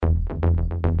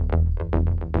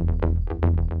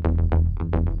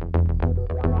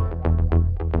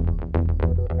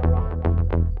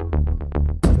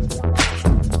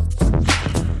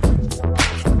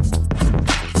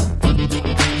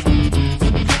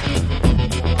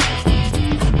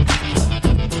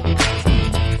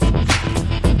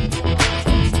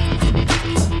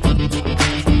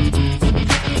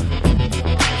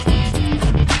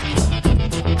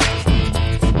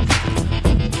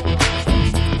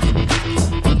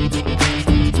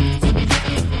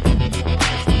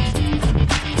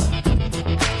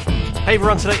Hey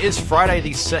everyone, today is Friday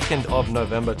the 2nd of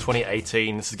November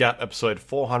 2018. This is Gap episode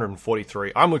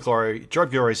 443. I'm with Lawrie.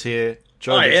 Joab Gilroy's here.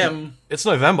 Joab, It's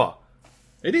November.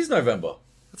 It is November.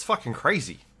 That's fucking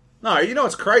crazy. No, you know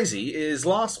what's crazy is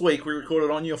last week we recorded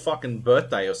on your fucking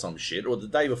birthday or some shit, or the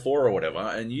day before or whatever,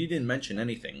 and you didn't mention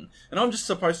anything. And I'm just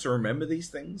supposed to remember these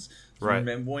things,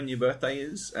 remember when your birthday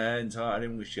is, and I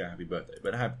didn't wish you a happy birthday,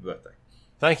 but a happy birthday.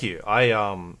 Thank you.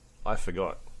 I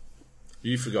forgot.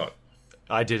 You forgot.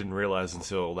 I didn't realize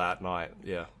until that night.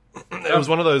 Yeah, it was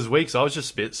one of those weeks. I was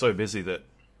just so busy that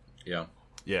yeah,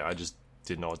 I just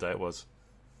didn't know what day it was.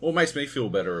 Well, it makes me feel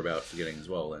better about forgetting as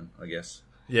well. Then I guess.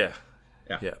 Yeah.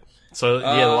 So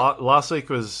last week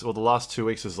was, well, the last 2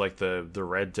 weeks was like the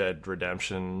Red Dead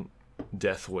Redemption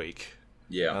Death Week.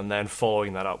 Yeah, and then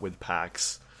following that up with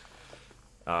PAX.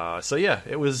 So yeah,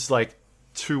 it was like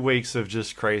 2 weeks of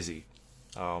just crazy.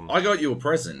 I got you a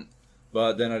present.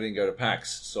 But then I didn't go to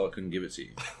PAX, so I couldn't give it to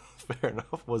you. Fair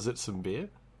enough. Was it some beer?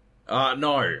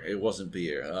 No, it wasn't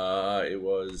beer.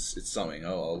 It's something.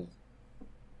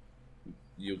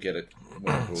 You'll get it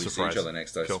when we see each other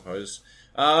next, I suppose.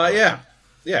 Yeah.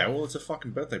 Well, it's a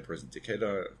fucking birthday present, dickhead.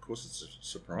 Of course, it's a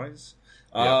surprise.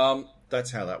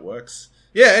 That's how that works.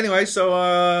 Yeah. Anyway,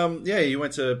 so you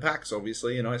went to PAX,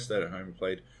 obviously, and I stayed at home and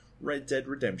played Red Dead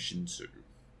Redemption 2.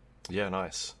 Yeah,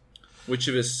 nice. Which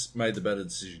of us made the better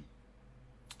decision?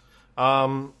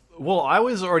 Well, I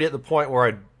was already at the point where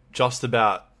I just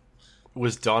about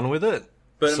was done with it.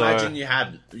 But imagine you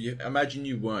hadn't. Imagine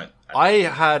you weren't. I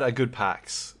had a good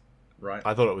PAX. Right.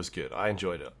 I thought it was good. I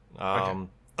enjoyed it. Okay.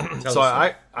 So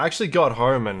I actually got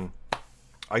home and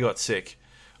I got sick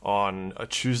on a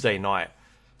Tuesday night.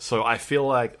 So I feel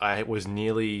like I was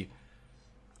nearly,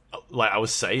 like, I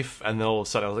was safe. And then all of a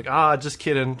sudden I was like, just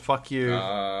kidding. Fuck you.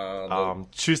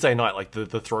 Tuesday night, like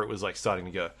the throat was like starting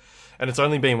to go. And it's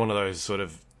only been one of those sort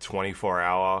of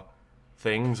 24-hour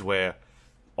things where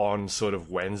on sort of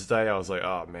Wednesday, I was like,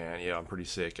 oh man, yeah, I'm pretty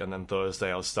sick. And then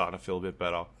Thursday, I was starting to feel a bit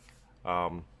better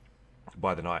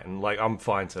by the night. And like, I'm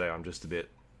fine today. I'm just a bit,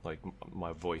 like,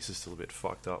 my voice is still a bit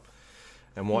fucked up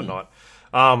and whatnot.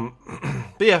 But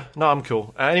yeah, no, I'm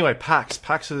cool. Anyway, PAX.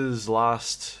 PAX's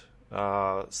last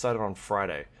started on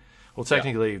Friday. Well,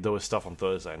 technically, there was stuff on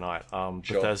Thursday night.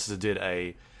 Sure. Bethesda did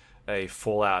a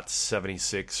Fallout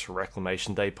 76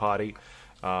 Reclamation Day party.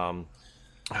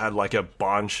 Had like a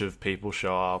bunch of people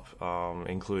show up,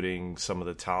 including some of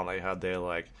the talent they had there,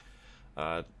 like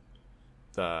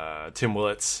Tim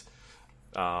Willits,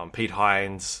 Pete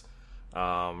Hines,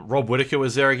 Rob Whittaker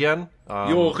was there again.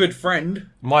 Your good friend,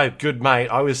 my good mate.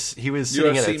 He was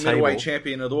sitting at a table. middleweight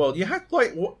champion of the world. You had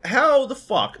how the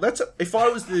fuck? If I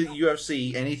was the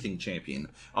UFC anything champion,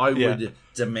 I would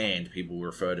demand people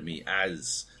refer to me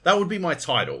as. That would be my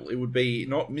title. It would be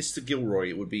not Mr. Gilroy.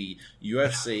 It would be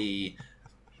UFC,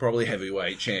 probably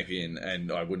heavyweight champion.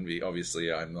 And I wouldn't be,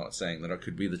 obviously, I'm not saying that I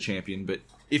could be the champion, but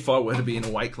if I were to be in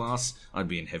a weight class, I'd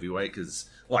be in heavyweight because,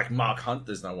 like Mark Hunt,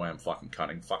 there's no way I'm fucking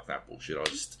cutting. Fuck that bullshit. I'll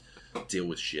just deal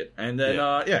with shit. And then,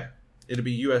 it'd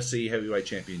be UFC heavyweight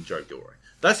champion Joe Gilroy.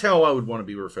 That's how I would want to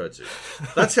be referred to.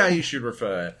 That's how you should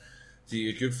refer to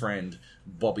your good friend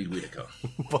Bobby Whittaker.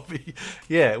 Bobby,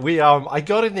 yeah, I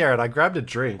got in there and I grabbed a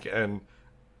drink and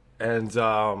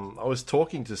I was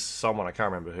talking to someone, I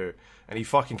can't remember who, and he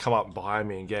fucking come up behind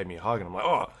me and gave me a hug, and I'm like,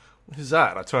 oh, who's that?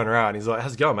 And I turn around and he's like,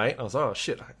 how's it going, mate? And I was like, oh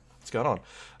shit, what's going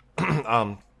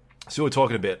on? So we were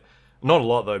talking a bit, not a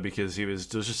lot though, because there was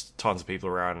just tons of people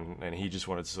around and he just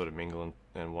wanted to sort of mingle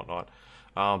and whatnot.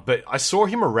 But I saw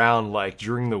him around like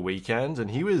during the weekend, and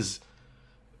he was.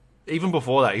 Even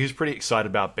before that, he was pretty excited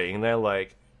about being there.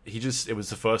 Like, it was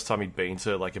the first time he'd been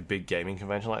to, like, a big gaming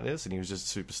convention like this, and he was just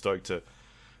super stoked to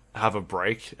have a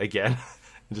break again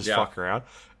and just fuck around.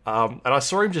 And I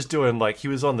saw him just doing, like, he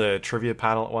was on the trivia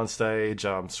panel at one stage,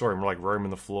 saw him, like,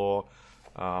 roaming the floor,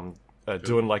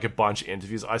 doing, like, a bunch of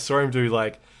interviews. I saw him do,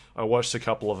 like, I watched a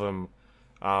couple of them,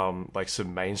 like,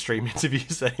 some mainstream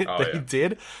interviews that he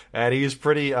did, and he was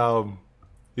pretty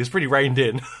reined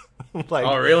in. Like,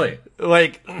 oh, really?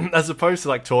 Like, as opposed to,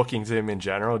 like, talking to him in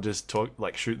general, just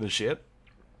shooting the shit.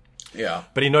 Yeah.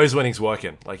 But he knows when he's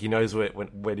working. Like, he knows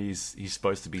when he's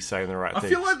supposed to be saying the right things. I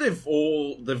feel like they've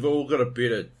all got a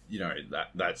bit of,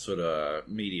 that sort of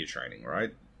media training,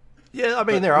 right? Yeah, I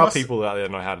mean, there are people out there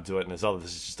that know how to do it, and there's others that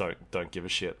just don't give a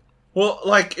shit. Well,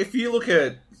 like, if you look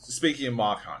at, speaking of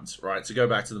Mark Hunt, right, to go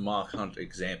back to the Mark Hunt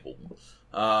example,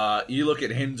 you look at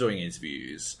him doing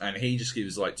interviews, and he just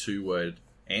gives, like, 2-word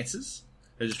answers.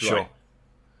 They're just like,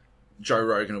 Joe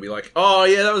Rogan will be like, oh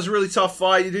yeah, that was a really tough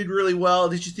fight, you did really well,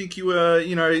 did you think you were,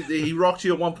 he rocked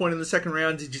you at one point in the second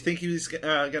round, did you think he was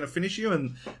going to finish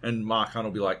you? And Mark Hunt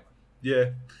will be like,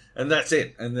 Yeah, and that's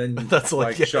it. And then That's all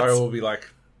like he gets. Show will be like,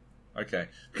 okay,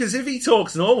 because if he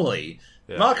talks normally,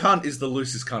 Yeah. Mark Hunt is the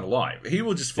loosest kind of alive. He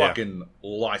will just fucking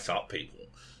light up people.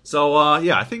 So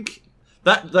I think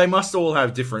that they must all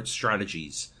have different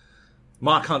strategies.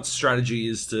 Mark Hunt's strategy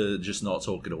is to just not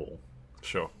talk at all.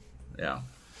 Sure. Yeah,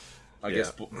 I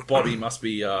guess Bobby must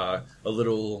be a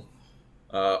little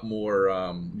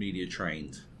more media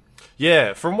trained.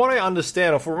 Yeah, from what I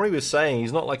understand, or from what he was saying,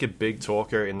 he's not like a big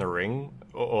talker in the ring,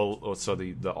 or so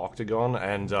the octagon,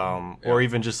 and or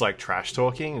even just like trash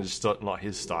talking. It's just not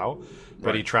his style.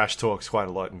 But he trash talks quite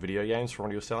a lot in video games, from what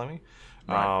he was telling me.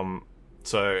 Right.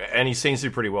 And he seems to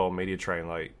be pretty well media trained.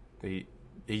 Like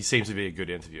he seems to be a good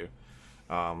interview.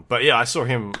 But yeah, I saw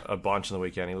him a bunch on the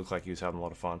weekend. He looked like he was having a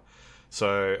lot of fun.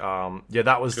 So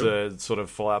that was the sort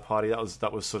of Fallout party.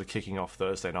 That was sort of kicking off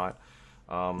Thursday night.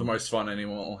 The most fun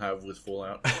anyone will have with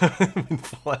Fallout.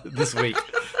 this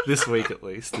week at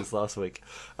least, this last week,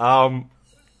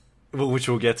 which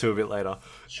we'll get to a bit later.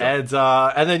 Sure.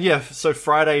 And then so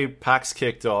Friday PAX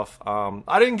kicked off.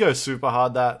 I didn't go super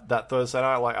hard that Thursday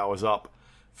night. Like I was up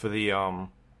for the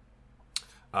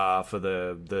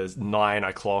 9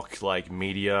 o'clock like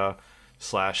media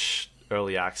 /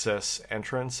 early access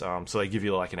entrance. So they give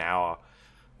you like an hour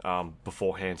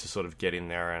beforehand to sort of get in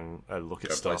there and look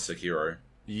at stuff. Play Sekiro.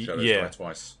 Yeah,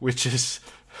 twice. Which is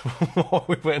what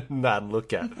we went and had a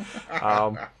look at.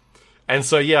 And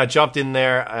so I jumped in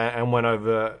there and went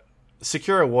over.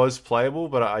 Sekiro was playable,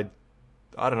 but I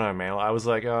don't know, man. I was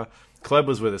like, Kleb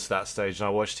was with us that stage, and I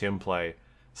watched him play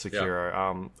Sekiro.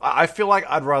 Yeah. I feel like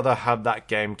I'd rather have that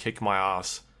game kick my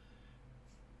ass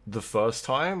the first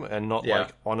time and not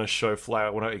like on a show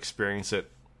floor when I experience it.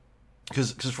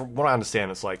 Because from what I understand,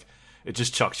 it's like it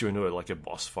just chucks you into it like a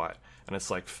boss fight, and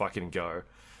it's like fucking go,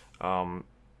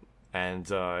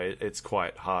 it's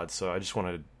quite hard. So I just want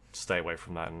to stay away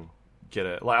from that and get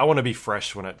it. Like I want to be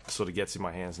fresh when it sort of gets in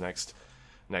my hands next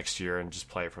year, and just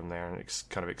play it from there and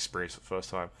kind of experience it first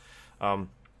time.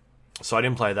 So I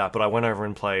didn't play that, but I went over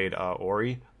and played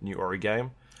Ori, new Ori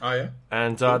game. Oh yeah,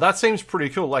 and that seems pretty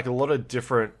cool. Like a lot of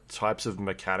different types of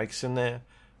mechanics in there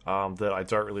that I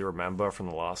don't really remember from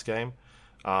the last game.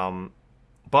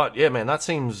 But yeah, man, that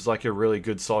seems like a really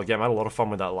good solid game. I had a lot of fun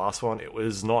with that last one. It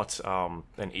was not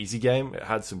an easy game. It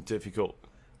had some difficult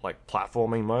like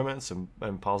platforming moments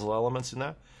and puzzle elements in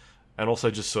there, and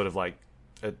also just sort of like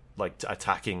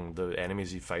attacking the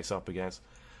enemies you face up against.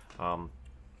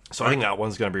 So I think that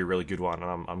one's going to be a really good one,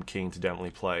 and I'm keen to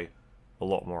definitely play a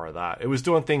lot more of that. It was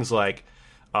doing things like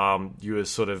you were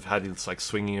sort of had this like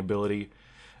swinging ability,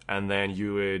 and then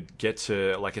you would get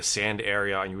to like a sand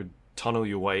area and you would tunnel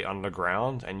your way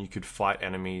underground, and you could fight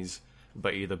enemies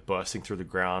by either bursting through the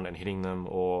ground and hitting them,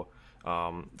 or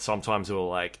sometimes there were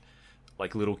like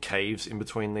little caves in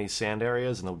between these sand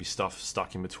areas, and there'll be stuff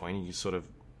stuck in between, and you sort of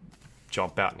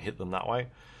jump out and hit them that way.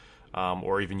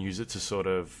 Or even use it to sort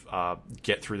of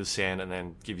get through the sand and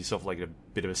then give yourself like a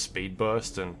bit of a speed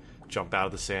burst and jump out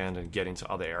of the sand and get into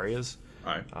other areas.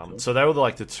 Right, cool. So they were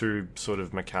like the two sort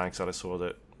of mechanics that I saw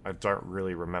that I don't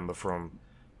really remember from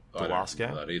the last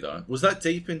game. That either. Was that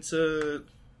deep into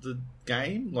the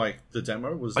game? Like the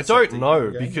demo was? I don't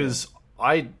know because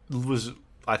I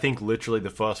think literally the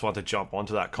first one to jump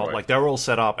onto that comp. Right. Like they were all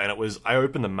set up, and I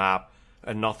opened the map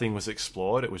and nothing was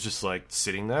explored. It was just like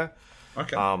sitting there.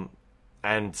 Okay.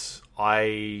 And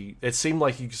it seemed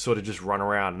like you could sort of just run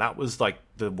around. And that was like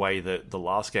the way that the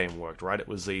last game worked, right? It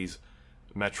was these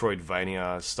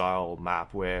Metroidvania style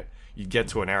map where you get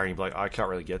to an area and you'd be like, I can't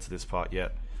really get to this part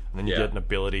yet. And then you get an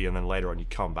ability, and then later on you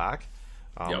come back.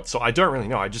 So I don't really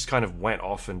know. I just kind of went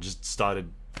off and just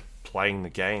started playing the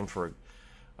game for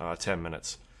 10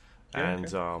 minutes. Yeah, and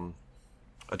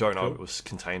I don't know if it was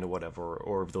contained or whatever,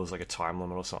 or if there was like a time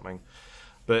limit or something.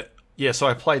 But yeah, so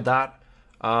I played that.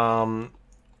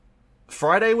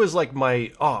 Friday was like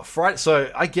Friday.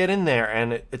 So I get in there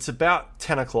and it's about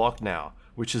 10 o'clock now,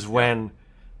 which is when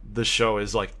the show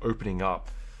is like opening up.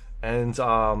 And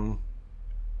I'm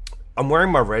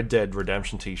wearing my Red Dead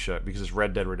Redemption t-shirt because it's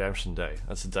Red Dead Redemption Day.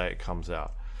 That's the day it comes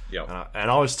out. Yeah.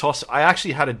 And I was tossed. I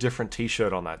actually had a different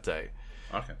t-shirt on that day.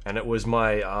 Okay. And it was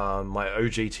my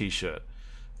OG t-shirt.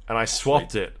 And I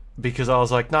swapped it. Because I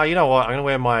was like, no, you know what? I'm going to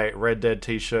wear my Red Dead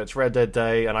t-shirt. It's Red Dead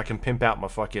Day, and I can pimp out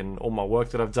all my work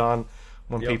that I've done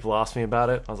when people ask me about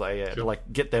it. I was like,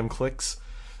 like, get them clicks.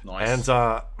 Nice.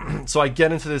 And so I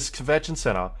get into this convention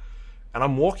center, and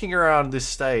I'm walking around this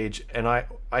stage, and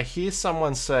I hear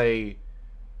someone say,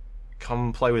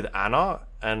 come play with Anna,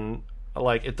 and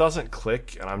like, it doesn't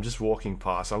click, and I'm just walking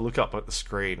past. I look up at the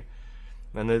screen,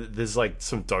 and there's like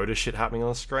some Dota shit happening on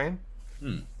the screen.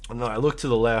 And then I look to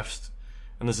the left,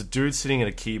 and there's a dude sitting at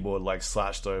a keyboard like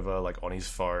slouched over like on his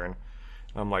phone.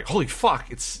 And I'm like, holy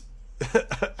fuck, it's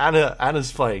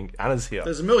Anna's playing. Anna's here.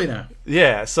 There's a millionaire.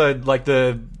 Yeah, so like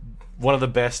one of the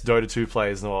best Dota 2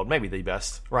 players in the world, maybe the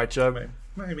best, right, Joab?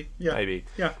 Maybe. Yeah. Maybe.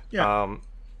 Yeah.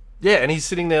 Yeah, and he's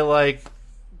sitting there like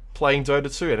playing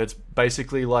Dota 2, and it's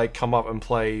basically like come up and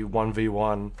play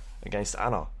 1v1 against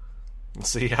Anna and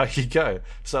see how you go.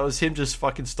 So it was him just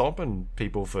fucking stomping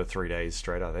people for 3 days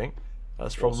straight, I think.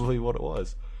 That's probably what it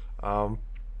was.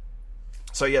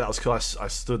 So yeah, that was cool. I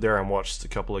stood there and watched a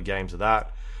couple of games of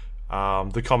that.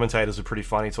 The commentators were pretty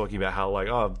funny, talking about how like,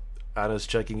 oh, Anna's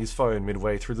checking his phone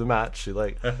midway through the match.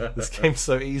 Like, this game's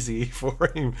so easy for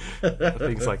him.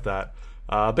 Things like that.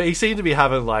 But he seemed to be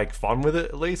having like fun with it,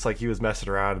 at least. Like, he was messing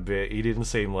around a bit. He didn't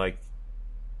seem like,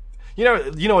 you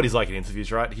know what he's like in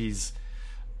interviews, right? He's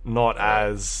not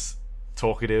as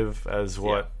talkative as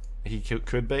what he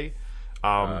could be.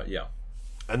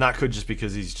 And that could just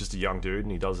because he's just a young dude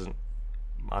and he doesn't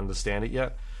understand it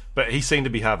yet. But he seemed to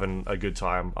be having a good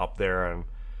time up there and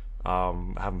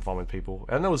having fun with people.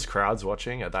 And there was crowds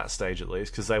watching at that stage, at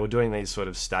least, because they were doing these sort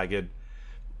of staggered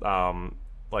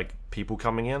like people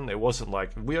coming in. It wasn't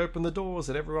like we open the doors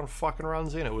and everyone fucking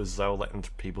runs in. It was they were letting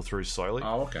people through slowly.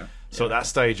 Oh, okay. So at that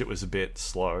stage it was a bit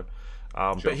slow.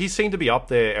 But he seemed to be up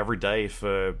there every day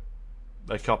for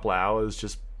a couple of hours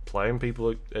just playing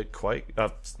people at Quake.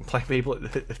 Playing people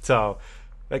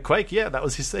at Quake. Yeah, that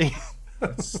was his thing.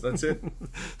 That's it.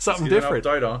 Something different.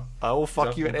 Dota. I will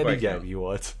fuck you in any game you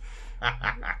want.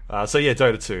 So yeah,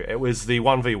 Dota 2. It was the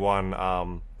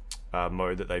 1v1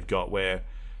 mode that they've got where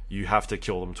you have to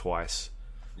kill them twice.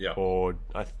 Yeah. Or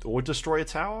destroy a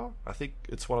tower. I think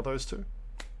it's one of those two.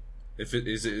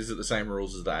 Is it the same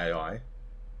rules as the AI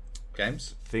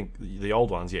games? I think the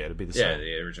old ones, yeah, it'd be the same. Yeah,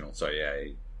 the original. So yeah,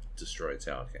 destroy a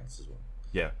tower counts as well.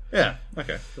 Yeah. Yeah.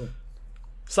 Okay. Cool.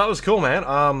 So that was cool,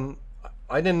 man.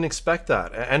 I didn't expect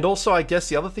that. And also, I guess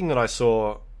the other thing that I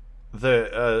saw,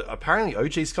 apparently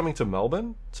OG's coming to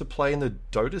Melbourne to play in the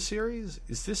Dota series.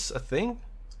 Is this a thing?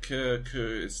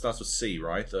 It starts with C,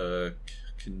 right? The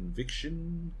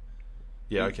Conviction?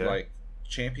 Yeah, okay. Like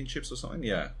championships or something?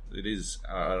 Yeah, it is.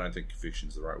 I don't think Conviction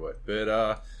is the right word.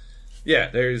 But, yeah,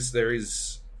 there is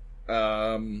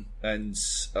and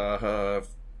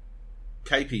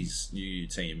KP's new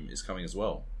team is coming as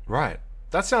well. Right.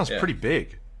 That sounds pretty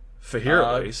big. For here,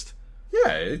 at least.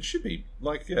 Yeah, it should be.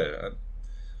 Like, yeah.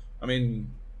 I mean,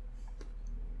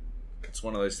 it's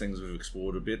one of those things we've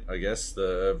explored a bit, I guess.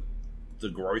 The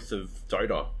growth of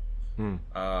Dota.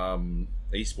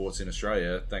 Esports in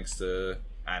Australia, thanks to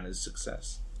Anna's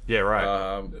success. Yeah,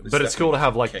 right. But it's cool to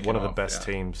have, like, one of the best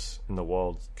teams in the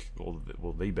world. Well,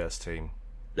 the best team.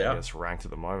 I guess, ranked at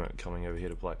the moment, coming over here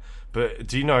to play. But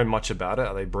do you know much about it?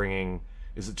 Are they bringing...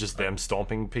 Is it just them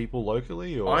stomping people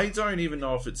locally? Or I don't even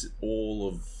know if it's all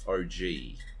of OG.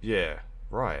 Yeah,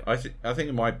 right. I think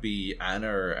it might be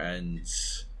Anna, and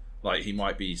like he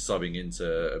might be subbing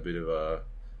into a bit of a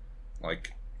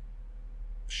like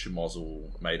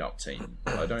schmozzle made up team.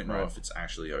 I don't know if it's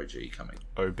actually OG coming.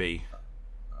 OB.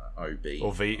 OB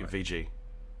or VG.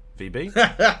 VB.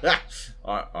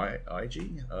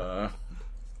 IG.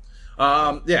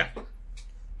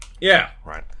 Yeah.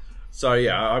 Right. So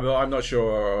yeah, I'm not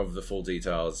sure of the full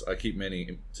details. I keep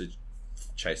meaning to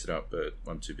chase it up, but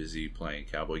I'm too busy playing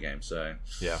cowboy games. So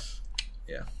yeah.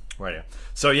 Right. Yeah.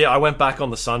 So yeah, I went back on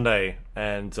the Sunday,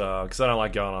 and because I don't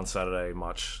like going on Saturday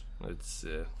much, it's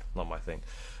not my thing.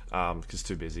 Because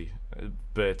too busy.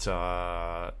 But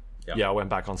I went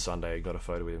back on Sunday. Got a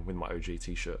photo with my OG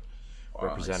T-shirt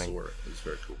representing. I saw it. It was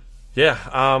very cool.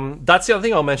 Yeah, that's the other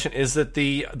thing I'll mention is that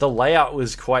the layout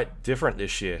was quite different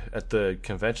this year at the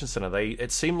convention center.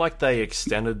 It seemed like they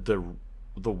extended the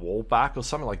wall back or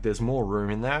something. Like there's more room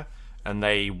in there, and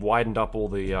they widened up all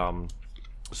the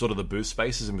sort of the booth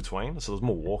spaces in between. So there's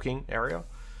more walking area,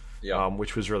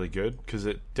 which was really good because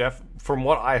from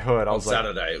what I heard, I was on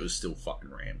Saturday it was still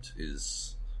fucking rammed.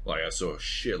 I saw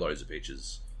shitloads of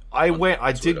pictures.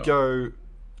 I did go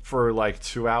for like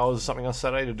 2 hours or something on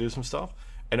Saturday to do some stuff.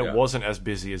 And it wasn't as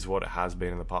busy as what it has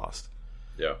been in the past.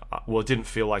 Yeah. Well, it didn't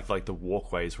feel like the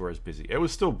walkways were as busy. It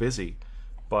was still busy,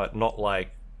 but not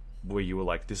like where you were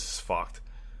like, this is fucked.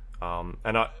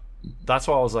 That's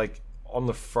why I was like, on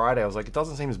the Friday, I was like, it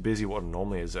doesn't seem as busy what it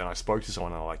normally is. And I spoke to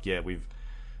someone and they're like, yeah, we've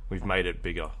made it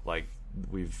bigger. Like,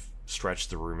 we've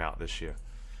stretched the room out this year.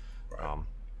 Right.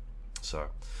 So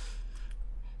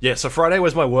Friday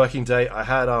was my working day. I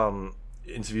had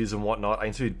interviews and whatnot. I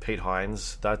interviewed Pete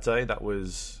Hines that day. That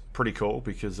was pretty cool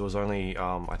because there was only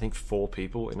I think 4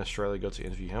 people in Australia got to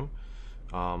interview him,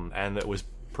 and it was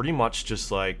pretty much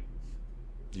just like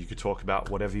you could talk about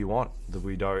whatever you want. That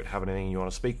we don't have anything you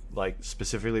want to speak like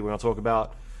specifically. We want to talk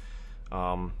about.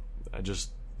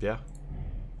 Just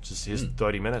here's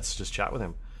 30 minutes. Just chat with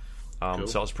him. Cool.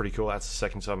 So that was pretty cool. That's the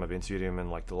second time I've interviewed him in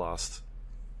like the last,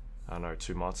 I don't know,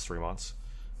 2 months, 3 months.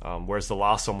 Whereas the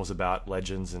last one was about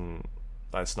legends, and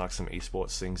I snuck some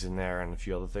esports things in there and a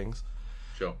few other things.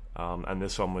 Sure. And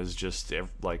this one was just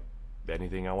like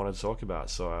anything I wanted to talk about.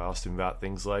 So I asked him about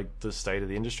things like the state of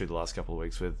the industry the last couple of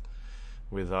weeks with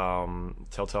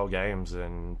Telltale Games,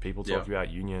 and people talking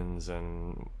about unions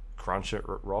and crunch at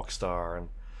Rockstar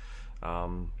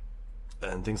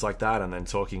and things like that, and then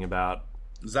talking about.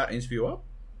 Is that interview up?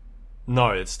 No,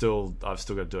 I've still got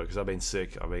to do it because I've been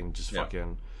sick. I've been just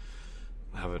fucking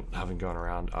haven't gone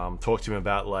around. Talked to him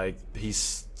about like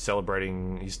he's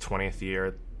celebrating his 20th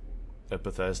year at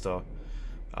Bethesda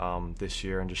this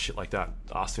year and just shit like that.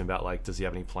 Asked him about like, does he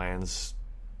have any plans?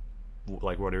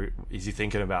 Like, is he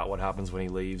thinking about what happens when he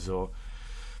leaves, or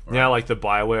like the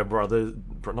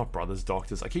BioWare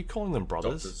doctors. I keep calling them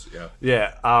brothers.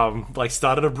 Like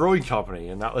started a brewing company,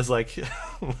 and that was like,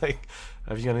 like,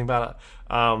 have you got anything about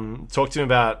it? Talked to him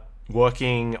about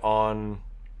working on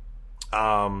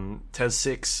TES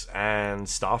 6 and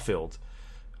Starfield,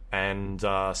 and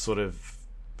sort of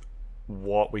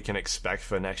what we can expect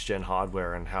for next gen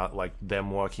hardware, and how like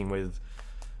them working with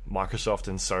Microsoft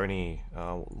and Sony,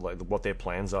 like what their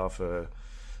plans are for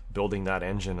building that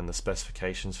engine and the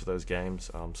specifications for those games.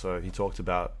 So he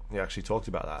actually talked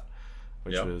about that,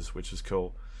 which was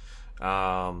cool.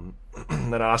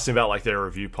 Then I asked him about like their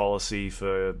review policy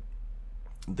for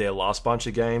their last bunch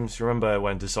of games. You remember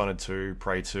when Dishonored 2,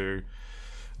 Prey 2,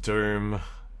 Doom,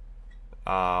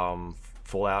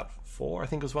 Fallout 4, I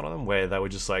think was one of them, where they were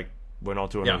just like, we're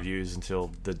not doing reviews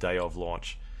until the day of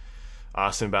launch. I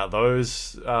asked him about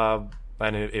those,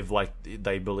 and if like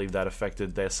they believe that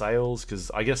affected their sales,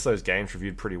 because I guess those games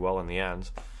reviewed pretty well in the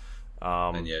end.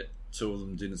 And yet 2 of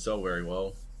them didn't sell very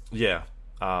well. Yeah.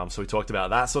 So we talked about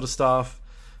that sort of stuff.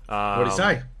 What did he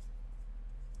say?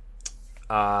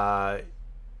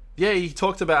 He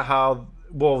talked about how,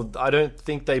 well, I don't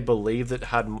think they believed it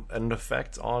had an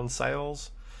effect on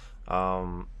sales.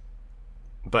 And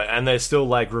they're still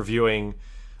like reviewing.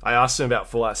 I asked him about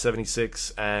Fallout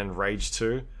 76 and Rage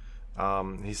 2.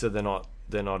 He said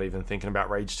they're not even thinking about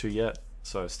Rage 2 yet.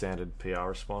 So standard PR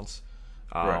response.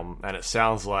 And it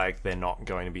sounds like they're not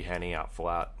going to be handing out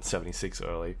Fallout 76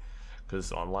 early because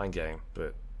it's an online game,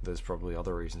 but there's probably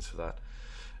other reasons for that.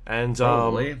 And just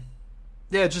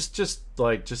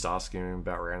asking him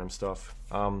about random stuff.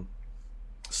 So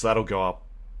that'll go up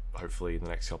hopefully in the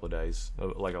next couple of days.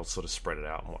 Like I'll sort of spread it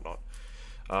out and whatnot.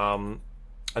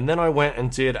 And then I went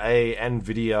and did a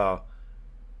NVIDIA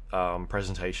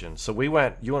presentation. So you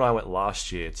and I went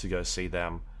last year to go see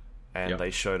them, and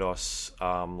they showed us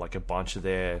like a bunch of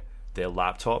their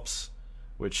laptops,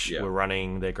 which were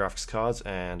running their graphics cards,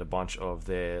 and a bunch of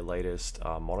their latest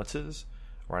monitors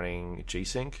running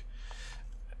G-Sync.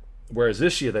 Whereas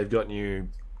this year they've got new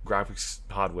graphics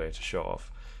hardware to show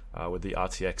off with the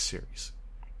RTX series.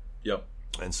 Yep.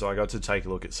 And so I got to take a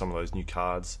look at some of those new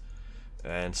cards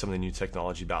and some of the new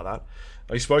technology about that.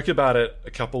 I spoke about it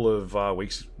a couple of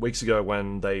weeks ago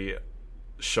when they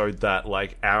showed that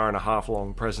like hour and a half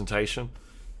long presentation.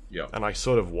 Yeah. And I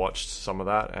sort of watched some of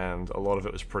that, and a lot of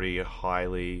it was pretty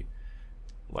highly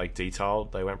like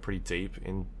detailed. They went pretty deep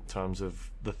in terms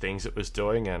of the things it was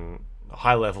doing and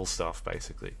high level stuff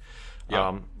basically.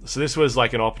 Yeah. So this was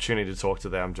like an opportunity to talk to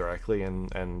them directly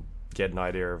and get an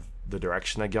idea of the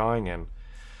direction they're going and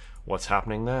what's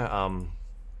happening there.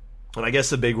 And I guess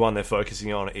the big one they're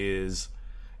focusing on is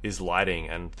lighting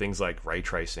and things like ray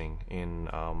tracing in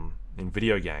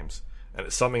video games, and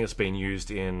it's something that's been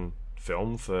used in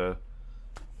film for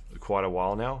quite a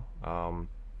while now,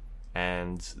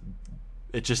 and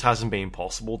it just hasn't been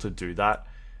possible to do that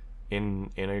in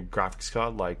a graphics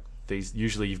card. Like these,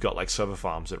 usually you've got like server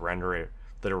farms that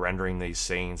are rendering these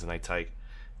scenes, and they take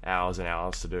hours and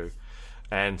hours to do.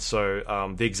 And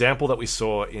so the example that we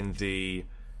saw in the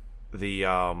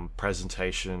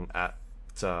presentation at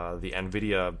the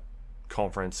NVIDIA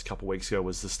conference a couple weeks ago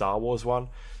was the Star Wars one,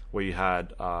 where you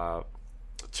had 2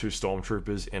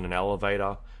 stormtroopers in an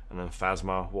elevator, and then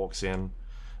Phasma walks in,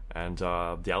 and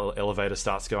the elevator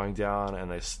starts going down, and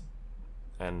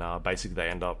basically they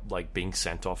end up like being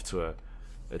sent off to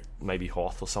maybe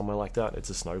Hoth or somewhere like that. It's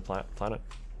a snow planet.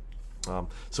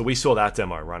 So we saw that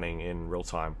demo running in real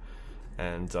time.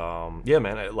 And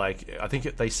man, I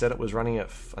think they said it was running at,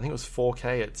 I think it was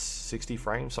 4K at 60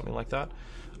 frames, something like that.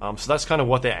 So that's kind of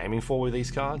what they're aiming for with these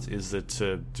cards, is that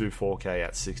to do 4K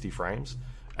at 60 frames,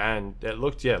 and it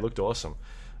looked awesome.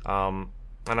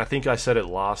 and I think I said it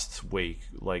last week,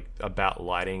 like about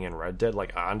lighting in Red Dead.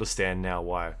 Like, I understand now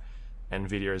why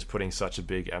Nvidia is putting such a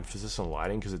big emphasis on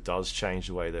lighting, because it does change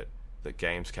the way that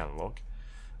games can look.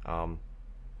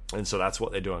 And so that's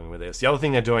what they're doing with this. The other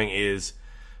thing they're doing is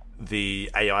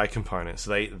the AI components.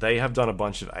 So they have done a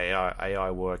bunch of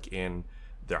AI work in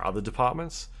their other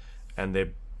departments, and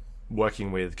they're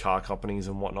working with car companies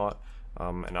and whatnot,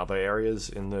 and other areas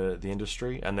in the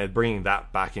industry, and they're bringing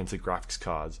that back into graphics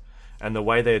cards. And the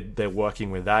way they're working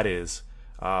with that is,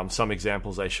 some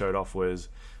examples they showed off was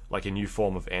like a new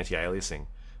form of anti-aliasing,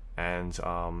 and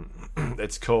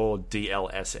it's called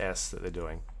DLSS that they're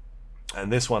doing.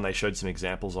 And this one, they showed some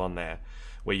examples on there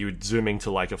where you would zoom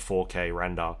into like a 4K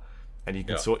render, and you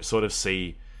can sort of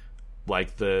see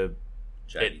like the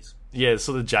jaggies.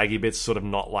 Sort of jaggy bits sort of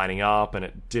not lining up, and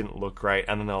it didn't look great.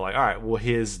 And then they're like, all right, well,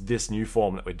 here's this new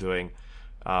form that we're doing,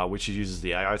 which uses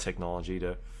the AI technology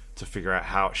to figure out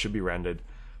how it should be rendered,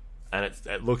 and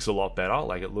it looks a lot better.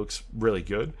 Like, it looks really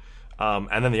good.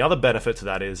 And then the other benefit to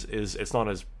that is it's not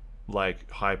as like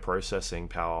high processing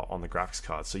power on the graphics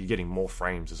card, so you're getting more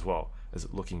frames as well as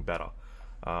it looking better.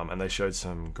 And they showed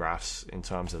some graphs in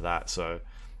terms of that. So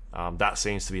that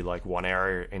seems to be like one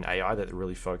area in AI that they're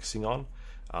really focusing on.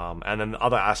 And then the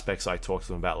other aspects I talked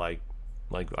to them about, like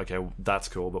okay, that's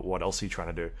cool, but what else are you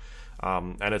trying to do?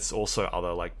 And it's also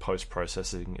other like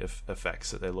post-processing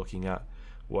effects that they're looking at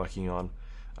working on.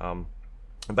 And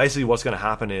basically what's going to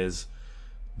happen is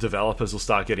developers will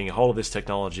start getting a hold of this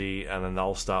technology, and then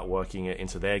they'll start working it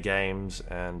into their games,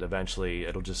 and eventually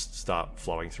it'll just start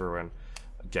flowing through, and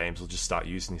games will just start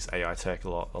using this AI tech a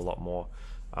lot more.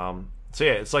 So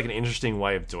yeah, it's like an interesting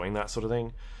way of doing that sort of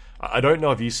thing. I don't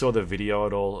know if you saw the video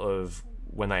at all of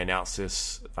when they announced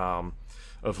this,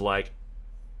 of like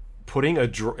putting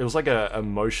it was like a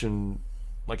motion,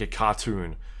 like a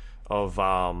cartoon of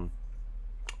a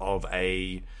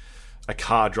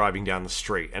car driving down the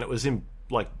street, and it was in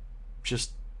like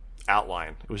just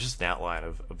outline. It was just an outline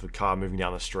of the car moving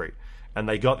down the street, and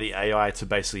they got the AI to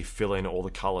basically fill in all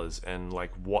the colors and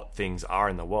like what things are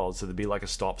in the world. So there'd be like a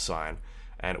stop sign,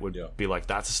 and it would be like,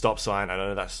 that's a stop sign, I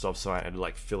know that's a stop sign, and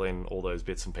like fill in all those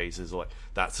bits and pieces, or like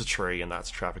that's a tree and that's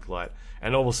a traffic light,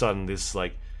 and all of a sudden this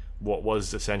like what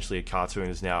was essentially a cartoon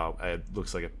is now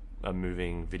looks like a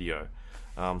moving video.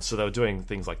 So they were doing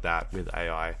things like that with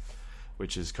AI,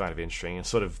 which is kind of interesting, and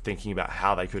sort of thinking about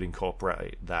how they could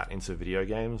incorporate that into video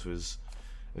games was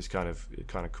kind of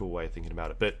a cool way of thinking about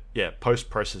it. But yeah,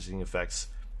 post-processing effects,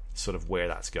 sort of where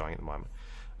that's going at the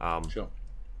moment. Sure.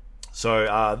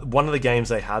 So one of the games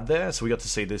they had there, so we got to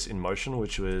see this in motion,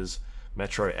 which was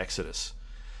Metro Exodus,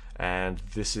 and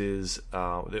this is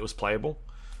it was playable.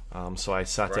 So I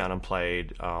sat down and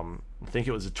played. I think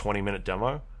it was a 20-minute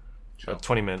demo, a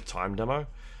 20-minute time demo.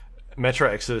 Metro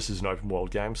Exodus is an open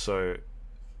world game, so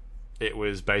it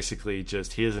was basically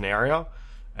just, here's an area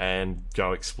and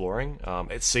go exploring.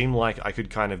 It seemed like I could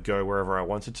kind of go wherever I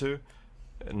wanted to,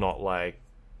 not like,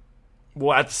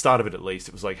 well, at the start of it at least,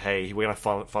 it was like, hey, we're going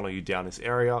to funnel you down this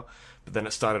area, but then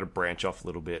it started to branch off a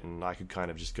little bit, and I could kind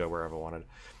of just go wherever I wanted.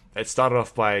 It started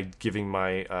off by giving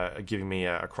me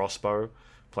a crossbow,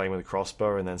 playing with a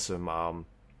crossbow, and then some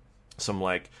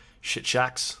like shit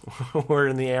shacks were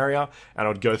in the area, and I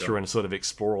would go through and sort of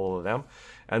explore all of them.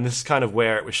 And this is kind of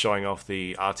where it was showing off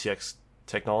the RTX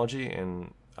technology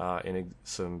in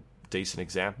some decent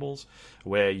examples,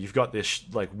 where you've got this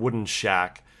like wooden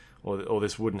shack or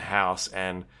this wooden house,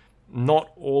 and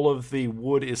not all of the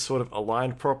wood is sort of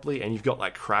aligned properly, and you've got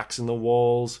like cracks in the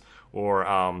walls,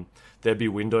 or there'd be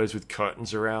windows with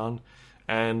curtains around.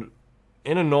 And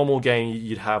in a normal game,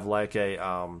 you'd have like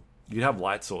you'd have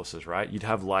light sources, right? You'd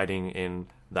have lighting in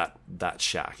that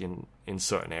shack in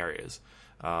certain areas.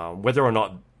 Whether or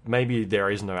not, maybe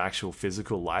there is no actual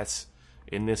physical lights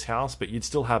in this house, but you'd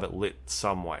still have it lit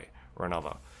some way or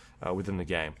another within the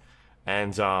game.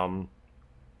 And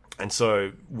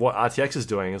so what RTX is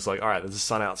doing is like, all right, there's a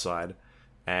sun outside,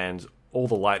 and all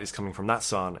the light is coming from that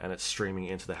sun, and it's streaming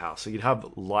into the house. So you'd have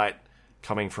light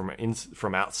coming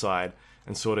from outside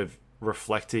and sort of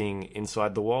reflecting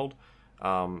inside the world,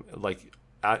 like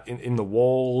in the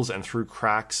walls and through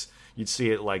cracks. You'd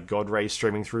see it like God rays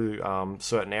streaming through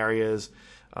certain areas.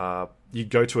 You'd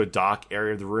go to a dark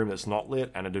area of the room that's not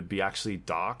lit, and it'd be actually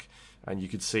dark, and you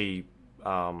could see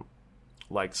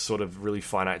like sort of really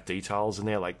finite details in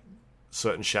there, like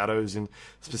certain shadows in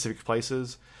specific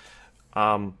places.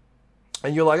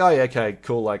 And you're like, oh yeah, okay,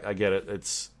 cool, like I get it.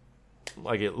 It's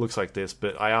like, it looks like this.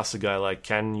 But I asked the guy, like,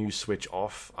 can you switch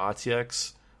off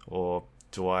RTX, or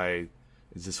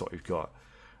is this what we've got?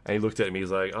 And he looked at me,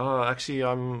 he's like, oh, actually,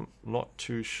 I'm not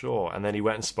too sure. And then he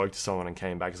went and spoke to someone and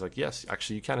came back. He's like, yes,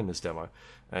 actually, you can in this demo.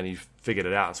 And he figured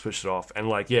it out and switched it off. And,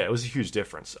 like, yeah, it was a huge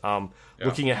difference.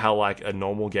 Looking at how, like, a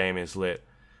normal game is lit,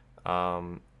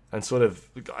 and sort of,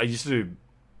 I used to do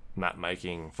map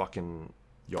making fucking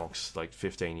yonks, like,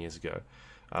 15 years ago.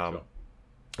 Sure.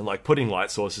 And, like, putting light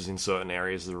sources in certain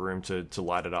areas of the room to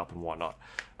light it up and whatnot.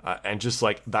 And just,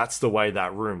 like, that's the way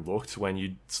that room looked when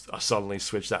you suddenly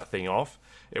switch that thing off.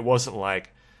 It wasn't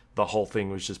like the whole thing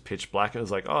was just pitch black. It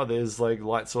was like, oh, there's like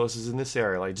light sources in this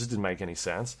area. Like, it just didn't make any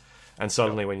sense. And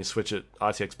suddenly when you switch it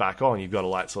RTX back on, you've got a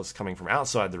light source coming from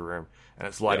outside the room, and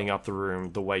it's lighting up the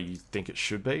room the way you think it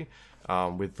should be,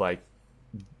 with like,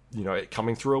 you know, it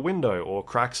coming through a window or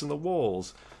cracks in the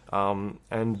walls.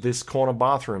 And this corner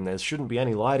bathroom, there shouldn't be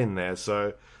any light in there,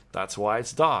 so that's why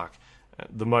it's dark.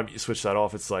 The moment you switch that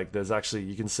off, it's like there's actually,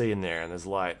 you can see in there and there's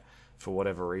light for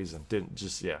whatever reason.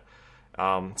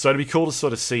 So it'd be cool to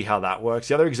sort of see how that works.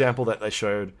 The other example that they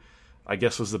showed, I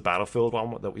guess, was the Battlefield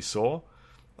one that we saw,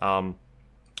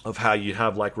 of how you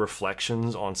have like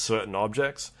reflections on certain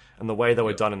objects, and the way they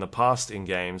were done in the past in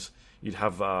games, you'd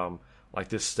have like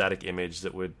this static image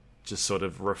that would just sort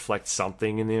of reflect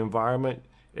something in the environment.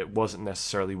 It wasn't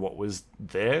necessarily what was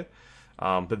there,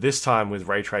 but this time with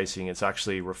ray tracing, it's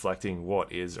actually reflecting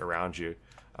what is around you,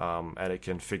 and it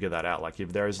can figure that out. Like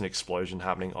if there is an explosion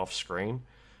happening off screen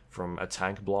from a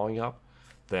tank blowing up,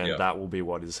 then that will be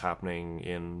what is happening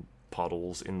in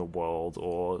puddles in the world,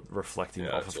 or reflecting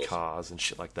off of cars and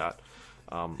shit like that.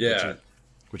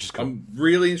 Which is cool. I'm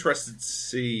really interested to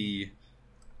see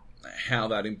how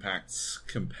that impacts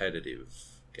competitive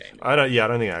gaming. I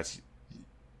don't think that's...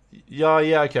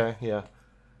 okay.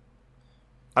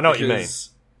 I know what you mean.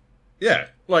 Yeah,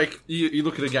 like, you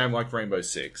look at a game like Rainbow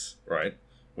Six, right?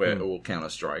 Or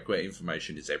Counter-Strike, where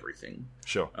information is everything.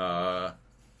 Sure.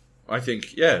 I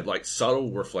think, like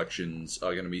subtle reflections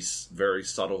are going to be very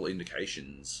subtle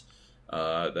indications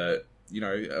that, you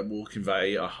know, will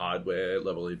convey a hardware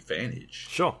level advantage.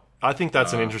 Sure. I think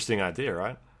that's an interesting idea,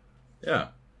 right? Yeah.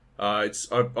 It's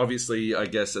obviously, I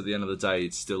guess, at the end of the day,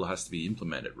 it still has to be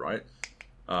implemented, right?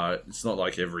 It's not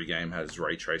like every game has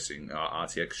ray tracing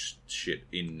RTX shit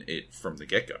in it from the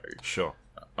get-go. Sure.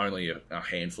 Only a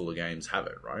handful of games have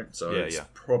it, right? So it's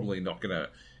probably not going to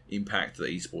impact the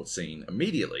esports scene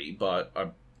immediately, but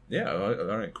I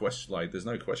don't question, like, there's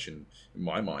no question in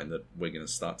my mind that we're going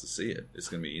to start to see it. It's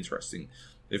going to be interesting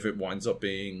if it winds up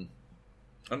being,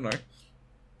 I don't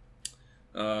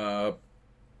know,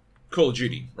 Call of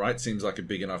Duty, right? Seems like a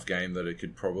big enough game that it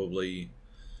could probably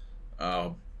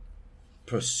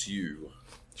pursue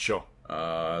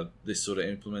this sort of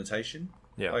implementation.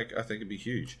 Like, I think it'd be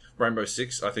huge. Rainbow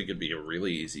Six, I think it'd be a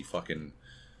really easy fucking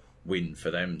win for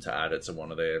them to add it to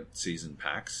one of their season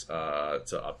packs, to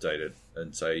update it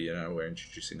and say, you know, we're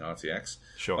introducing RTX.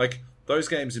 Sure. Like, those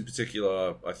games in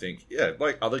particular, I think,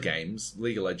 like other games,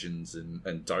 League of Legends and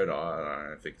Dota, I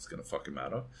don't think it's going to fucking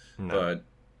matter. No.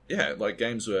 But, like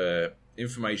games where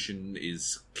information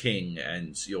is king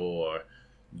and your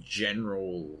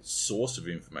general source of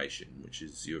information, which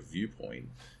is your viewpoint,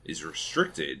 is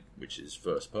restricted, which is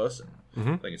first person. I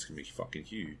think it's going to be fucking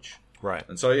huge. Right.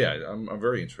 And so, I'm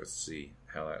very interested to see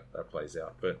how that plays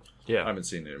out. But I haven't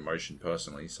seen it in motion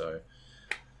personally, so...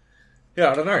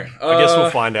 I don't know. I guess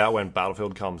we'll find out when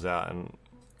Battlefield comes out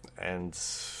and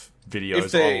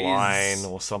videos online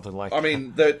or something like that. I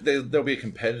mean, there'll be a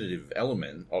competitive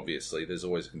element, obviously. There's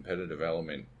always a competitive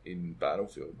element in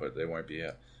Battlefield, but there won't be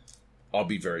I'll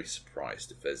be very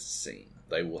surprised if there's a scene.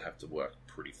 They will have to work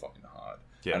pretty fucking hard.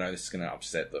 I know this is going to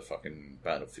upset the fucking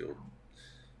Battlefield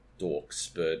dorks,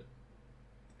 but...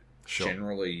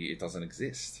 generally, it doesn't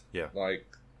exist.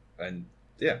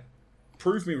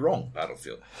 Prove me wrong,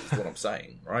 Battlefield, is what I'm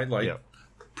saying, right? Like,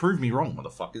 prove me wrong,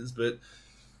 motherfuckers. But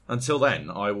until then,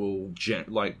 I will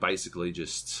basically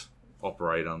just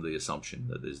operate under the assumption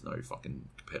that there's no fucking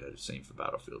competitive scene for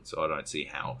Battlefield. So I don't see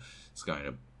how it's going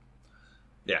to.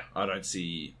 I don't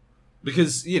see,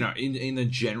 because, you know, in the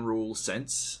general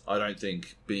sense, I don't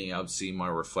think being able to see my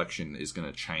reflection is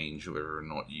going to change whether or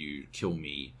not you kill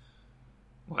me.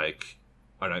 Like,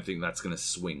 I don't think that's going to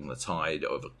swing the tide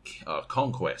of a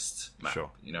conquest map.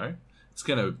 Sure. You know,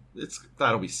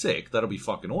 that'll be sick. That'll be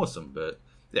fucking awesome. But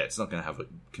it's not going to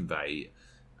convey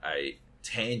a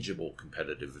tangible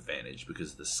competitive advantage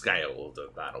because of the scale of the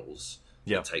battles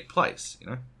that take place. You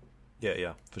know.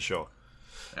 Yeah, for sure.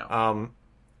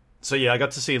 So I got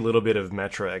to see a little bit of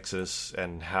Metro Exodus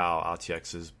and how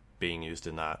RTX is being used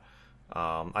in that.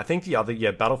 I think the other,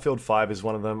 Battlefield 5 is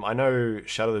one of them. I know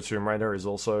Shadow of the Tomb Raider is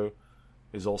also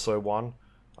one.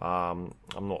 I'm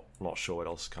not sure what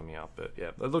else is coming out, but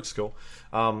yeah, it looks cool.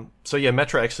 So yeah,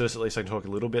 Metro Exodus, at least I can talk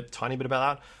tiny bit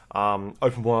about that.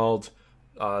 Open world.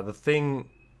 The thing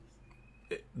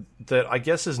that I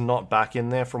guess is not back in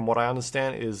there, from what I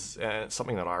understand, is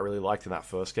something that I really liked in that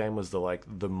first game was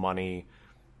the money,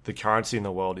 the currency in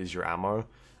the world is your ammo.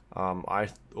 I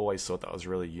always thought that was a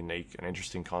really unique and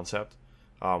interesting concept,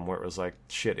 where it was like,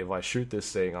 shit, if I shoot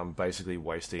this thing, I'm basically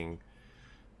wasting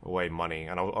away money,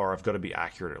 or I've got to be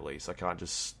accurate at least. I can't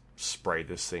just spray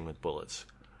this thing with bullets.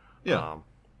 Yeah.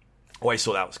 Always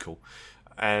thought that was cool.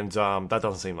 And that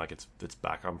doesn't seem like it's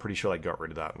back. I'm pretty sure they got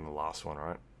rid of that in the last one,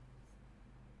 right?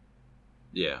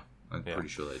 Yeah, I'm pretty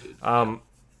sure they did.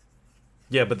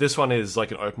 Yeah, but this one is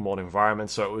like an open world environment,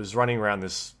 so it was running around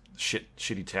this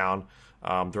shitty town.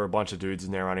 There were a bunch of dudes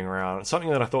in there running around. Something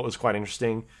that I thought was quite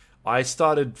interesting, I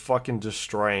started fucking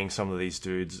destroying some of these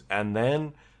dudes, and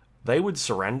then they would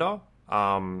surrender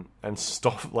and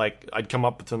stop. Like, I'd come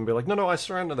up to them and be like, no, I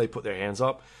surrender. They put their hands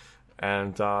up,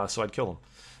 and so I'd kill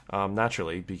them,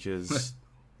 naturally, because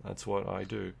that's what I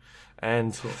do.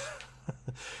 And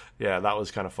yeah, that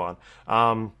was kind of fun.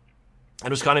 It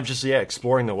was kind of just,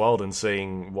 exploring the world and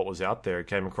seeing what was out there. I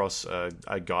came across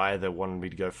a guy that wanted me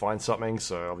to go find something,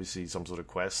 so obviously some sort of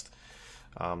quest,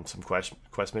 some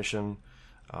quest mission.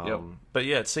 But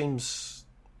yeah, it seems,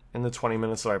 in the 20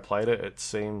 minutes that I played it, it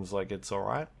seems like it's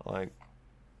alright. Like,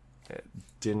 it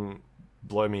didn't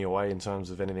blow me away in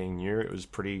terms of anything new. It was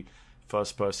pretty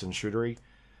first-person shootery.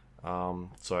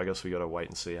 So I guess we got to wait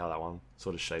and see how that one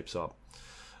sort of shapes up.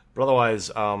 But otherwise,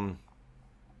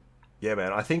 yeah,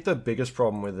 man, I think the biggest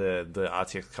problem with the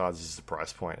RTX cards is the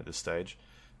price point at this stage,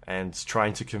 and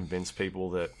trying to convince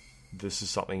people that this is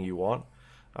something you want.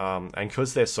 And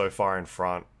because they're so far in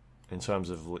front in terms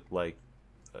of like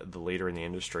the leader in the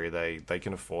industry, they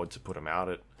can afford to put them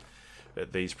out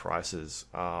at these prices.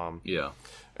 Yeah,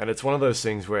 and it's one of those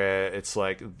things where it's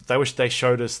like they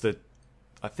showed us that,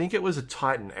 I think it was a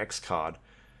Titan X card.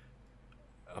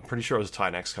 I'm pretty sure it was a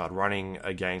Titan X card running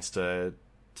against a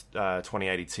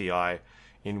 2080 Ti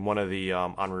in one of the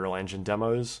Unreal Engine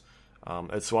demos.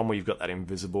 It's the one where you've got that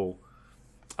invisible,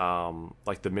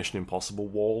 like the Mission Impossible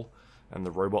wall and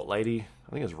the robot lady.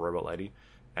 I think it's a robot lady.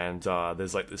 And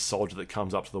there's like this soldier that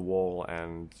comes up to the wall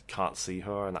and can't see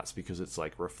her, and that's because it's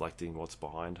like reflecting what's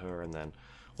behind her, and then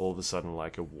all of a sudden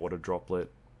like a water droplet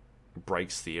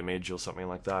breaks the image or something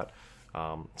like that.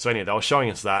 So anyway, they were showing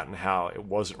us that and how it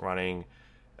wasn't running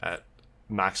at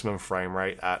maximum frame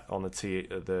rate on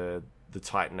the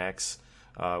Titan X,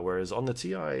 whereas on the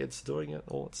Ti it's doing it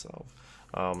all itself.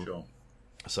 Sure.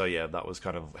 So yeah, that was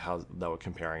kind of how they were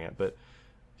comparing it. But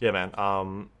yeah, man,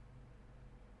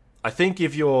 I think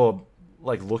if you're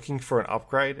like looking for an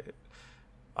upgrade,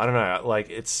 I don't know,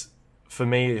 like it's for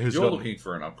me. You're looking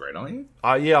for an upgrade, aren't you?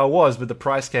 Yeah, I was, but the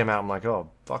price came out. I'm like, oh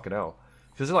fucking hell,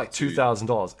 because they're like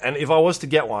 $2,000, and if I was to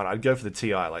get one, I'd go for the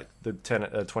Ti, like the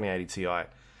 2080 Ti.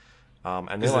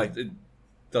 And they're like, it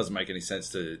doesn't make any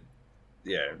sense to,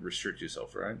 restrict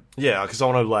yourself, right? Yeah, because I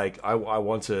want to I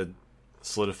want to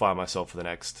solidify myself for the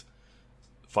next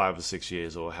 5 or 6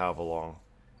 years or however long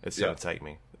it's going to take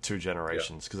me, 2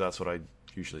 generations, because that's what I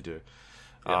usually do.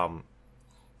 And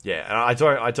I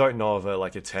don't know if a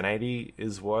 1080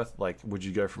 is worth, like, would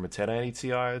you go from a 1080 Ti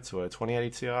to a 2080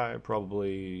 Ti?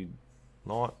 Probably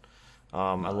not,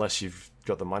 unless you've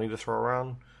got the money to throw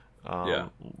around.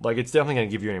 Like, it's definitely going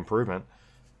to give you an improvement,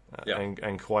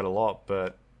 and quite a lot,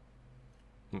 but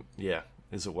yeah,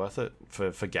 is it worth it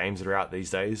for games that are out these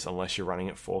days, unless you're running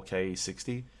at 4K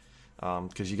 60?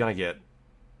 Because you're going to get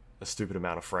a stupid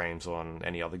amount of frames on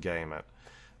any other game at,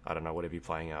 I don't know, whatever you're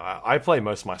playing at. I play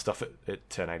most of my stuff at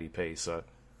 1080p, so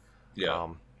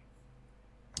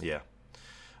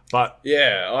but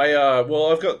I've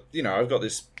got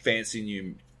this fancy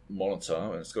new monitor,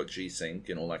 and it's got G-Sync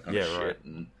and all that kind of shit, right.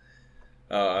 And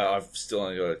I've still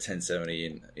only got a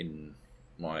 1070 in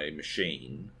my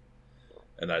machine,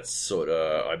 and that's sort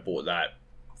of, I bought that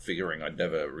figuring I'd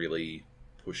never really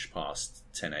push past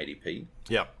 1080p.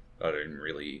 Yep. I didn't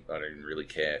really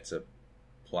care to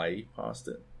play past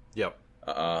it. Yep.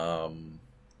 And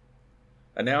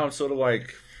now I'm sort of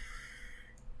like,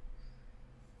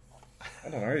 I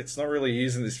don't know, it's not really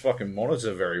using this fucking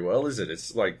monitor very well, is it?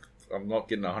 It's like, I'm not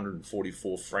getting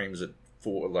 144 frames at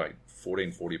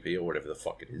 1440p or whatever the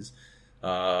fuck it is.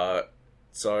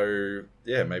 So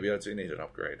yeah, maybe I do need an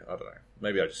upgrade. I don't know.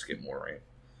 Maybe I just get more RAM.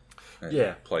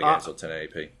 And play games on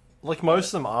 1080p. Like most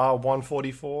of them are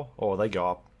 144, or they go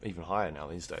up even higher now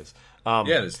these days.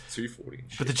 There's 240.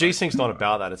 But the G-Sync's not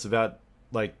about that. It's about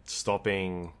like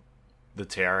stopping the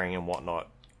tearing and whatnot.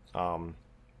 From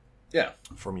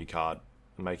your card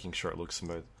and making sure it looks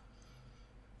smooth.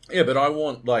 Yeah, but I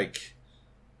want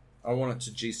it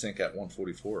to G-Sync at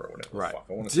 144 or whatever. Right. Fuck.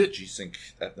 I want it to G-Sync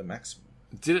at the maximum.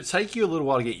 Did it take you a little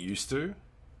while to get used to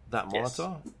that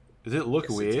monitor? Yes. Did it look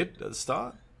weird at the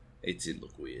start? It did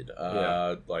look weird.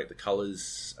 Yeah. The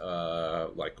colors,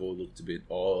 all looked a bit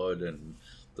odd, and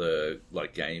the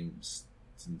games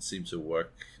didn't seem to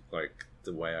work like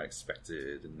the way I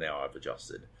expected. And now I've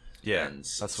adjusted. Yeah, and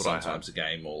that's what I had. Sometimes the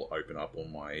game will open up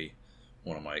on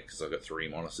one of my because I've got 3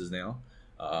 monitors now.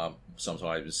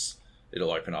 Sometimes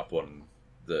it'll open up on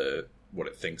what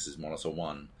it thinks is monitor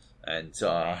 1, and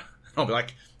I'll be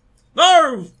like,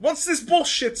 "No, what's this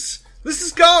bullshit? This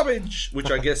is garbage." Which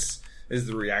I guess is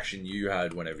the reaction you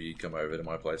had whenever you come over to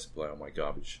my place and play on my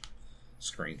garbage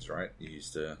screens, right? You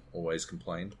used to always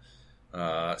complain.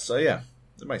 So yeah,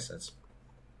 it makes sense.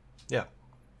 Yeah.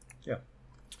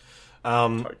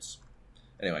 Totes.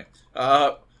 Anyway,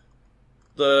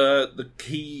 the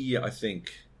key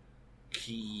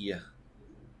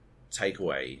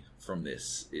takeaway from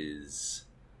this is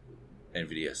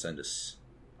NVIDIA send us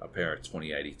a pair of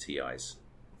 2080 Ti's,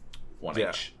 one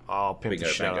each. I'll pimp the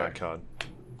Bingo, shit out of bango. that card.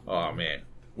 Oh man,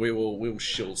 we will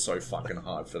shill so fucking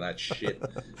hard for that shit.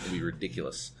 It'll be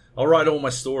ridiculous. I'll write all my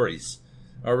stories.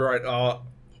 All right,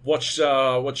 watched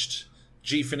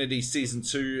Gfinity Season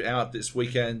 2 out this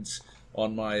weekend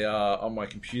on my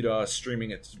computer,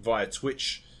 streaming it via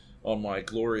Twitch on my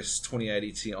glorious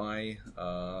 2080 Ti,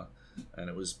 and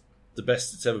it was the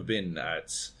best it's ever been at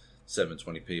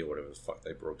 720p or whatever the fuck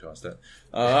they broadcast at.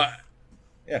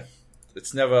 Yeah,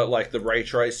 it's never like the ray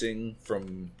tracing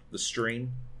from the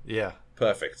stream. Yeah,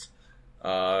 perfect.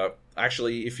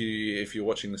 Actually, if you're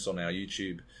watching this on our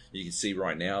YouTube, you can see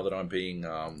right now that I've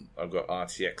got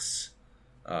RTX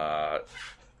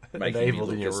making me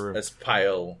look as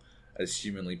pale as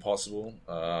humanly possible.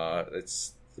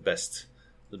 It's the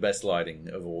best lighting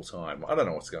of all time. I don't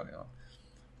know what's going on.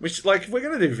 If we're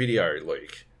going to do video,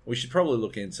 Luke, we should probably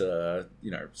look into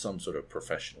some sort of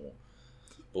professional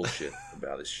bullshit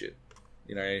about this shit.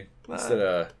 Instead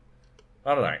of,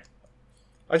 I don't know.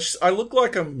 I look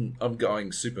like I'm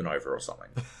going supernova or something.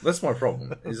 That's my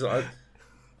problem. Is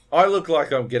I look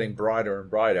like I'm getting brighter and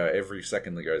brighter every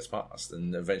second that goes past,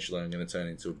 and eventually I'm going to turn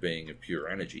into a being of pure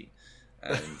energy.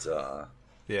 And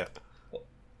yeah,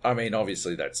 I mean,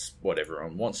 obviously that's what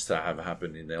everyone wants to have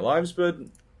happen in their lives, but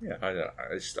yeah,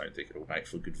 I just don't think it'll make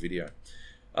for good video.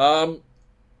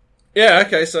 Yeah,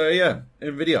 okay, so yeah,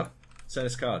 NVIDIA send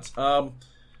us cards.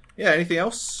 Yeah, anything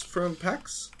else from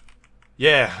PAX?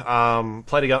 Yeah,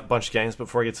 played a bunch of games. But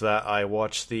before I get to that, I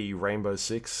watched the Rainbow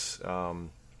Six.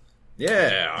 Games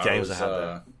I had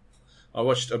there. I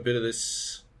watched a bit of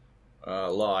this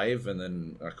live, and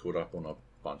then I caught up on a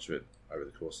bunch of it over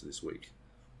the course of this week.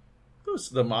 It was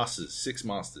the Six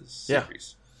Masters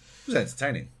series. It was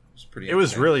entertaining. It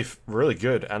was really, really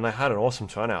good, and they had an awesome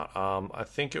turnout. I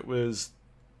think it was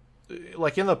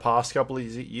like in the past couple of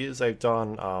years they've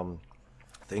done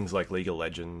things like League of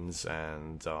Legends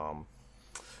and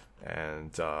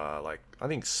like I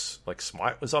think like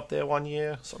Smite was up there one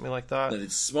year, something like that. They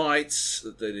did Smite,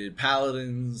 they did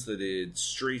Paladins, they did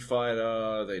Street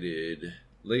Fighter, they did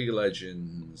League of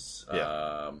Legends.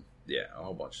 A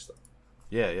whole bunch of stuff.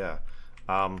 Yeah.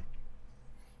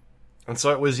 And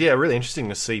so it was, really interesting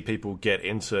to see people get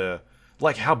into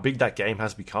like how big that game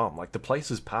has become. Like the place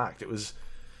was packed. It was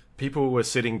people were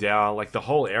sitting down. Like the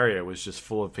whole area was just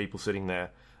full of people sitting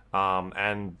there,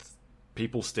 and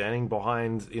people standing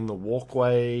behind in the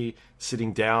walkway,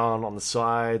 sitting down on the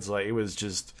sides. Like it was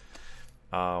just,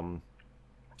 it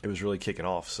was really kicking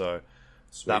off. So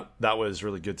Sweet. that was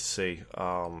really good to see.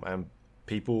 And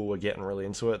people were getting really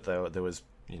into it. There was,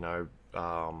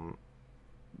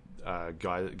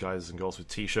 guys and girls with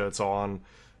t-shirts on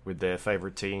with their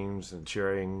favorite teams and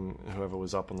cheering whoever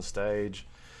was up on the stage.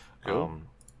 Cool.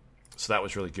 So that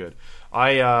was really good.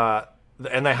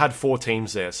 And they had 4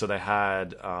 teams there. So they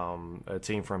had a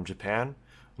team from Japan,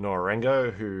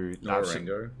 Norengo, who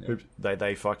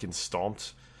they fucking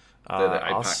stomped. They're the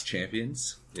APAC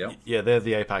champions. Yeah. Yeah, they're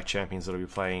the APAC champions that'll be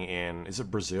playing in, is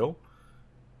it Brazil?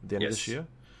 At the end of this year?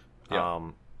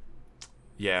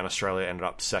 Yeah. And Australia ended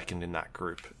up second in that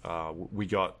group. We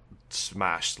got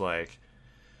smashed. Like,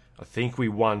 I think we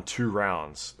won 2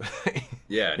 rounds.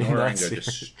 Yeah, Norengo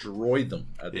destroyed them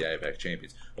at the APAC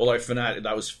champions. Although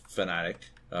that was Fnatic,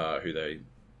 who they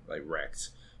wrecked.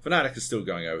 Fnatic is still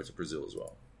going over to Brazil as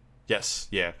well. Yes,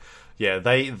 yeah.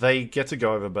 They get to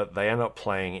go over, but they end up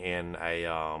playing in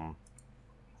a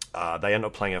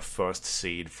first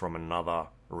seed from another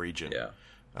region. Yeah.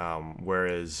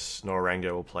 Whereas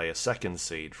Norengo will play a second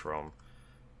seed from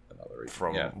another region.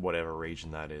 From whatever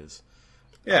region that is.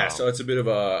 Yeah, so it's a bit of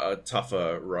a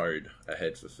tougher road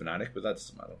ahead for Fnatic, but that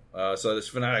doesn't matter. So this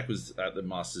Fnatic was at the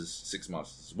Six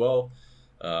Masters as well.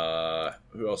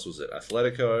 Who else was it?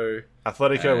 Atletico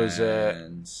was there,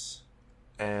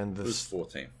 and it was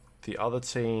 14. The other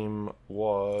team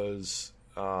was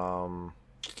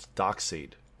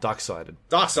Darksided.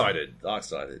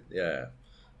 Yeah.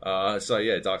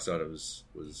 Darksided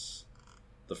was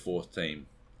the fourth team.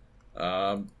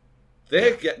 So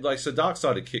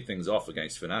Darksided kicked things off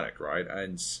against Fnatic, right?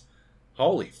 And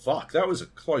holy fuck, that was a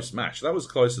close match. That was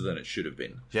closer than it should have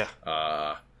been. Yeah.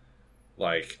 I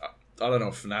don't know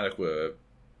if Fnatic were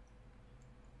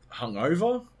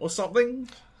hungover or something,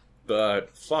 but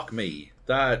fuck me,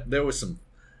 there was some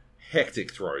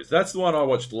hectic throws. That's the one I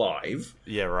watched live.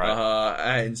 Yeah, right.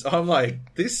 And I'm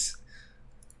like, this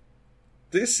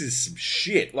is some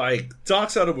shit. Like,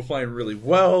 Darksided were playing really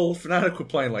well. Fnatic were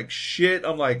playing like shit.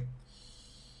 I'm like,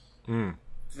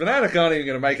 Fnatic aren't even going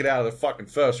to make it out of the fucking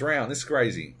first round. This is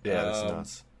crazy. Yeah, that's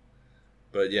nuts.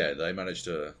 But yeah, they managed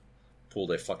to pull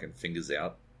their fucking fingers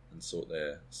out and sort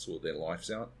their lives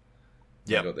out.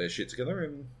 Yeah, got their shit together,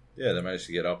 and yeah, they managed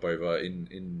to get up over in.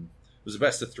 It was a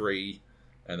best of 3,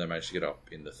 and they managed to get up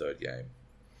in the third game.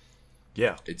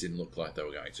 Yeah, it didn't look like they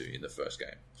were going to in the first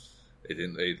game. It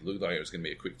didn't. It looked like it was going to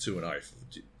be a quick 2-0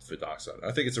 for Darksided.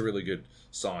 I think it's a really good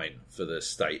sign for the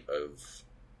state of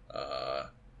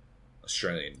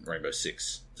Australian Rainbow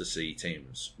Six to see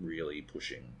teams really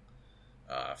pushing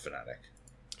Fnatic.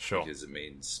 Sure, because it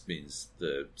means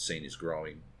the scene is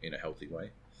growing in a healthy way.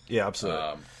 Yeah,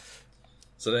 absolutely.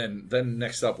 So then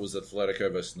next up was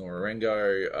Atletico versus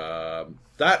Norengo.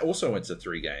 That also went to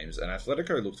 3 games, and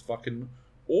Atletico looked fucking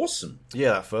awesome.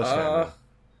 Yeah, that first game.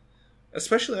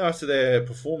 Especially after their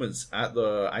performance at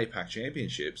the APAC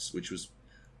Championships, which was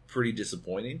pretty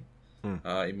disappointing,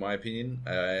 in my opinion.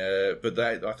 But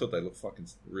I thought they looked fucking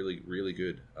really, really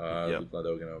good. Looked like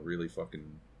they were going to really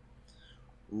fucking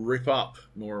rip up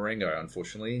Norengo,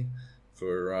 unfortunately.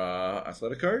 For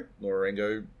Atletico,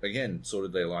 Norengo, again,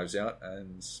 sorted their lives out,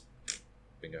 and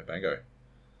bingo bango.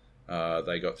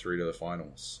 They got through to the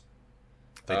finals.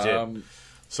 They did.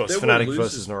 So it's Fnatic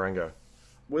versus Norengo.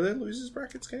 Were there losers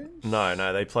brackets games?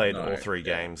 No, they played all 3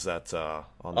 games that on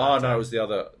that no, it was the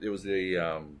other. It was the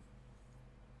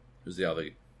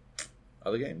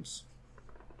other games.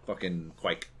 Fucking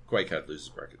Quake had losers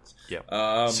brackets.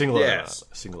 Yeah.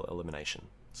 Single elimination.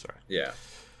 Sorry. Yeah.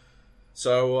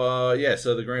 So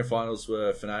so the grand finals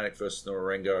were Fnatic versus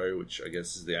Norengo, which I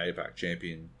guess is the APAC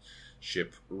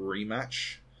Championship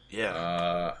rematch.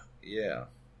 Yeah. Yeah.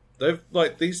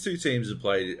 These two teams have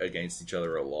played against each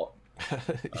other a lot.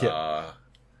 Yeah.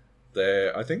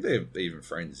 I think they're even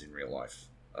friends in real life.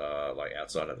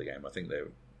 Outside of the game, I think they're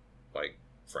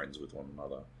friends with one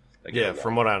another.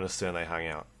 From what I understand, they hang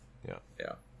out. Yeah.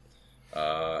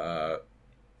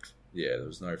 There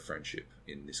was no friendship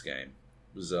in this game.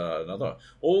 It was another.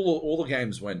 All the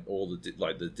games went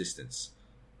the distance.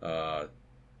 They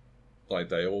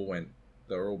all went.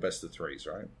 They were all best of 3s,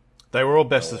 right? They were all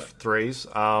best of 3s.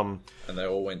 And they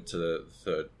all went to the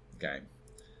third game.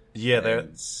 Yeah,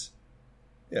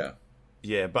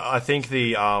 Yeah, but I think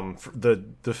the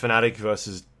Fnatic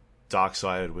versus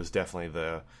Darksided was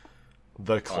definitely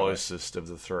the closest of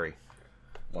the 3.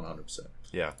 100%.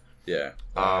 Yeah. Yeah.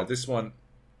 This one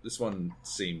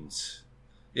seemed.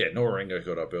 Yeah, Norengo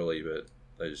got up early, but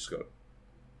they just got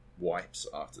wipes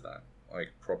after that.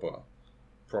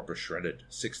 Proper shredded.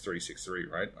 6-3, 6-3,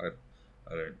 right? I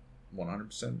don't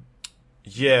 100%.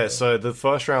 Yeah, so the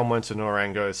first round went to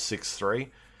Norengo 6-3.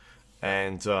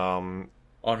 And oh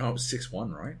no, it was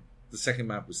 6-1, right? The second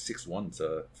map was 6-1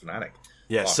 to Fnatic.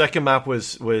 Yeah, second map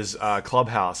was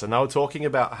Clubhouse, and they were talking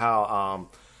about how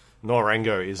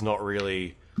Norengo is not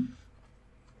really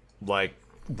they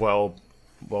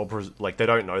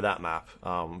don't know that map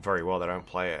very well. They don't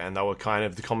play it, and they were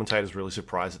the commentators really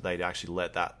surprised that they'd actually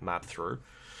let that map through.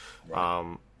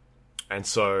 Right. And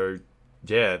so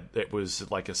it was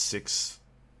like a 6-1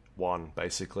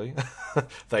 basically.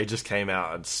 They just came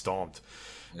out and stomped.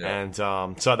 Yeah. And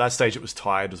so at that stage it was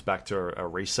tied. It was back to a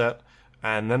reset.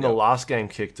 And then the last game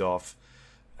kicked off,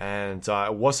 and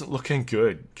it wasn't looking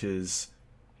good because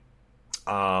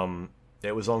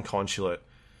it was on Consulate,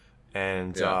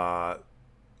 and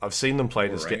I've seen them play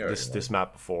this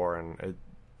map before, and it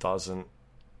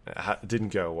didn't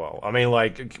go well. I mean,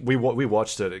 we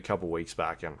watched it a couple weeks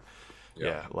back, and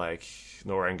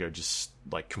Norengo just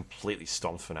completely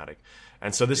stomped Fnatic.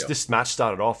 And so this match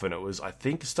started off, and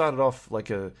it started off like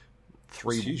a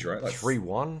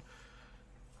 3-1.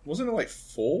 Wasn't it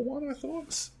 4-1? I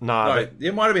thought. No,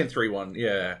 it might have been 3-1.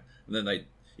 Yeah, and then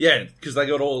because they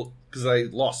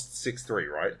lost 6-3,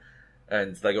 right?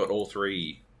 and they got all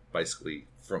three basically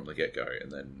from the get go,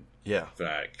 and then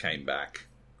Fnatic came back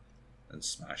and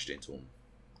smashed into them.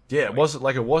 Yeah, it wasn't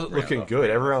looking good.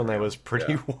 Everyone there was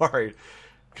pretty worried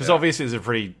because obviously it's a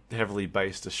pretty heavily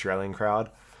based Australian crowd.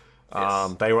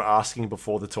 Yes. They were asking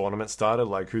before the tournament started,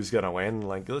 like, who's going to win?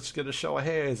 Like, let's get a show of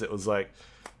hands. It was like,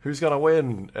 who's going to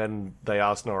win? And they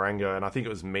asked Norango, and I think it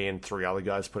was me and 3 other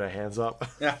guys put our hands up.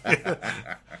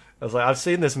 I was like, I've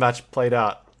seen this match played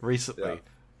out recently.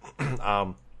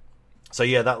 Yeah. So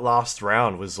yeah, that last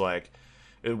round was like,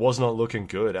 it was not looking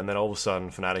good. And then all of a sudden,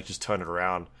 Fnatic just turned it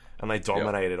around, and they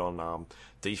dominated on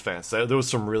defense. There was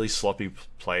some really sloppy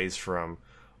plays from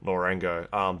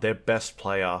Norango. Their best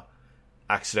player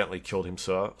accidentally killed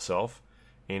himself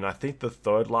in, I think, the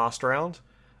third last round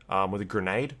with a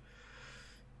grenade.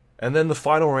 And then the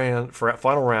final round,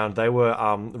 they were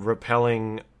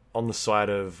rappelling on the side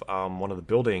of one of the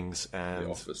buildings, and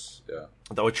the office,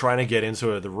 they were trying to get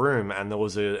into the room, and there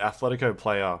was a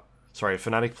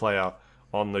Fnatic player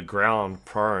on the ground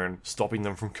prone, stopping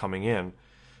them from coming in.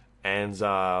 And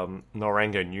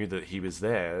Norango knew that he was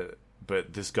there,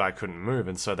 but this guy couldn't move,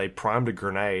 and so they primed a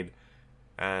grenade,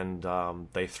 and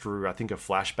they threw, I think, a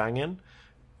flashbang in,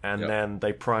 and then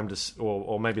they primed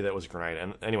or maybe that was a grenade.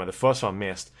 And anyway, the first one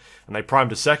missed, and they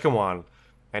primed a second one,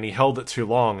 and he held it too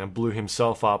long and blew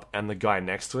himself up and the guy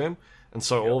next to him. And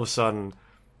so all of a sudden,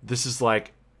 this is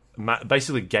like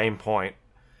basically game point,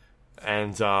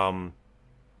 and they're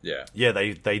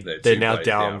now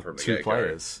down 2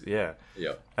 players. Yeah.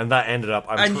 And that ended up.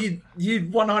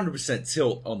 You'd 100%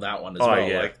 tilt on that one as well.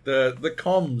 Yeah. Like the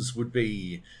comms would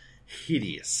be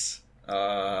hideous.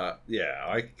 I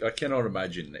cannot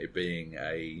imagine it being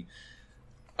a.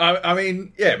 I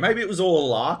mean, maybe it was all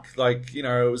luck. Like,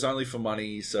 it was only for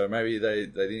money, so maybe they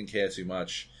didn't care too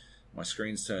much. My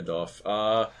screen's turned off.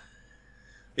 Maybe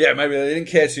they didn't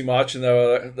care too much, and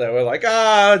they were like,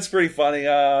 it's pretty funny,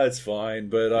 it's fine.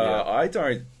 But I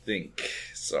don't think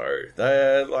so.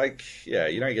 They're like,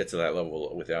 you don't get to that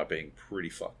level without being pretty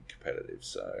fucking competitive.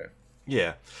 So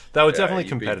they were definitely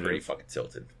competitive. Pretty fucking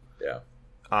tilted. Yeah.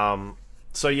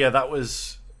 So that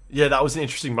was an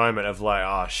interesting moment of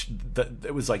like,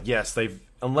 it was like, yes,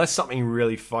 unless something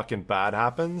really fucking bad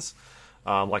happens,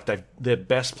 like their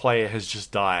best player has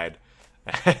just died,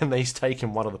 and he's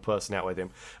taken one other person out with him.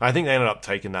 I think they ended up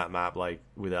taking that map like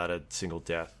without a single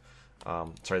death.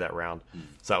 That round.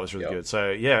 So that was really good.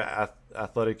 So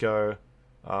Atletico.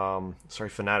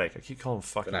 Fnatic. I keep calling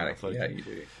fucking Atletico. Yeah, you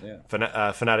do. Yeah.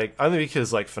 Fnatic, only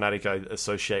because like Fnatic I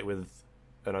associate with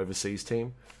an overseas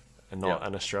team and not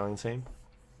an Australian team.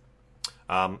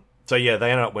 They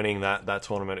ended up winning that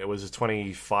tournament. It was a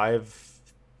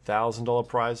 $25,000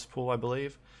 prize pool, I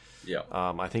believe. Yeah.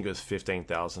 I think it was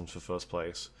 $15,000 for first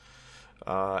place.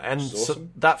 And awesome. So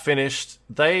that finished.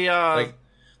 They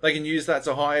can use that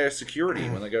to hire security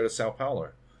when they go to Sao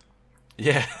Paulo.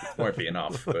 Yeah. Won't be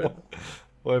enough, but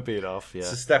won't be enough. Yeah.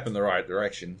 It's a step in the right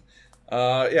direction.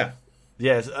 Yeah.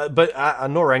 Yes, but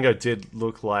Norango did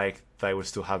look like they were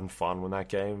still having fun when that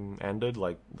game ended.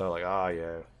 Like, they're like,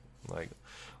 like,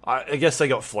 I guess they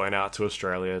got flown out to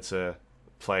Australia to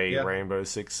play Rainbow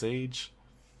Six Siege,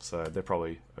 so they're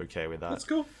probably okay with that. That's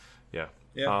cool. Yeah.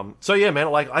 Yeah. Man,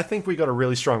 like, I think we got a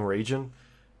really strong region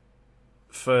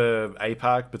for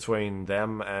APAC between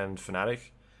them and Fnatic.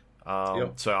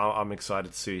 So I'm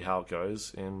excited to see how it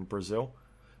goes in Brazil.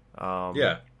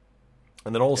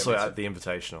 And then also at the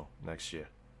Invitational next year.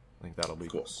 I think that'll be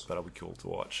cool to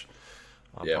watch.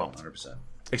 I'm pumped. 100%.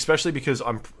 Especially because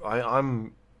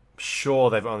I'm sure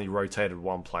they've only rotated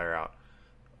one player out.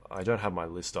 I don't have my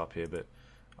list up here, but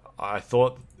I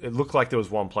thought it looked like there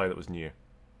was one player that was new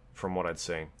from what I'd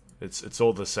seen. It's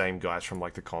all the same guys from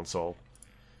like the console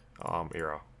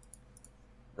era.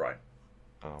 Right.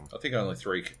 I think only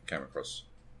 3 came across.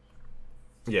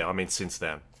 Yeah, I mean since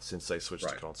then, since they switched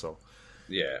to console.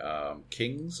 Yeah,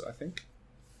 Kings, I think.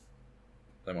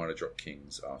 They might have dropped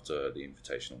Kings after the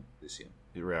Invitational this year.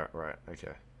 Right,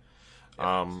 okay.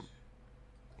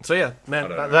 So yeah, man,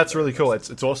 that's really cool.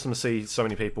 It's awesome to see so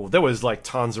many people. There was like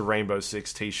tons of Rainbow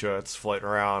Six t-shirts floating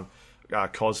around,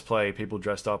 cosplay, people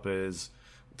dressed up as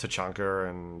Tachanka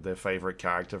and their favorite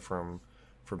character from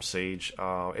Siege.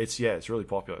 It's really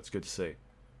popular. It's good to see.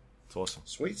 It's awesome.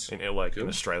 Sweet. In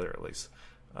Australia at least.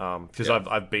 Because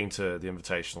I've been to the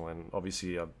Invitational, and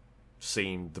obviously I've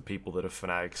seen the people that are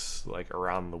fanatics like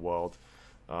around the world.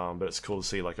 But it's cool to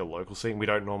see like a local scene. We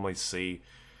don't normally see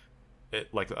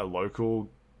it like a local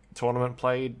tournament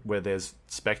played where there's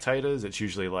spectators. It's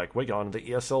usually like we're going to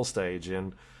the ESL stage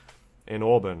in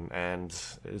Auburn, and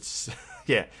it's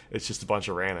it's just a bunch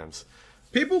of randoms.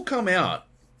 People come out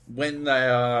when they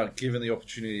are given the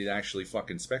opportunity to actually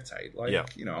fucking spectate. Like, Yeah.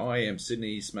 IEM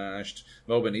Sydney smashed,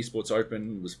 Melbourne Esports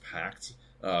Open was packed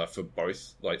for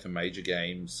both like the major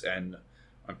games, and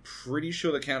I'm pretty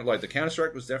sure the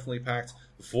Counter-Strike was definitely packed.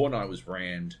 The Fortnite was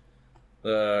rammed.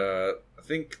 I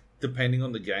think depending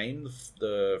on the game,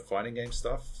 the fighting game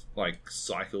stuff like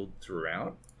cycled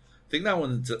throughout. I think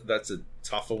that's a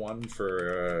tougher one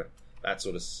for that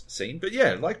sort of scene. But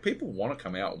yeah, like people want to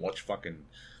come out and watch fucking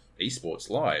esports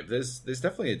live. There's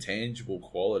definitely a tangible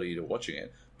quality to watching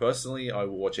it. Personally, I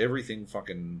will watch everything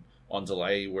fucking on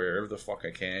delay wherever the fuck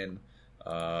I can.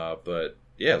 But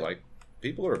yeah, like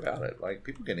people are about it. Like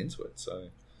people get into it. So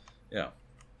yeah,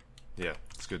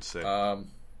 it's good to see.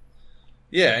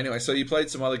 Yeah. Anyway, so you played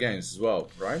some other games as well,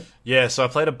 right? Yeah, so I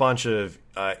played a bunch of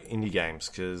indie games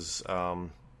because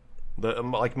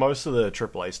like most of the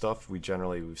AAA stuff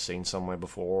we've seen somewhere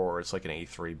before, or it's like an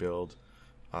E3 build,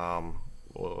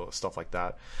 or stuff like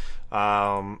that.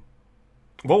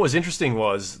 What was interesting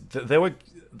was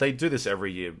they do this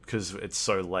every year because it's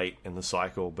so late in the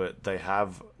cycle, but they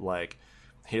have like,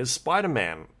 here's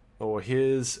Spider-Man or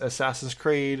here's Assassin's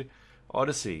Creed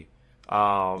Odyssey.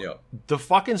 The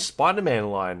fucking Spider-Man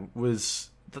line was,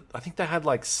 I think they had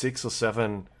like 6 or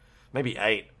 7, maybe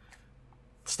 8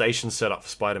 stations set up for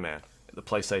Spider-Man at the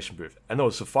PlayStation booth, and there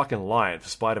was a fucking line for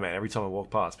Spider-Man every time I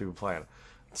walked past, people playing.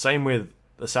 Same with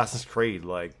Assassin's Creed.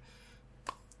 Like,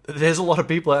 there's a lot of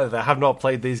people out there that have not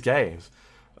played these games,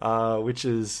 which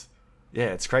is,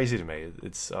 it's crazy to me.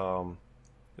 It's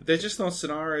they're just not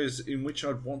scenarios in which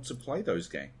I'd want to play those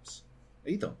games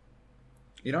either.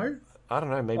 I don't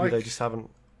know. Maybe they just haven't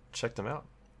checked them out.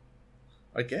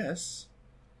 I guess.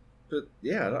 But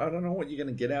yeah, I don't know what you're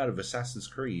going to get out of Assassin's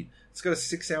Creed. It's got a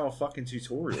 6-hour fucking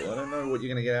tutorial. I don't know what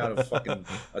you're going to get out of fucking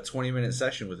a 20-minute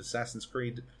session with Assassin's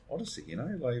Creed Odyssey.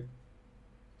 Like,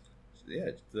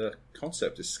 yeah, the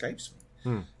concept escapes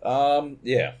me.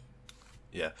 Yeah.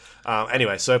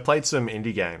 Anyway, so I played some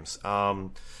indie games.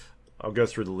 I'll go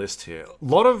through the list here. A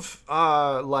lot of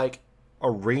like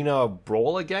arena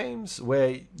brawler games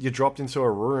where you're dropped into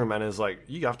a room and it's like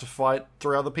you have to fight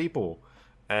 3 other people,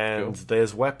 and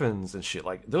there's weapons and shit.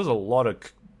 Like, there was a lot of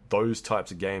those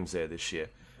types of games there this year.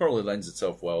 Probably lends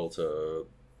itself well to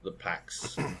the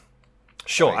PAX.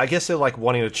 Sure, I guess they're like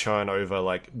wanting to churn over,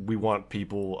 like, we want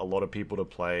a lot of people to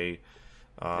play,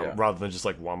 rather than just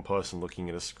like one person looking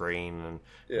at a screen and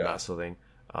that sort of thing.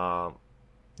 I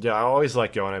always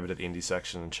like going over to the indie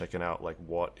section and checking out like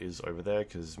what is over there,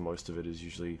 because most of it is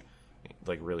usually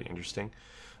like really interesting.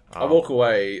 I walk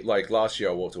away, like last year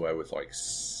I walked away with like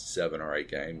 7 or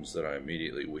 8 games that I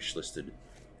immediately wishlisted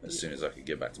as soon as I could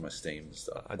get back to my Steam and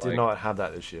stuff. I did not have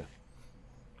that this year.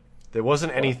 There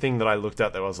wasn't anything that I looked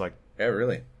at that was like, yeah,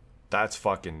 really? That's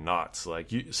fucking nuts. Like,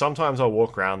 sometimes I'll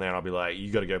walk around there and I'll be like,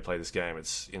 you got to go play this game.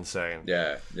 It's insane.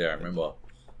 Yeah, I remember.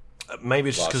 Maybe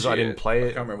it's just because I didn't play it.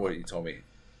 I can't remember what you told me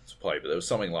to play, but there was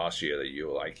something last year that you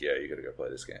were like, yeah, you got to go play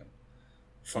this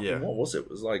game. What was it? It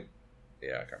was like, I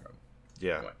can't remember.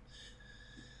 Yeah. Anyway.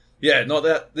 Yeah, not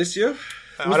that this year.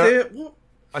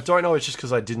 I don't know. It's just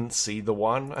because I didn't see the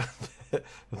one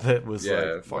that was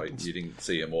like you didn't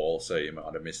see them all, so you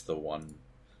might have missed the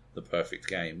perfect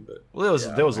game. But there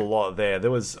was a lot there. There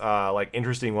was like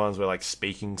interesting ones where like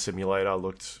Speaking Simulator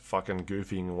looked fucking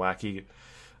goofy and wacky,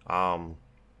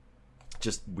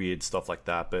 just weird stuff like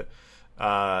that. But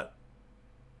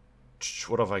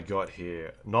what have I got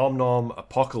here? Nom Nom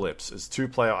Apocalypse is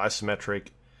 2-player isometric,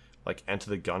 like Enter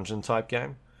the Gungeon type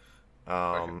game.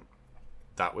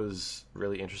 That was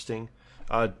really interesting.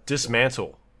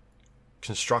 Dismantle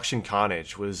Construction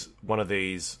Carnage was one of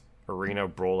these arena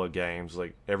brawler games.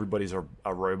 Like, everybody's a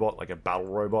robot, like a battle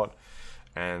robot,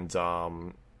 and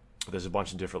there's a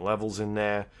bunch of different levels in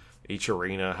there. Each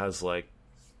arena has like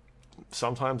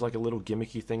sometimes like a little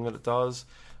gimmicky thing that it does.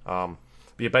 But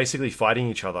you're basically fighting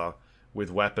each other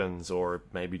with weapons or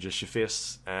maybe just your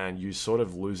fists, and you sort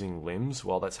of losing limbs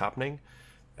while that's happening.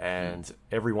 And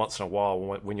every once in a while,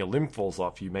 when your limb falls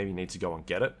off, you maybe need to go and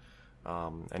get it.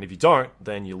 And if you don't,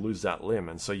 then you lose that limb.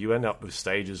 And so you end up with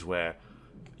stages where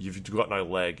you've got no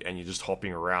leg and you're just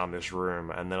hopping around this room,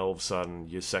 and then all of a sudden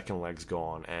your second leg's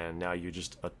gone, and now you're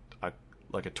just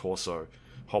like a torso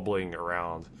hobbling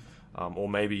around. Or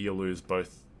maybe you lose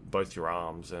both your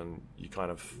arms, and you kind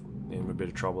of in a bit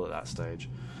of trouble at that stage.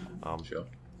 Sure.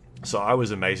 So I was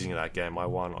amazing in that game. I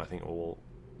won, I think,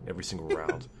 every single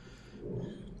round.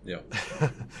 Yeah.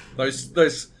 Those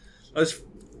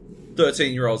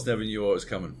 13-year-olds never knew what was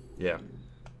coming. Yeah.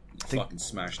 Fucking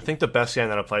smashed it. I think the best game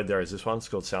that I played there is this one. It's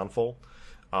called Soundfall.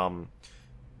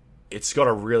 It's got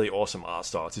a really awesome art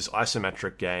style. It's this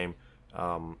isometric game,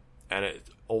 and it's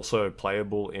also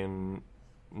playable in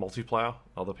multiplayer.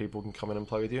 Other people can come in and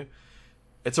play with you.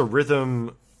 It's a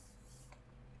rhythm.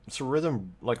 It's a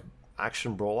rhythm like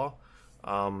action brawler.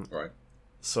 Right.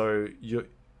 So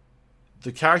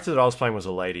the character that I was playing was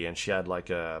a lady, and she had like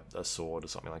a sword or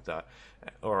something like that,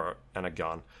 and a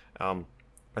gun. And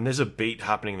there's a beat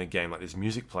happening in the game, like there's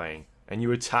music playing, and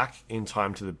you attack in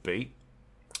time to the beat,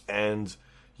 and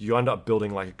you end up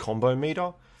building like a combo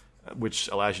meter, which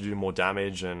allows you to do more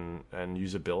damage and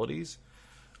use abilities.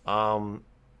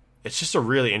 It's just a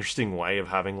really interesting way of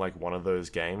having like one of those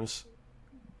games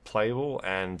playable,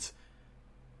 and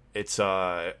it's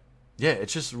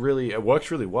it's just really, it works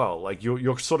really well. Like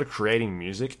you're sort of creating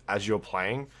music as you're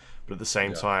playing, but at the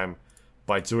same time,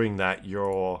 by doing that,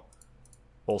 you're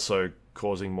also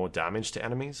causing more damage to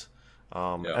enemies.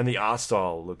 And the art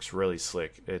style looks really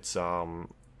slick. It's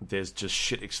there's just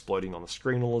shit exploding on the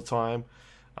screen all the time.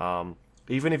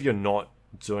 Even if you're not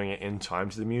doing it in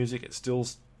time to the music, it still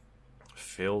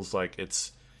feels like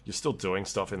you're still doing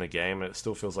stuff in the game, and it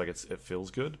still feels like it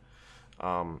feels good,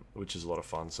 which is a lot of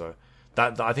fun. So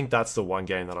I think that's the one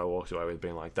game that I walked away with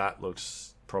being like, that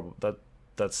looks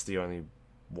that's the only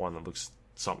one that looks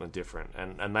something different.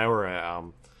 And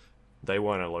they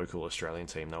weren't a local Australian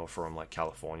team. They were from like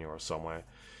California or somewhere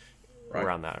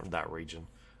around that region.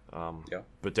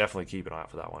 But definitely keep an eye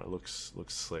out for that one. It looks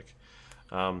slick.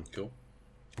 Cool.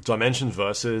 Dimension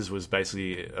Versus was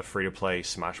basically a free-to-play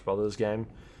Smash Brothers game.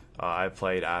 I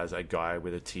played as a guy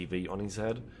with a TV on his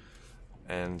head,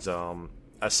 and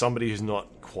as somebody who's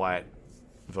not quite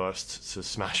versed to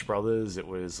Smash Brothers, it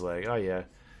was like, oh yeah,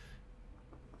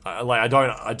 I'm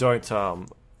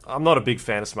not a big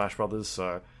fan of Smash Brothers,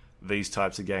 so these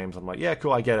types of games, I'm like, yeah,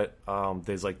 cool, I get it.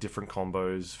 There's like different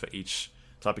combos for each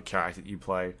type of character that you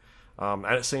play, and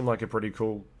it seemed like a pretty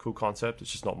cool concept.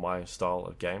 It's just not my style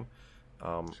of game.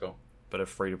 Sure. But a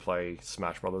free-to-play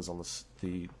Smash Brothers on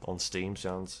Steam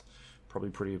sounds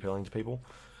probably pretty appealing to people.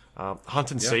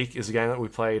 Hunt and Seek is a game that we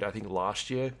played, I think, last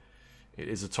year. It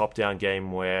is a top-down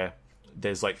game where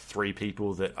there's like 3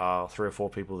 or 4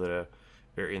 people that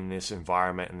are in this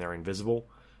environment, and they're invisible.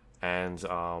 And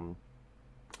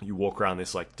you walk around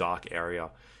this like dark area,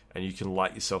 and you can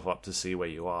light yourself up to see where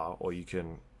you are, or you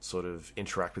can sort of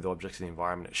interact with objects in the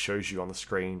environment. It shows you on the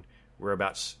screen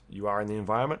whereabouts you are in the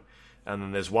environment. And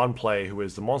then there's one player who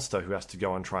is the monster, who has to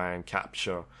go and try and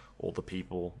capture all the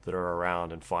people that are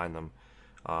around and find them.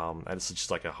 And it's just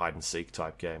like a hide and seek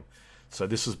type game. So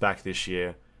this was back this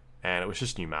year, and it was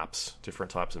just new maps,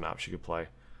 different types of maps you could play.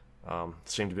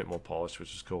 Seemed a bit more polished,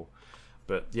 which is cool.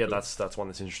 But yeah, that's one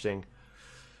that's interesting.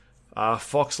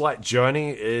 Foxlight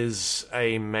Journey is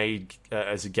a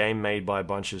game made by a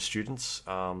bunch of students.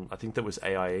 I think that was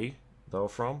AIE they were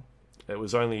from. It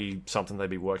was only something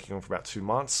they'd be working on for about 2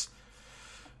 months.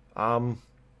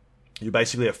 You're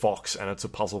basically a fox, and it's a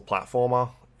puzzle platformer,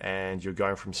 and you're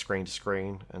going from screen to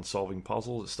screen and solving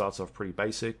puzzles. It starts off pretty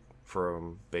basic,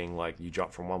 from being like you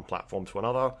jump from one platform to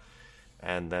another,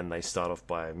 and then they start off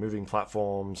by moving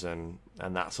platforms and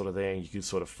that sort of thing. You could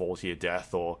sort of fall to your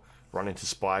death or run into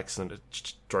spikes, and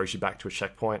it throws you back to a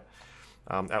checkpoint.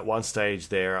 At one stage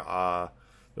there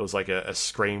was like a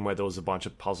screen where there was a bunch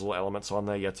of puzzle elements on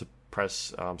there. You had to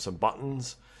press some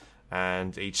buttons,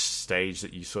 and each stage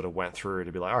that you sort of went through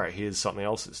to be like, all right, here's something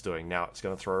else it's doing. Now it's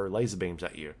going to throw laser beams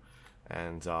at you.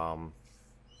 And and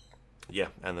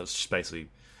it's just basically,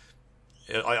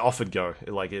 I offered go.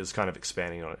 It was kind of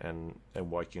expanding on it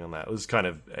and working on that. It was kind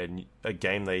of a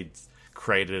game they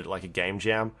created like a game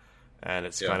jam, and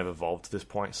it's kind of evolved to this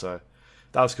point. So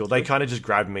that was cool. They kind of just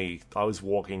grabbed me. I was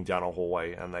walking down a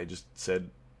hallway, and they just said,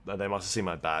 they must have seen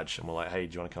my badge, and were like, hey,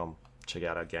 do you want to come check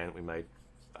out our game that we made?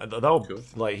 They were cool.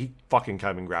 Like, he fucking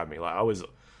came and grabbed me. Like, I was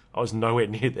nowhere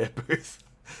near their booth.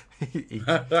 he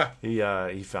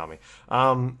found me.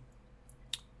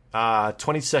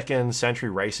 22nd Century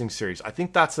Racing Series. I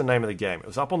think that's the name of the game. It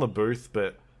was up on the booth,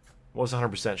 but wasn't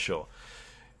 100% sure.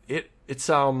 It's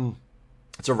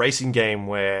a racing game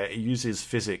where it uses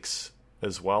physics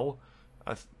as well.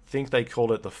 I think they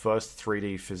called it the first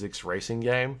 3D physics racing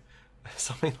game,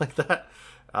 something like that.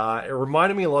 It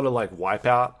reminded me a lot of like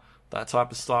Wipeout, that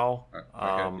type of style.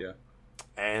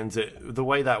 And the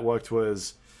way that worked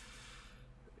was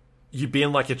you'd be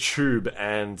in like a tube,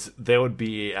 and there would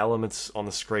be elements on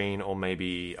the screen, or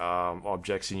maybe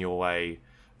objects in your way,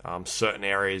 certain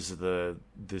areas of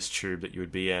this tube that you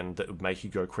would be in that would make you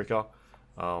go quicker.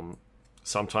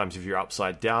 Sometimes if you're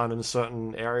upside down in a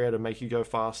certain area to make you go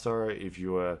faster, if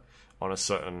you were on a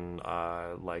certain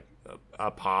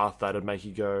a path that would make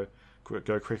you go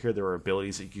quicker, there were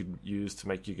abilities that you could use to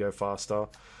make you go faster.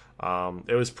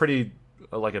 It was pretty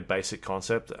like a basic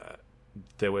concept.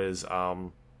 There was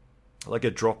like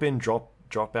a drop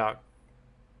dropout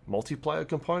multiplayer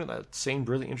component that seemed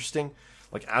really interesting.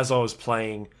 Like, as I was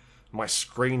playing, my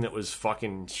screen that was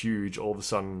fucking huge, all of a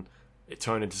sudden it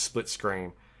turned into split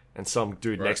screen, and some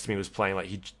dude next to me was playing, like,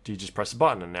 he just pressed a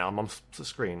button and now I'm on the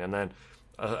screen, and then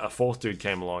a fourth dude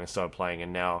came along and started playing,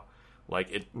 and now,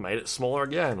 like, it made it smaller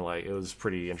again. Like, it was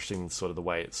pretty interesting, sort of the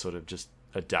way it sort of just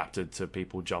adapted to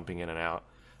people jumping in and out.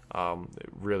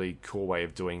 Really cool way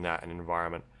of doing that in an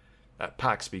environment at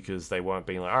PAX, because they weren't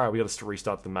being like, all right, we got to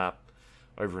restart the map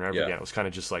over and over again. It was kind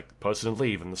of just like post it and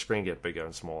leave, and the screen get bigger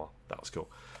and smaller. That was cool.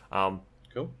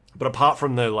 Cool. But apart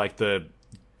from the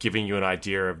giving you an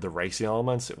idea of the racing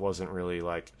elements, it wasn't really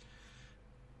like,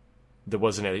 there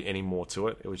wasn't any more to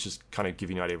it. It was just kind of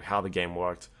giving you an idea of how the game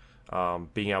worked,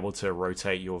 being able to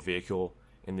rotate your vehicle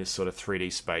in this sort of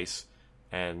 3D space,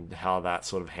 and how that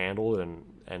sort of handled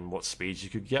and what speeds you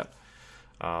could get.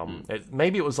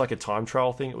 Maybe it was like a time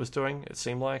trial thing it was doing, it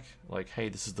seemed like, hey,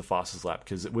 this is the fastest lap,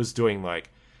 because it was doing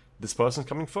like, this person's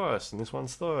coming first and this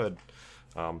one's third.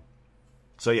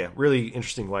 So yeah, really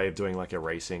interesting way of doing like a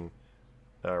racing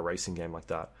game like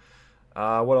that.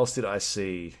 What else did I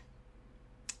see?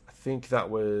 I think that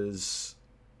was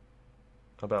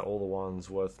about all the ones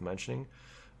worth mentioning.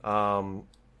 I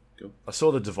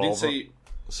saw the Devolver.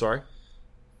 Sorry?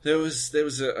 There was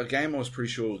a game I was pretty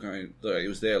sure it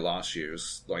was there last year. It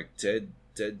was like Dead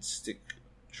Stick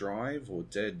Drive or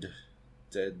Dead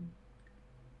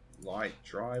Light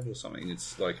Drive or something.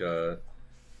 It's like a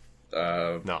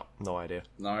no idea.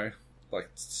 No, like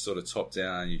sort of top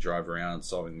down. You drive around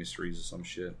solving mysteries or some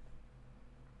shit.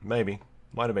 Maybe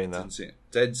might have been that.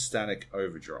 Dead Static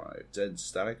Overdrive. Dead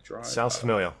Static Drive. Sounds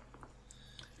familiar.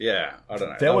 Yeah, I don't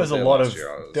know.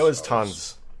 There was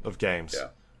tons of games. Yeah.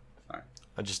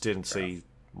 I just didn't see.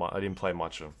 I didn't play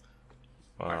much of them.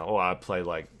 Or I played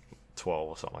like 12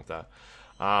 or something like that.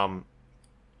 I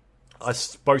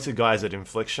spoke to guys at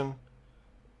Infliction.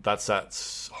 That's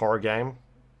that horror game,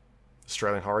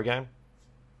 Australian horror game.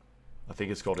 I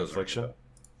think it's called Infliction.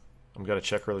 I'm going to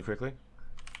check really quickly.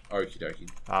 Okie dokie.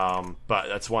 But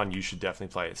that's one you should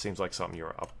definitely play. It seems like something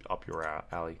you're up your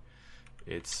alley.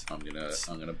 I'm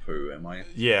gonna poo. Am I?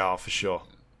 Yeah, for sure.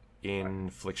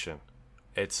 Infliction.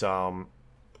 It's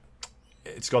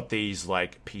got these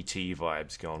like PT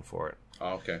vibes going for it.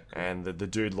 Oh, okay. Cool. And the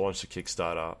dude launched a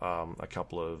Kickstarter a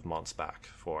couple of months back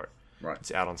for it. Right.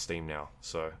 It's out on Steam now.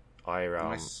 So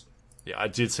nice. Yeah, I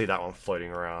did see that one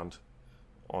floating around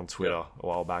on Twitter a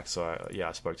while back. So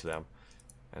I spoke to them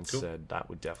and said that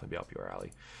would definitely be up your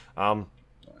alley.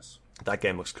 Nice. That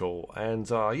game looks cool. And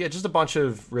just a bunch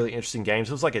of really interesting games.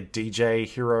 It was like a DJ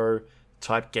Hero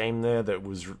type game there that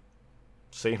was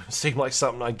seemed like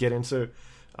something I'd get into.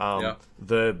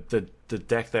 The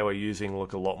deck they were using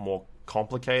looked a lot more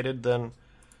complicated than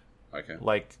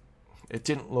like, it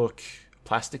didn't look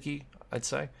plasticky, I'd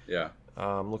say. Yeah.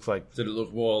 Looks like, did it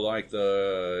look more like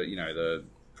the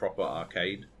proper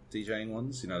arcade DJing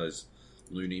ones? Those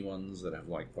loony ones that have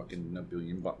like fucking a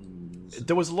billion buttons.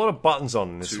 There was a lot of buttons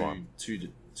on this one.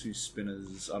 Two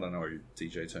spinners. I don't know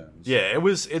DJ terms. Yeah,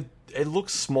 it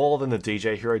looked smaller than the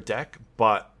DJ Hero deck,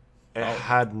 but it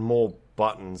had more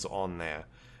buttons on there.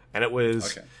 And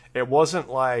it wasn't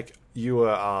like you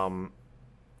were,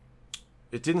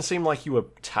 it didn't seem like you were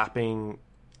tapping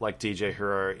like DJ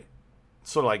Hero,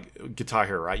 sort of like Guitar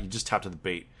Hero, right? You just tap to the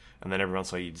beat, and then every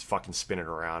once in a while you just fucking spin it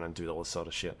around and do all this sort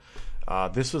of shit.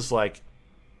 This was like,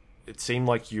 it seemed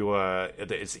like you were,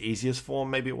 its easiest form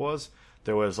maybe it was.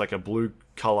 There was like a blue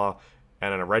color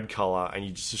and a red color, and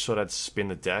you just sort of had to spin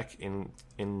the deck in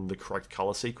the correct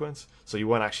color sequence. So you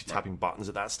weren't actually tapping buttons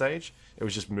at that stage. It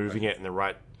was just moving it in the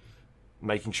right,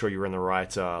 making sure you were in the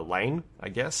right lane, I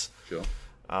guess. Sure.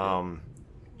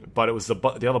 But it was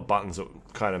the other buttons that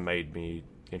kind of made me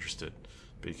interested,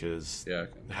 because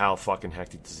how fucking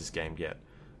hectic does this game get?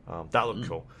 That looked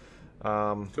cool.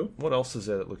 Cool. What else is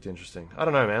there that looked interesting? I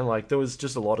don't know, man. Like, there was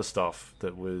just a lot of stuff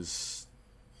that was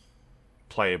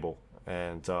playable,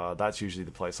 and that's usually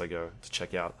the place I go to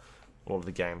check out all of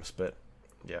the games. But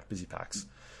yeah, busy PAX.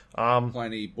 Play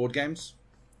any board games?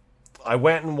 I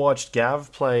went and watched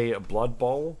Gav play Blood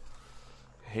Bowl.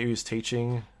 He was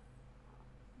teaching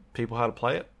people how to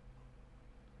play it.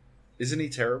 Isn't he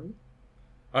terrible?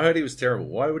 I heard he was terrible.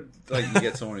 Why would you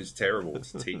get someone who's terrible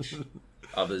to teach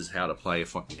others how to play a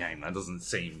fucking game? That doesn't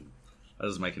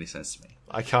make any sense to me.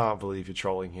 I can't believe you're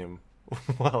trolling him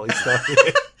while he's not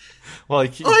here. Well,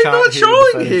 I'm not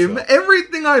trolling him.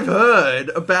 Everything I've heard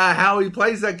about how he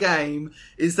plays that game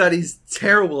is that he's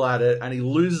terrible at it and he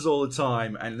loses all the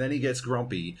time and then he gets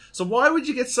grumpy. So why would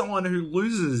you get someone who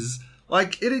loses?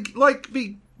 Like, it'd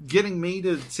be getting me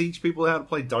to teach people how to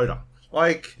play Dota.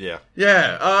 Like, yeah.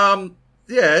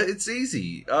 Yeah, it's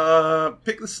easy.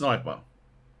 Pick the sniper.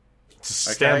 Just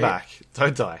stand back.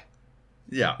 Don't die.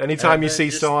 Yeah. Anytime you see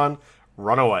someone,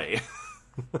 run away.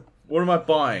 What am I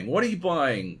buying? What are you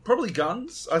buying? Probably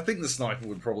guns. I think the sniper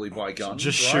would probably buy guns.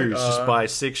 Just right? shoes. Just buy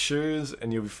 6 shoes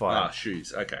and you'll be fine.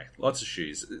 Shoes. Okay. Lots of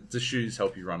shoes. Do shoes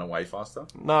help you run away faster?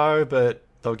 No, but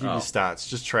they'll give you stats.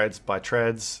 Just treads. Buy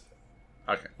treads.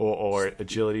 Okay. Or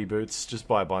agility boots. Just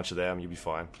buy a bunch of them. You'll be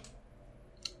fine.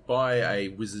 Buy a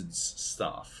wizard's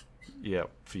staff. Yeah,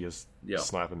 for your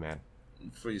sniper man.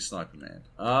 For your sniper man.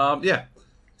 Yeah.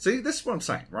 See, that's what I'm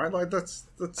saying, right? Like that's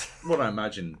what I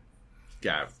imagine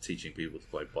Gav teaching people to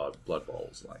play Blood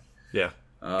Bowls like. Yeah.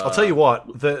 I'll tell you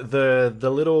what, the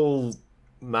little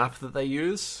map that they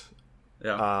use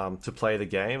to play the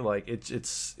game, like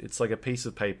it's like a piece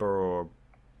of paper or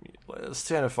a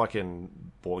standard fucking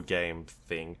board game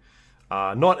thing.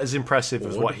 Not as impressive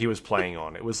as what he was playing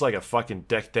on. It was like a fucking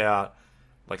decked out,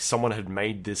 like someone had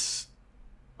made this.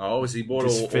 Oh, has he bought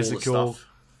all physical the stuff?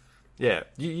 Yeah,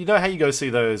 you know how you go see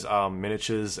those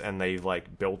miniatures and they've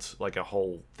like built like a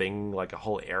whole thing, like a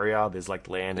whole area. There's like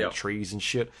land and trees and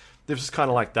shit. This was kind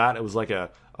of like that. It was like a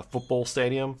football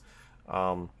stadium.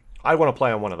 I want to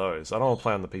play on one of those. I don't want to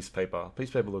play on the piece of paper. Piece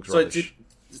of paper looks rubbish.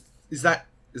 Is that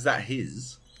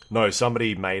his? No,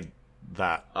 somebody made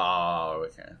that. Oh,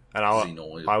 okay. And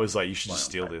I was like, you should just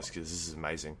steal this because this is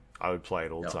amazing. I would play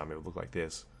it all the time. It would look like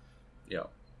this. Yeah.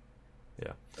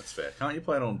 Yeah. That's fair. Can't you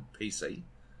play it on PC?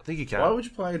 I think you can. Why would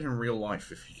you play it in real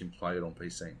life if you can play it on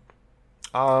PC?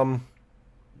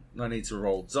 No need to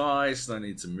roll dice. No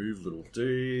need to move little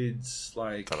dudes.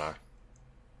 Like, don't know.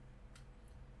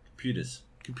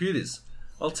 Computers.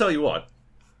 I'll tell you what.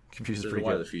 Computers They're pretty the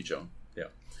way good. of the future.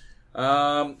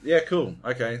 Yeah. Yeah. Cool.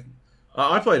 Okay.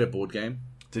 I played a board game.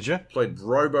 Did you? Played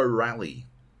Robo Rally.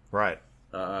 Right.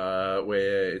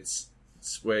 Where it's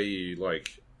where you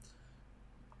like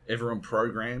everyone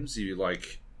programs. You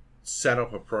like set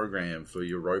up a program for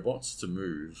your robots to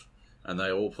move, and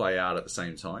they all play out at the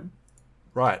same time.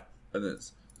 Right. And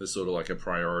there's sort of like a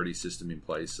priority system in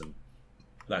place, and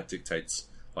that dictates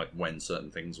like when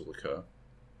certain things will occur.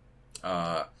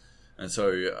 And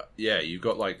so you've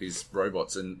got like these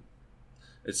robots, and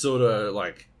it's sort of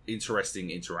like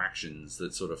interesting interactions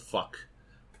that sort of fuck.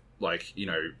 Like, you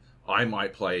know, I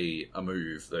might play a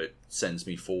move that sends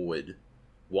me forward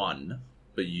 1,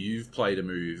 but you've played a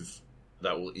move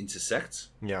that will intersect.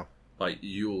 Yeah. Like,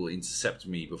 you'll intercept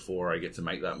me before I get to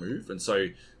make that move. And so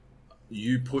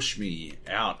you push me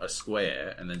out a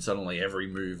square, and then suddenly every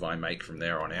move I make from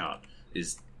there on out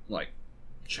is, like,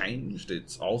 changed.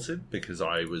 It's altered because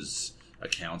I was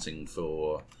accounting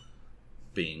for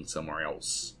being somewhere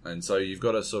else. And so you've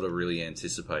got to sort of really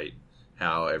anticipate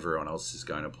how everyone else is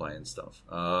going to play and stuff.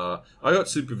 I got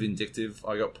super vindictive.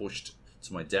 I got pushed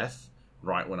to my death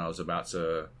right when I was about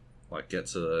to like get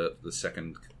to the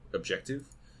second objective,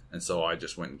 and so I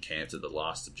just went and camped at the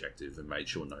last objective and made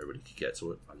sure nobody could get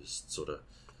to it. I just sort of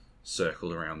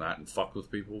circled around that and fucked with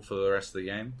people for the rest of the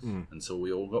game until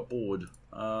we all got bored.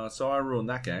 So I ruined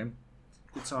that game.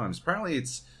 Good times. Apparently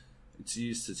it's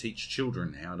used to teach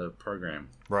children how to program,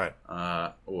 right?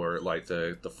 Or like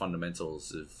the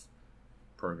fundamentals of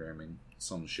programming,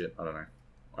 some shit. I don't know.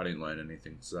 I didn't learn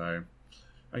anything, so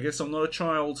I guess I'm not a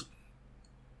child.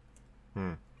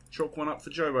 Chalk one up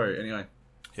for Jobo. Anyway,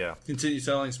 yeah. Continue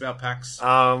telling us about PAX.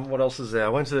 What else is there? I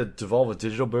went to the Devolver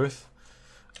Digital booth.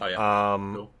 Oh yeah.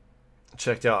 Cool.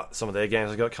 Checked out some of their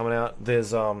games I got coming out.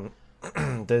 There's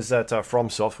there's that From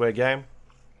Software game,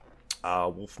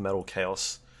 Wolf Metal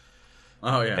Chaos.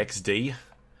 Oh yeah. XD,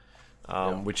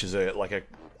 which is a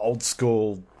old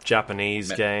school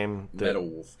Japanese game. Metal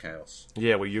Wolf Chaos.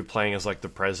 Yeah, where you're playing as like the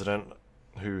president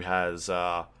who has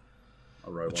a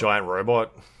robot. giant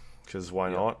robot. Because why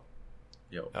not?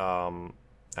 Yep.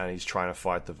 And he's trying to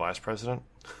fight the vice president.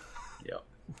 Yep.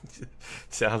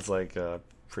 Sounds like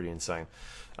pretty insane.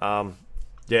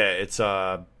 It's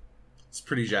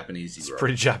pretty Japanesey, It's bro.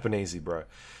 pretty Japanesey, bro.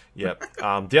 Yep.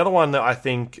 The other one that I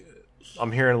think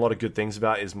I'm hearing a lot of good things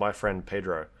about is My Friend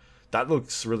Pedro. That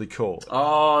looks really cool.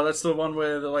 Oh, that's the one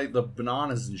where they're like the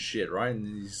bananas and shit, right? And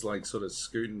he's like sort of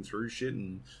scooting through shit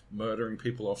and murdering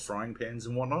people off frying pans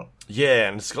and whatnot. Yeah,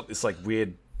 and it's got this like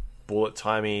weird bullet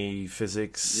timey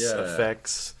physics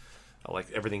effects.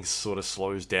 Like everything sort of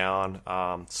slows down.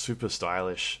 Super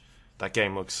stylish. That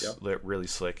game looks really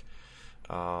slick.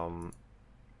 The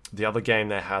other game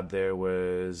they had there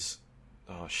was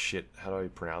how do I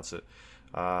pronounce it?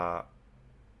 Pika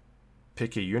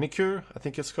Uniku, I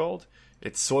think it's called.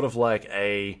 It's sort of like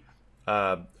a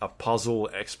puzzle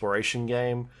exploration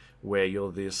game where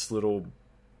you're this little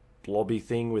blobby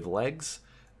thing with legs.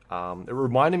 It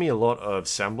reminded me a lot of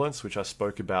Semblance, which I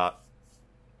spoke about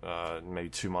maybe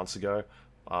 2 months ago,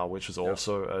 which was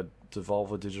also a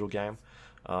Devolver Digital game.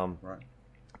 Right.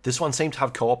 This one seemed to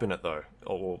have co-op in it, though.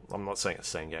 Or, I'm not saying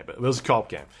it's the same game, but it was a co-op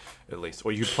game, at least.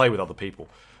 Or you could play with other people.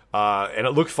 And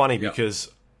it looked funny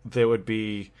because there would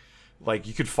be... Like,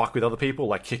 you could fuck with other people,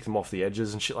 like kick them off the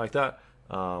edges and shit like that.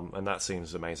 And that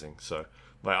seems amazing. So,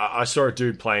 like, I saw a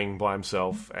dude playing by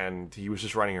himself, and he was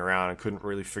just running around and couldn't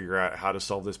really figure out how to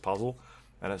solve this puzzle.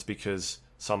 And it's because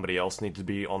somebody else needed to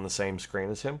be on the same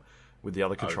screen as him with the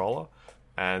other controller.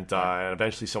 And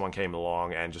eventually someone came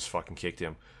along and just fucking kicked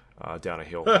him down a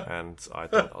hill. And I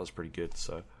thought that was pretty good.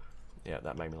 So, yeah,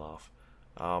 that made me laugh.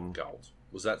 Gold.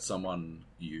 Was that someone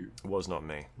you? It was not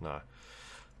me, no.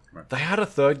 Right. They had a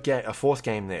fourth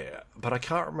game there, but I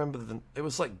can't remember it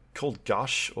was like called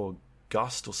Gush or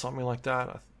Gust or something like that.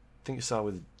 I think it started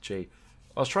with G.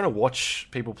 I was trying to watch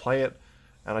people play it,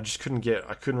 and I just couldn't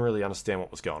really understand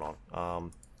what was going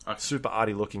on. Super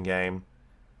arty looking game,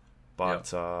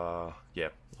 but yeah,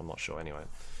 I'm not sure. Anyway,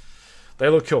 they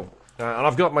look cool, and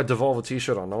I've got my Devolver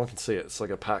T-shirt on. No one can see it. It's like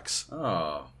a PAX.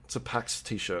 Oh, it's a PAX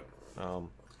T-shirt.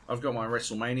 I've got my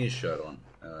WrestleMania shirt on.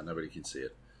 Nobody can see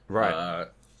it. Right.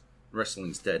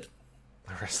 Wrestling's dead.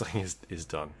 Wrestling is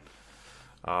done.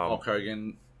 Hulk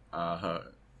Hogan,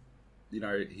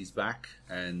 he's back,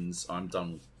 and I'm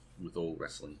done with all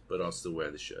wrestling. But I'll still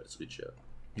wear the shirt. It's a good shirt.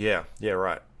 Yeah,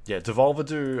 right. Yeah,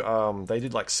 Devolver they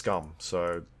did like Scum,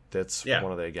 so that's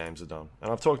one of their games are done. And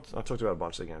I've talked about a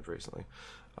bunch of their games recently.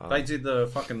 They did the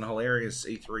fucking hilarious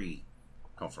E3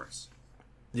 conference.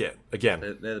 Yeah, again.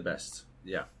 They're the best.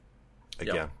 Yeah.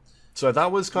 Again. Yep. So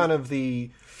that was kind of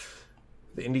the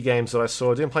indie games that I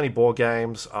saw. I didn't play any board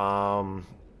games. A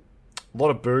lot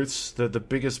of booths. The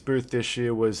biggest booth this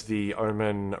year was the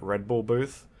Omen Red Bull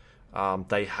booth.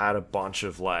 They had a bunch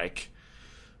of like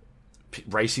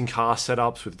racing car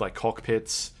setups with like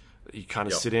cockpits that you kind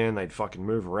of sit in. They'd fucking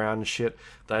move around and shit.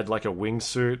 They had like a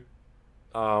wingsuit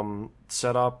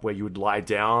setup where you would lie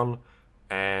down,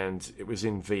 and it was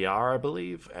in VR, I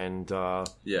believe. And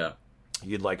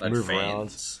you'd like move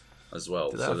around as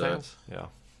well. Did they have fans? Yeah.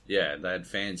 Yeah, they had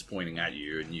fans pointing at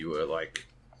you, and you were like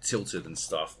tilted and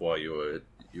stuff while you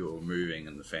were moving,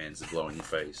 and the fans are blowing your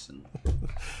face. And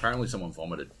apparently, someone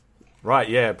vomited. Right?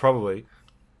 Yeah, probably.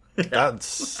 That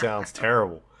sounds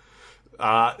terrible.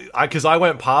 Because I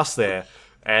went past there,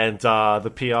 and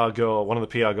the PR girl, one of the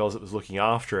PR girls that was looking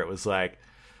after it, was like,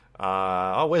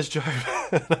 "Oh, where's Joab?"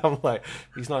 And I'm like,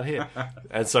 "He's not here."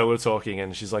 And so we're talking,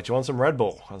 and she's like, "Do you want some Red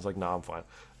Bull?" I was like, "No, I'm fine."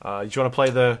 "Do you want to play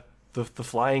the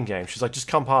flying game?" She's like, "Just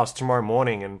come past tomorrow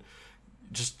morning and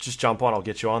just jump on. I'll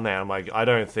get you on there." I'm like, "I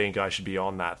don't think I should be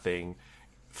on that thing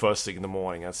first thing in the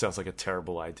morning. That sounds like a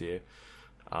terrible idea."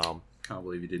 Can't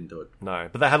believe you didn't do it. No,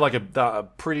 but they had like a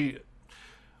pretty...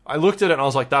 I looked at it and I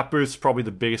was like, that booth's probably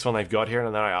the biggest one they've got here.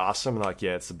 And then I asked them, and they're like,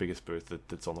 yeah, it's the biggest booth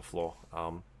that's on the floor.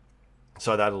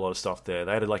 So they had a lot of stuff there.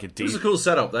 They had like a deep... It was a cool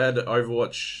setup. They had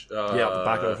Overwatch. the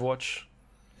back Overwatch.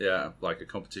 Yeah, like a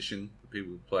competition that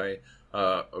people would play.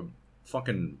 A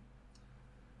fucking...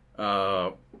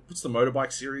 what's the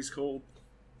motorbike series called?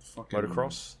 Fucking...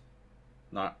 Motocross?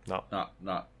 No.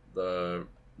 The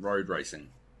road racing.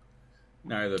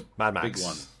 No, the Mad Max. big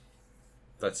one.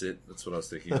 That's it. That's what I was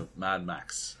thinking of. Mad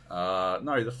Max.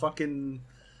 No, the fucking...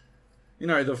 the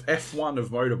F1 of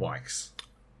motorbikes.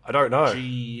 I don't know.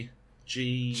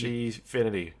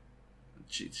 Gfinity.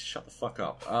 Shut the fuck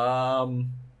up.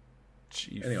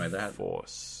 Anyway, that...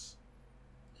 Force.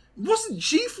 It wasn't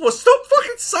G-Force. Stop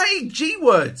fucking saying G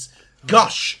words.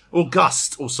 Gush. Or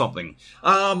Gust or something.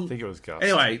 I think it was Gust.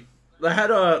 Anyway, they had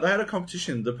a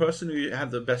competition. The person who had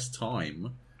the best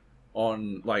time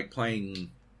on like playing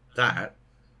that,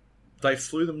 they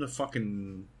flew them to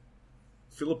fucking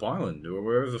Phillip Island or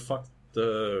wherever the fuck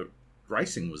the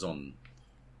racing was on.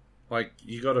 Like,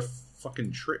 you got a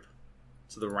fucking trip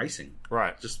to the racing.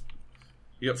 Right. Just,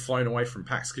 you got flown away from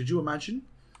PAX. Could you imagine?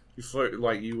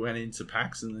 You went into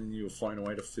PAX and then you were flown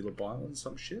away to Phillip Island,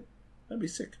 some shit? That'd be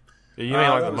sick. Yeah, you mean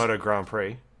like the Moto Grand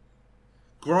Prix?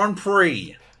 Grand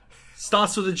Prix.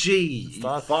 Starts with a G.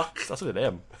 Starts with an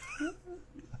M.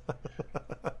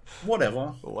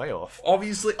 Whatever. Way off.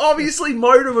 Obviously, something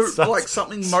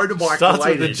motorbike starts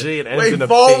related. With a G and ends We're in a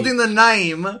involved P. in the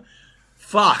name.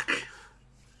 Fuck.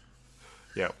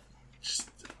 Yeah. Just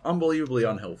unbelievably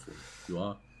unhelpful. You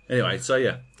are. Anyway, so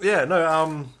yeah. Yeah,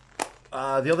 no,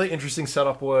 the other interesting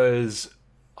setup was,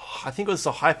 I think it was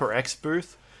the HyperX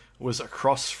booth, was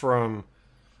across from,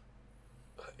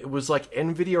 it was like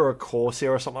NVIDIA or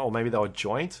Corsair or something, or maybe they were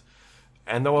joint.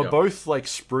 And they were both like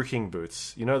spruiking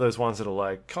booths. You know those ones that are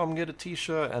like, come get a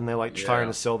t-shirt, and they're like trying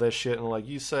to sell their shit, and like,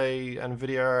 you say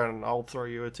NVIDIA and I'll throw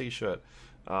you a t-shirt.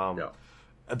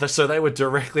 So they were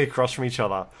directly across from each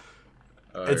other.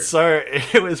 And so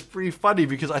it was pretty funny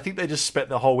because I think they just spent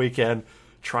the whole weekend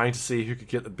trying to see who could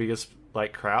get the biggest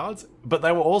like crowds, but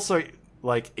they were also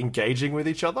like engaging with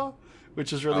each other,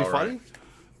 which is really funny.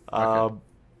 Right.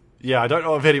 Yeah, I don't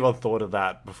know if anyone thought of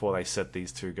that before they set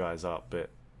these two guys up, but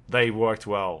they worked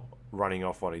well running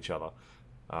off on each other.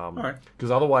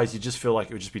 Because otherwise you just feel like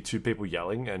it would just be two people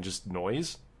yelling and just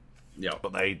noise. Yeah.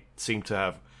 But they seem to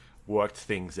have worked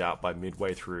things out by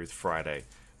midway through Friday,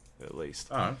 at least.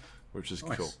 Which is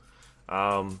cool.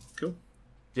 Cool.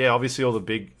 Yeah, obviously all the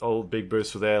big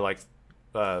booths were there. Like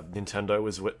Nintendo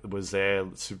was there,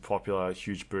 super popular,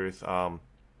 huge booth. A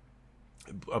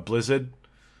Blizzard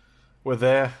were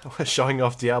there, showing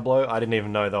off Diablo. I didn't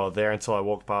even know they were there until I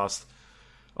walked past.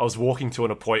 I was walking to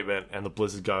an appointment, and the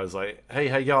Blizzard guy was like, "Hey,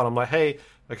 how you going?" I'm like, "Hey,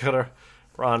 I gotta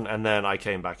run," and then I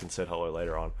came back and said hello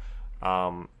later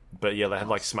on. But yeah, they had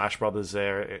like Smash Brothers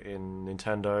there in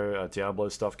Nintendo, Diablo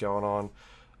stuff going on.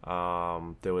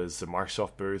 There was the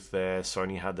Microsoft booth there.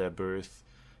 Sony had their booth.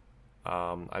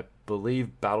 I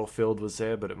believe Battlefield was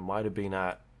there, but it might have been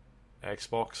at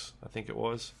Xbox. I think it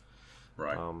was.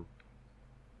 Right.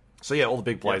 So yeah, all the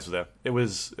big players were there. It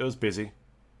was busy.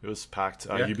 It was packed.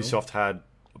 Ubisoft had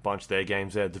a bunch of their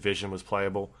games there. Division was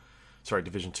playable. Sorry,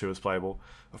 Division 2 was playable.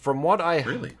 From what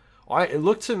it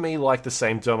looked to me like the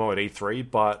same demo at E3,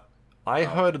 but I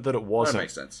heard that it wasn't. That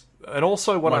makes sense. And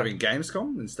also when Might have been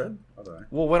Gamescom instead? I don't know.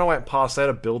 Well, when I went past, they had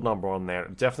a build number on there.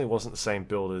 It definitely wasn't the same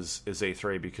build as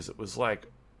E3 because it was like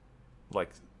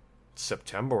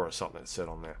September or something it said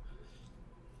on there.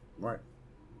 Right.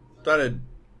 That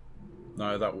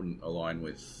wouldn't align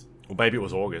with... Well, maybe it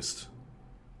was August.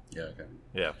 Yeah, okay.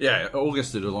 Yeah. Yeah,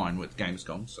 August did align with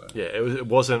Gamescom, so... Yeah, it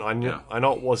wasn't... I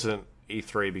know it wasn't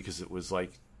E3 because it was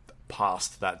like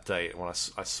past that date when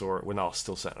I saw it, when I was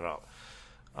still setting it up.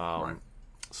 Right.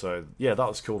 So, yeah, that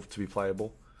was cool to be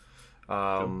playable.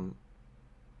 Cool.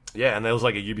 Yeah, and there was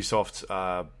like a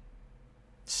Ubisoft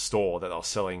store that they were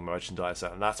selling merchandise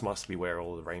at, and that must be where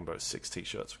all the Rainbow Six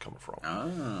t-shirts were coming from.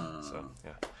 So,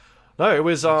 yeah. No, it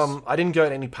was... I didn't go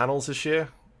to any panels this year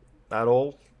at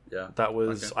all. Yeah. That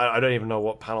was... Okay. I don't even know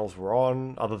what panels were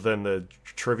on, other than the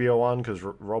trivia one, because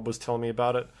Rob was telling me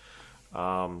about it.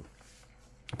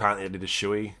 Apparently, I did a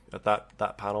shoey at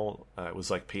that panel. It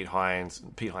was like Pete Hines.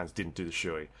 Pete Hines didn't do the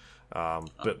shoey.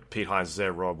 But Pete Hines was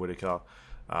there, Rob Whitaker,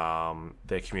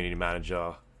 their community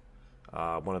manager,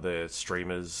 one of the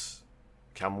streamers,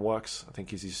 Camelworks, I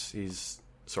think is his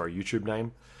YouTube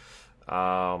name.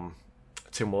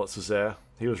 Tim Willits was there.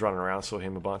 He was running around, saw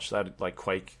him a bunch. They had like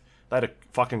Quake. They had a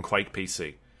fucking Quake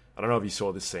PC. I don't know if you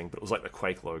saw this thing, but it was like the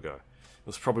Quake logo. It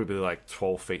was probably like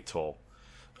 12 feet tall.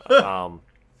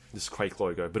 This Quake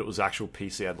logo, but it was actual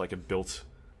PC. It had like a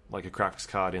graphics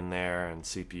card in there and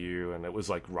CPU, and it was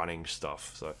like running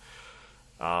stuff. So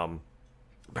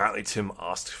apparently Tim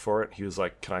asked for it. He was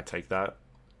like, "Can I take that?"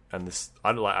 And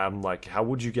I'm like, "How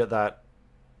would you get that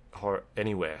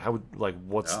anywhere?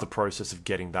 What's the process of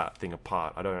getting that thing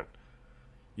apart?"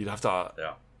 You'd have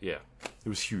to. Yeah. It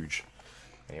was huge.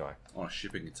 Anyway, on a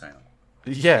shipping container.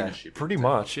 Yeah, pretty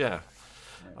much. Yeah.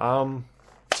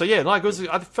 So yeah,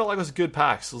 I felt like it was a good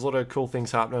PAX. There's a lot of cool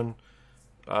things happening.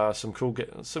 Some cool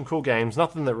games.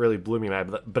 Nothing that really blew me away,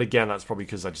 but again, that's probably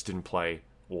because I just didn't play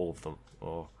all of them.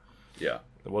 It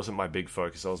wasn't my big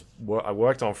focus. I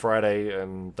worked on Friday,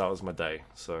 and that was my day.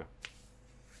 So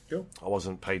cool. I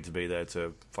wasn't paid to be there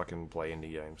to fucking play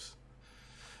indie games.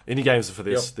 Indie games are for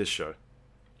this show.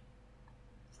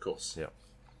 Of course. Yeah.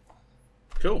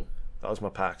 Cool. That was my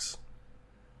PAX.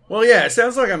 Well, yeah, it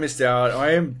sounds like I missed out.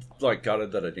 I am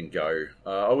gutted that I didn't go.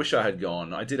 I wish I had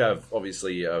gone. I did have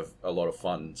obviously a lot of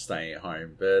fun staying at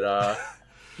home, but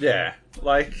yeah,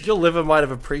 your liver might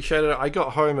have appreciated it. I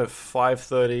got home at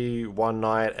 5:30 one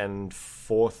night and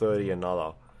 4:30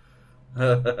 another.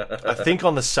 I think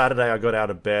on the Saturday I got out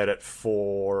of bed at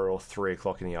 4 or 3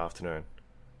 o'clock in the afternoon.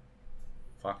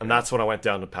 And that's when I went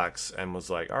down to PAX and was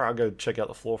like, all right, I'll go check out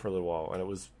the floor for a little while, and it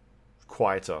was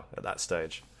quieter at that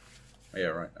stage. Yeah,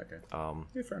 right. Okay.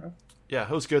 Yeah, fair enough. Yeah,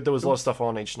 it was good. There was a lot of stuff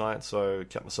on each night, so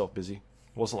kept myself busy. It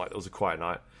wasn't like it was a quiet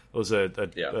night. It was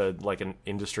like an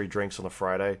industry drinks on a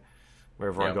Friday, where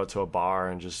everyone got to a bar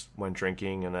and just went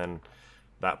drinking, and then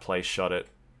that place shut at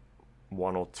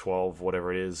 1 or 12,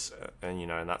 whatever it is, and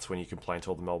and that's when you complain to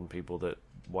all the Melbourne people that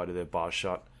why do their bars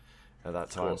shut at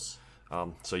that time.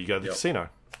 So you go to the casino.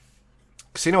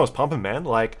 Casino was pumping, man.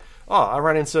 I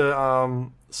ran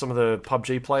into some of the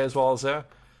PUBG players while I was there.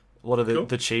 A lot of Cool.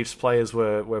 the Chiefs players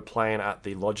were playing at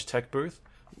the Logitech booth.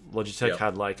 Logitech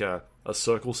had like a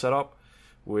circle set up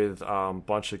with a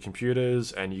bunch of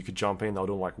computers, and you could jump in. They were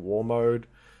doing like war mode,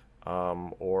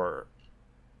 or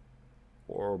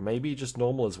maybe just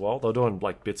normal as well. They were doing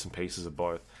like bits and pieces of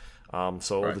both.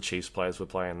 So all the Chiefs players were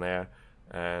playing there,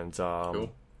 and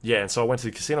yeah. And so I went to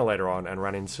the casino later on and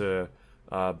ran into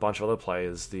a bunch of other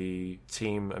players. The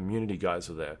team immunity guys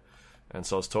were there, and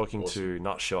so I was talking to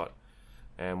Nutshot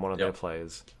and one of their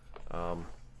players.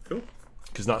 Cool.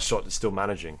 Because Nutshot is still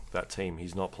managing that team.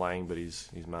 He's not playing, but he's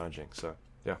managing. So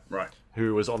yeah, right.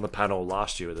 Who was on the panel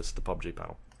last year with us, the PUBG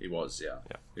panel? He was, yeah.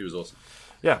 He was awesome.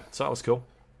 Yeah, so that was cool.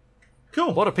 Cool.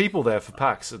 A lot of people there for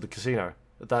PAX at the casino.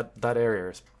 That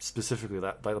area specifically,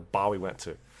 that like the bar we went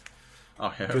to.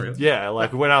 Oh yeah, really? Yeah,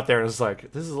 like we went out there and it was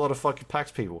like, this is a lot of fucking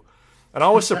PAX people. And I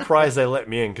was surprised they let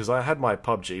me in because I had my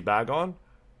PUBG bag on.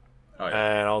 Oh,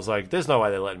 yeah. And I was like, there's no way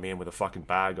they're letting me in with a fucking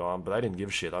bag on, but they didn't give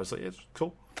a shit. I was like, yeah, it's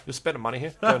cool. Just spending money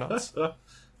here. Go nuts.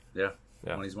 Yeah.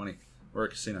 Money's money. We're a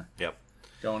casino. Yep.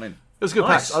 Go on in. It was good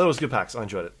PAX. I thought it was good PAX. I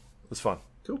enjoyed it. It was fun.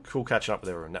 Cool catching up with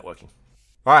everyone, networking.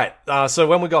 All right. So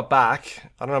when we got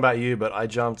back, I don't know about you, but I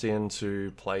jumped in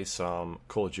to play some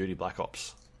Call of Duty Black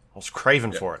Ops. I was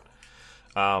craving for it.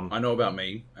 I know about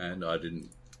me, and I didn't.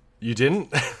 You didn't?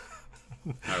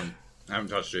 I haven't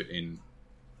touched it in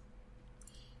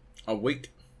a week.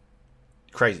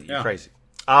 Crazy. Yeah. You're crazy.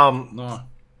 No.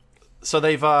 So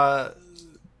they've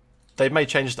made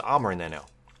changes to armor in there now.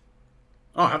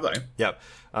 Oh, have they? Yep.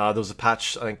 There was a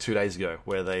patch, I think, 2 days ago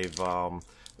where they've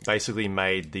basically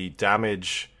made the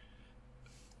damage...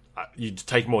 you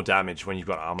take more damage when you've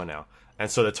got armor now.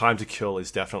 And so the time to kill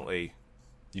is definitely...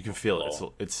 You can feel it.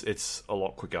 It's a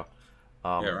lot quicker.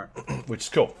 Yeah, right. Which is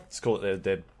cool. It's cool that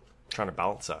they're trying to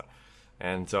balance that.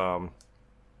 And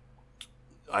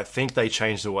I think they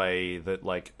changed the way that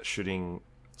like shooting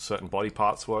certain body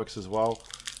parts works as well.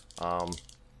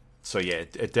 So yeah,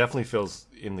 it definitely feels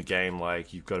in the game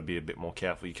like you've got to be a bit more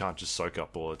careful. You can't just soak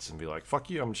up bullets and be like, fuck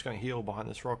you, I'm just going to heal behind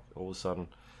this rock. All of a sudden,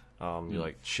 you're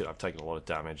like, shit, I've taken a lot of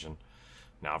damage and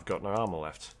now I've got no armor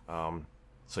left.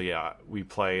 So yeah, we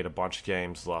played a bunch of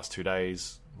games the last 2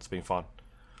 days. It's been fun.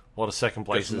 A lot of second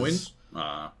places. Get some wins?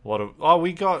 A lot of...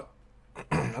 we got...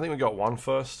 I think we got one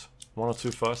or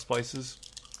two first places.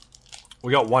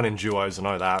 We got one in duos, I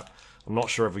know that. I'm not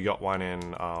sure if we got one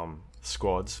in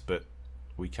squads, but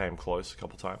we came close a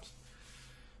couple times.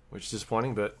 Which is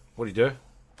disappointing, but what do you do?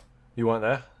 You weren't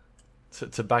there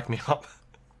to back me up.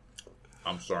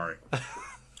 I'm sorry.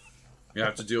 You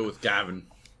have to deal with Gavin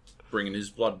bringing his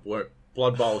Blood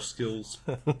Bowl skills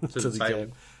to the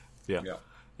table. Game.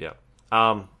 Yeah.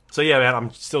 So yeah, man,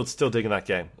 I'm still digging that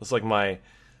game. It's like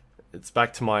it's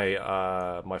back to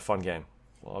my my fun game.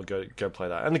 I'll go play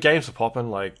that. And the games are popping.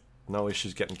 Like no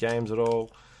issues getting games at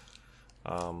all.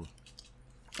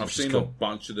 I've seen a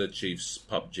bunch of the Chiefs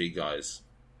PUBG guys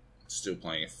still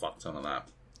playing a fuck ton of that.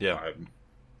 Yeah.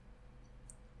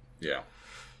 Yeah.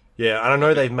 Yeah, and I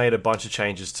know they've made a bunch of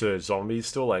changes to zombies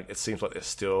still. Like, it seems like they're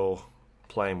still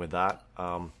playing with that.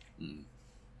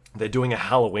 They're doing a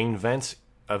Halloween event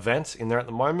in there at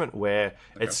the moment where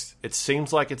it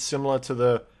seems like it's similar to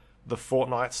the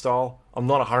Fortnite style. I'm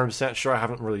not 100% sure. I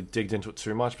haven't really digged into it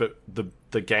too much, but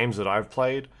the games that I've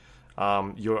played,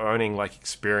 you're earning like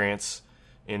experience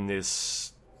in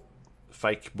this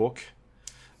fake book,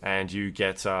 and you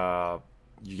get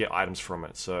items from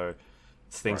it. So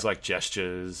it's things like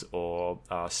gestures or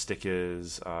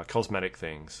stickers, cosmetic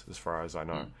things, as far as I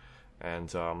know.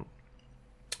 And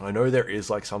I know there is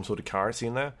like some sort of currency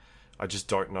in there. I just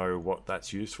don't know what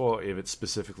that's used for, if it's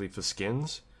specifically for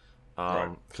skins.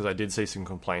 Because I did see some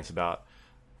complaints about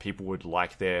people would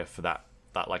like for that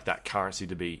currency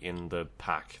to be in the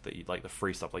pack, that you like the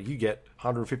free stuff. Like you get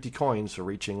 150 coins for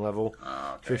reaching level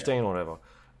 15 or whatever.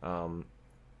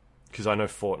 Because I know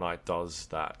Fortnite does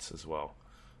that as well.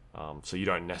 So you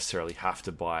don't necessarily have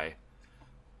to buy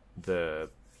the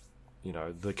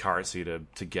currency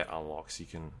to get unlocks.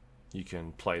 You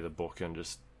can play the book and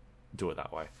just do it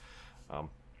that way.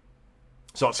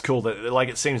 So it's cool that like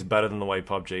it seems better than the way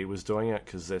PUBG was doing it,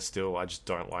 because I just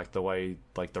don't like the way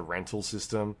like the rental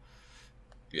system.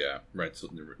 Yeah,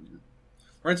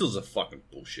 rentals are fucking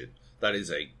bullshit. That is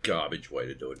a garbage way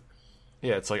to do it.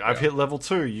 Yeah, it's like I've hit level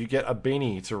 2. You get a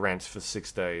beanie to rent for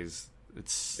 6 days.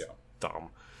 It's dumb.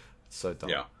 It's so dumb.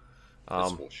 Yeah,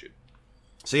 that's bullshit.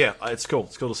 So yeah, it's cool.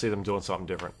 It's cool to see them doing something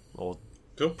different or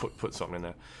cool. put something in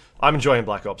there. I'm enjoying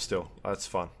Black Ops still. It's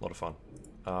fun, a lot of fun.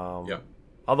 Yeah.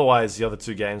 Otherwise, the other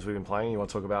 2 games we've been playing, you want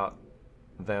to talk about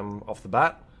them off the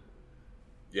bat?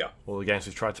 Yeah. All the games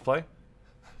we've tried to play?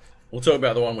 We'll talk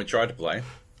about the one we tried to play.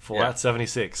 Fallout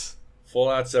 76.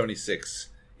 Fallout 76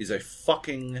 is a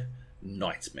fucking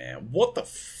nightmare. What the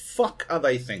fuck are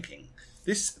they thinking?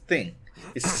 This thing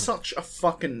is such a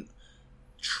fucking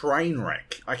train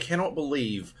wreck. I cannot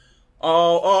believe...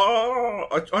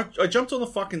 I jumped on the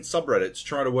fucking subreddit to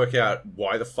try to work out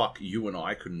why the fuck you and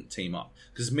I couldn't team up.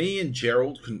 Because me and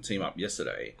Gerald couldn't team up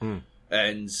yesterday.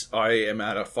 And I am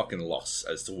at a fucking loss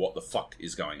as to what the fuck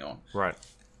is going on. Right.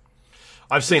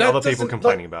 I've seen other people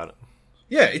complaining about it.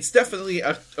 Yeah, it's definitely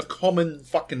a common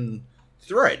fucking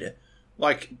thread.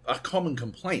 Like, a common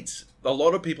complaint. A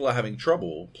lot of people are having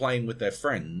trouble playing with their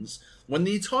friends when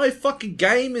the entire fucking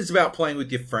game is about playing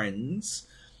with your friends.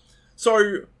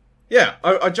 So, yeah,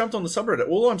 I jumped on the subreddit.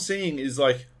 All I'm seeing is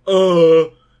like,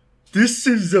 this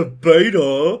is a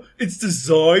beta. It's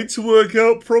designed to work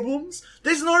out problems.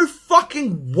 There's no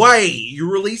fucking way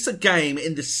you release a game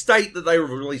in the state that they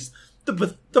released.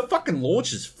 The fucking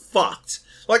launch is fucked.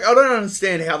 Like, I don't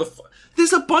understand how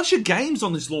there's a bunch of games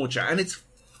on this launcher, and it's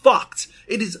fucked.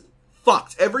 It is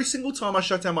fucked. Every single time I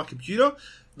shut down my computer,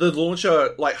 the launcher,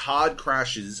 like, hard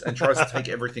crashes and tries to take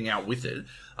everything out with it.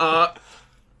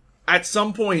 At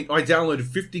some point, I downloaded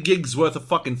 50 gigs worth of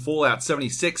fucking Fallout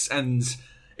 76, and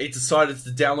it decided to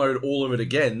download all of it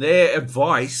again. Their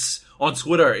advice on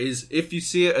Twitter is, if you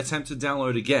see it attempt to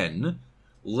download again,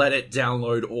 let it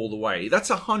download all the way. That's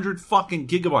 100 fucking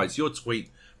gigabytes. Your tweet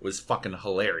was fucking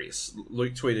hilarious.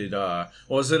 Luke tweeted,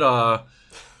 what was it? Rockstar.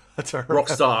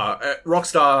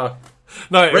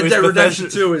 No, Red Dead Redemption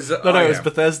 2 is... No, it was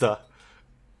Bethesda.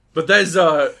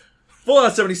 Bethesda.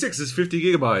 Fallout 76 is 50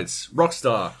 gigabytes.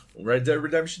 Rockstar. Red Dead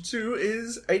Redemption 2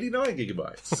 is 89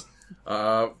 gigabytes.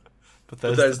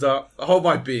 Bethesda. Hold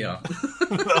my beer.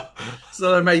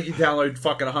 So they make you download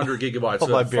fucking 100 gigabytes.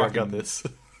 Hold my beer, I got this.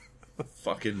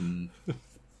 Fucking...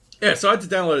 Yeah, so I had to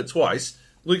download it twice.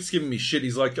 Luke's giving me shit.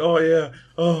 He's like, oh yeah,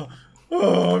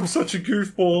 I'm such a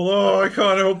goofball. I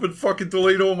can't help but fucking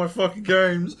delete all my fucking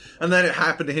games. And then it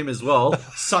happened to him as well.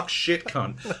 Suck shit,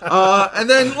 cunt. And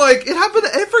then, like, it happened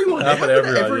to everyone. It happened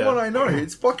to everyone I know.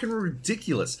 It's fucking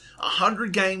ridiculous.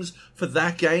 100 games for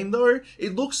that game, though.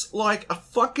 It looks like a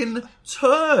fucking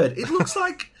turd. It looks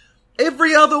like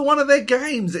every other one of their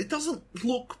games. It doesn't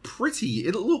look pretty.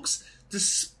 It looks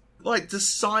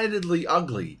decidedly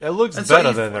ugly. It looks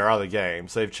better than their other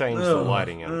games. They've changed the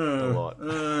lighting a lot.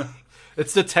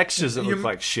 It's the textures that look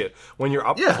like shit. When you're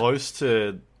up close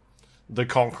to the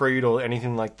concrete or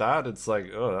anything like that, it's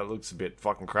like, oh, that looks a bit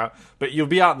fucking crap. But you'll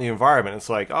be out in the environment, it's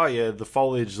like, oh yeah, the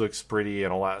foliage looks pretty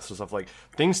and all that sort of stuff. Like,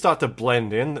 things start to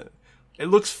blend in. It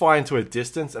looks fine to a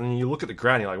distance, and then you look at the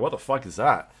ground, you're like, what the fuck is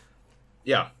that?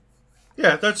 Yeah.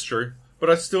 Yeah, that's true. But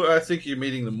I think you're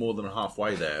meeting them more than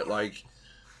halfway there. Like,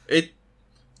 it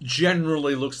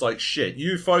generally looks like shit.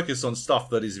 You focus on stuff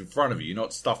that is in front of you,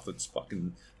 not stuff that's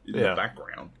fucking in the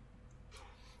background.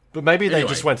 But maybe they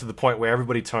just went to the point where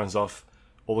everybody turns off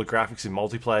all the graphics in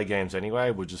multiplayer games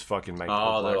anyway. We'll just fucking make it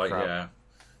look like crap. Yeah.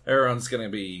 Everyone's going to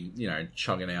be,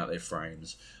 chugging out their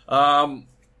frames. But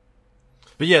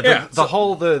yeah, the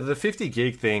whole 50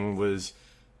 gig thing was...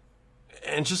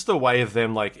 And just the way of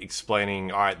them, like,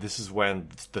 explaining, alright, this is when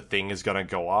the thing is going to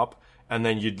go up. And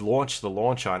then you'd launch the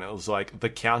launcher, and it was like, the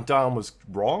countdown was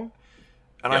wrong.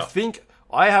 And I think,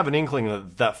 I have an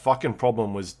inkling that fucking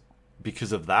problem was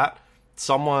because of that.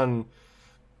 Someone,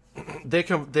 their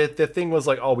thing was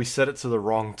like, oh, we set it to the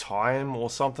wrong time, or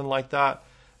something like that.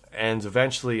 And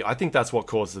eventually, I think that's what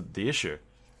caused the issue.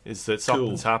 Is that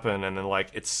something's happened, and then,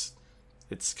 like, it's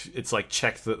like,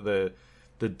 check that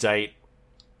the date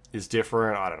is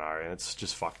different. I don't know, and it's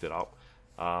just fucked it up.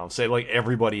 So, like,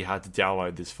 everybody had to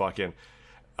download this fucking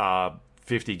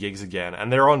 50 gigs again.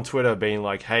 And they're on Twitter being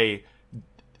like, hey,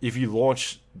 if you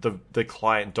launch the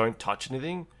client, don't touch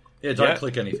anything. Yeah, don't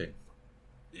click anything.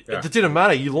 Yeah. It didn't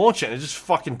matter. You launch it, and it just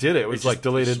fucking did it. It was like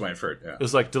deleted. Just wait for it, It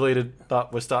was like deleted.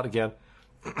 We'll start again.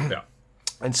 Yeah.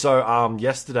 And so,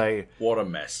 yesterday... What a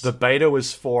mess. The beta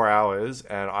was 4 hours,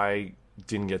 and I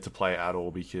didn't get to play it at all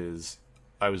because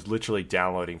I was literally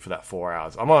downloading for that 4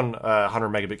 hours. I'm on a 100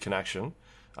 megabit connection.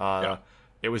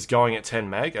 It was going at 10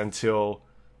 meg until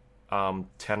 10.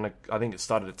 I think it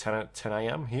started at 10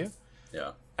 a.m. here.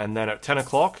 Yeah. And then at 10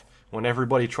 o'clock, when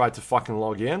everybody tried to fucking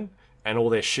log in and all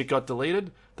their shit got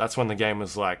deleted, that's when the game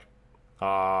was like,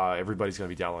 everybody's going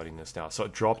to be downloading this now. So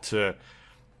it dropped to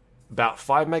about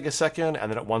 5 meg a second,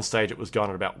 and then at one stage it was going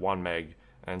at about 1 meg.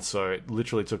 And so it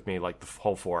literally took me like the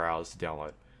whole 4 hours to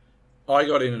download. I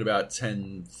got in at about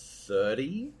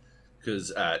 10:30, because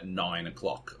at 9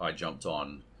 o'clock I jumped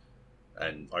on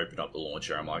and opened up the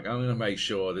launcher. I'm like, I'm going to make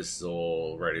sure this is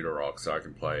all ready to rock so I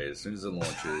can play as soon as it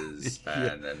launches.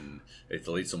 And then it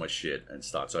deletes all my shit and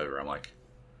starts over. I'm like,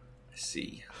 I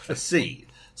see.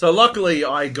 So luckily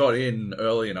I got in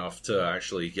early enough to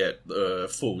actually get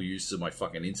full use of my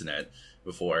fucking internet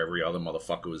before every other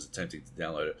motherfucker was attempting to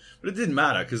download it. But it didn't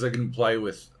matter because I couldn't play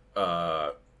with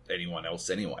anyone else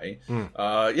anyway.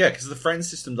 Yeah, because the friend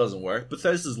system doesn't work.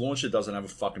 Bethesda's launcher doesn't have a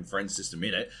fucking friend system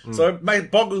in it. So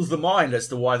it boggles the mind as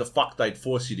to why the fuck they'd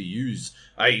force you to use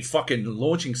a fucking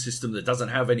launching system that doesn't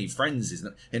have any friends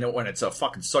in it when it's a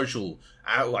fucking social,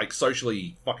 like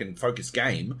socially fucking focused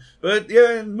game. But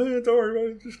yeah, don't worry about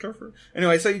it, just go for it.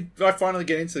 Anyway, so I finally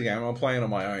get into the game. I'm playing on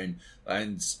my own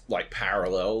and like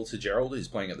parallel to Gerald, who's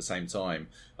playing at the same time.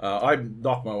 I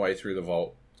knock my way through the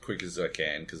vault quick as I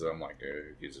can because I'm like,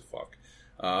 who gives a fuck?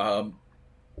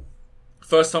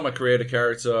 First time I create a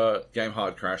character, game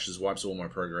hard crashes, wipes all my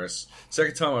progress.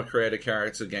 Second time I create a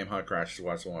character, game hard crashes,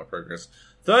 wipes all my progress.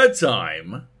 Third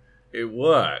time, it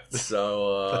worked.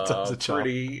 So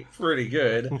pretty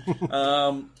good.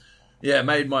 Yeah,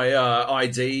 made my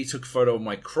ID, took a photo of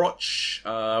my crotch,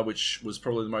 which was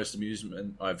probably the most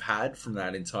amusement I've had from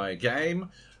that entire game.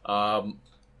 And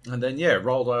then yeah,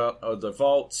 rolled out the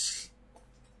vault.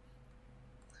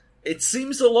 It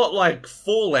seems a lot like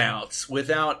Fallout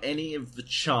without any of the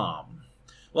charm.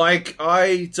 Like,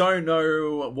 I don't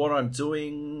know what I'm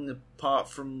doing apart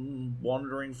from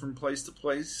wandering from place to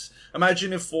place.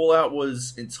 Imagine if Fallout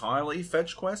was entirely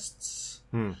fetch quests.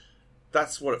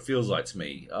 That's what it feels like to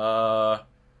me.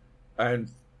 And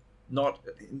not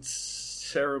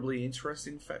terribly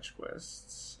interesting fetch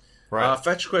quests. Right.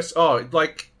 Fetch quests,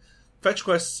 fetch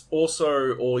quests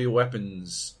also, all your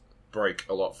weapons break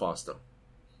a lot faster.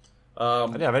 I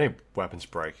didn't have any weapons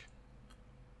break.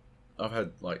 I've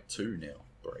had like 2 now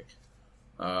break.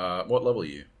 What level are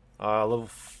you? Level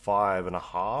 5.5.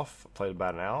 I played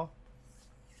about an hour.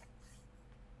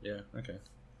 Yeah, okay.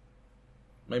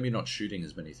 Maybe not shooting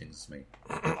as many things as me.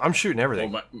 I'm shooting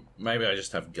everything. Or maybe I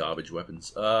just have garbage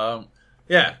weapons. Yeah,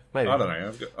 maybe. I don't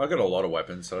know. I've got a lot of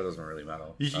weapons, so it doesn't really matter.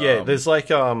 Yeah, there's like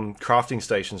crafting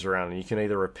stations around, and you can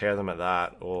either repair them at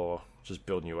that or just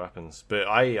build new weapons. But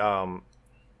I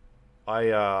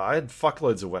had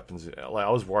fuckloads of weapons. Like, I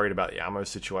was worried about the ammo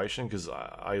situation because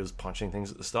I was punching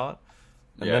things at the start.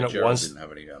 And yeah, then didn't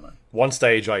have any ammo. One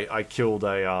stage, I killed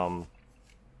a.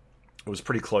 It was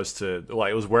pretty close to, like,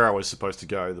 it was where I was supposed to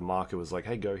go. The marker was like,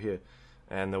 "Hey, go here,"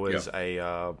 and there was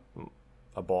a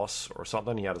boss or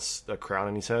something. He had a crown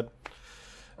in his head,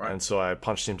 right. And so I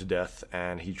punched him to death,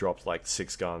 and he dropped like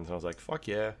 6 guns, and I was like, "Fuck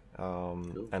yeah!"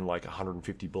 Cool. And like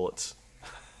 150 bullets.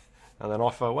 And then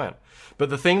off I went. But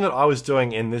the thing that I was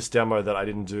doing in this demo that I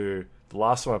didn't do the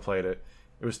last time I played it,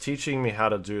 it was teaching me how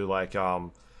to do like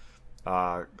some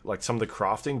of the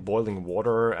crafting, boiling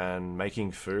water and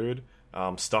making food,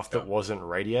 stuff that wasn't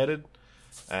radiated,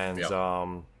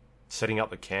 and setting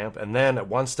up the camp. And then at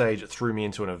one stage it threw me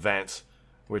into an event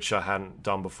which I hadn't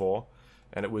done before,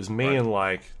 and it was me and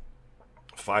like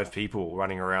 5 people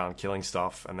running around killing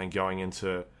stuff, and then going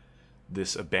into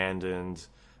this abandoned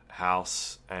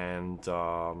house and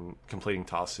completing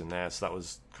tasks in there. So that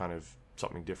was kind of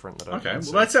something different.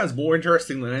 That sounds more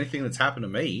interesting than anything that's happened to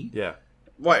me. Yeah.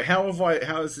 Wait, how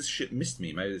has this shit missed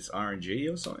me? Maybe it's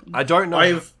RNG or something? I don't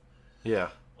know.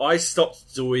 I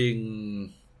stopped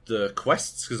doing the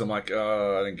quests because I'm like,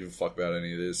 I don't give a fuck about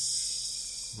any of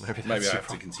this. Maybe I have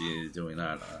to continue doing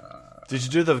that. Did you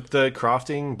do the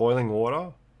crafting, boiling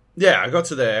water? Yeah, I got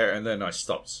to there and then I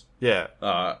stopped. Yeah.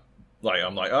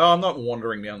 I'm like, I'm not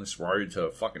wandering down this road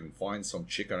to fucking find some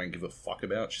chick I don't give a fuck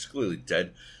about. She's clearly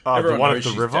dead. The one at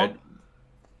the river?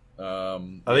 I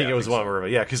think it was one at the river.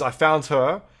 Yeah, because I found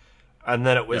her, and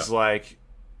then it was like,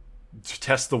 to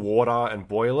test the water and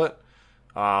boil it.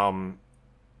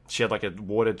 She had like a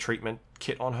water treatment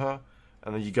kit on her,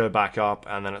 and then you go back up,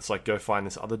 and then it's like, go find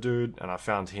this other dude, and I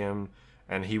found him,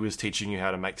 and he was teaching you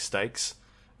how to make steaks,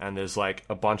 and there's like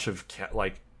a bunch of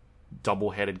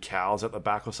double-headed cows at the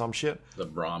back or some shit. The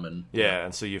Brahmin. Yeah,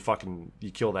 and so you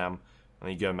kill them,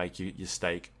 and you go make your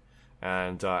steak,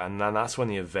 and then that's when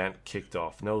the event kicked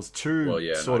off. And there was 2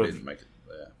 didn't make it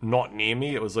there. Not near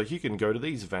me. It was like, you can go to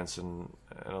these events, and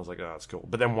I was like, oh, that's cool.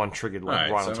 But then one triggered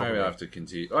right on top of me. Maybe I have to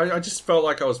continue. I just felt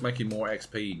like I was making more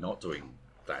XP not doing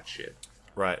that shit.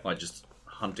 Right. Like just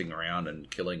hunting around and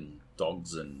killing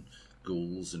dogs and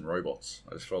ghouls and robots.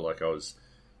 I just felt like I was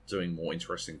doing more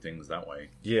interesting things that way.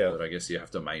 Yeah. But I guess you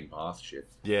have to main path shit.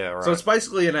 Yeah, right. So it's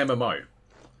basically an MMO.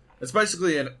 It's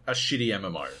basically a shitty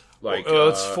MMO. Like,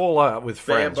 it's Fallout with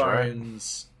friends,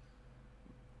 bones,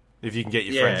 right? If you can get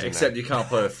your friends in except there. You can't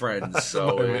play with friends,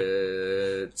 so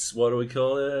it's... What do we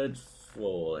call it?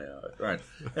 Fallout. Right.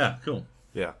 Yeah, cool.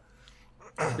 Yeah.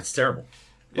 It's terrible.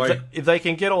 If they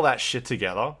can get all that shit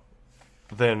together,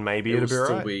 then maybe it'll be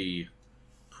still right. Be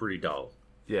pretty dull.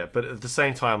 Yeah, but at the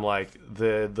same time, like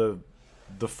the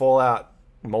Fallout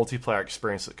multiplayer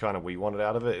experience that kind of we wanted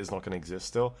out of it is not going to exist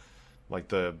still.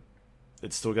 Like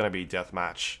it's still going to be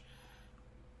deathmatch,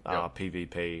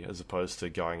 PvP, as opposed to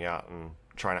going out and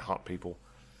trying to hunt people.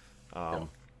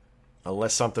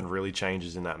 Unless something really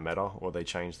changes in that meta, or they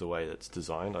change the way it's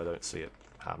designed, I don't see it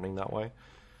happening that way.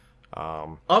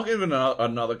 I'll give it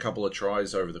another couple of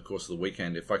tries over the course of the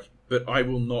weekend but I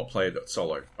will not play it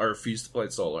solo. I refuse to play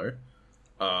it solo.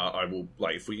 I will,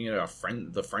 like, if we can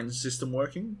get the friend system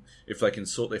working, if they can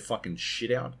sort their fucking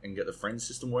shit out and get the friend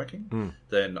system working,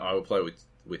 then I will play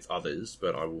with others,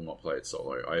 but I will not play it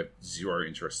solo. I have zero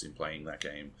interest in playing that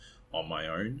game on my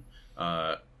own.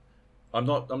 I'm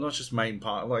not just main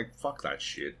part. Like, fuck that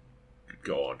shit.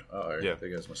 God. Yeah. There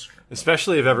goes my screen.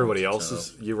 Especially if everybody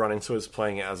else you run into is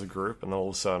playing it as a group, and all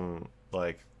of a sudden,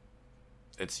 like,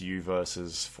 it's you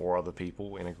versus 4 other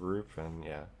people in a group, and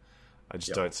yeah, I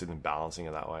just don't see them balancing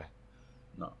it that way.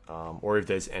 No. Or if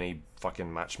there's any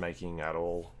fucking matchmaking at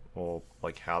all, or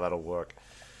like how that'll work.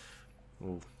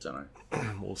 Don't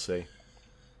know. We'll see.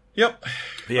 Yep.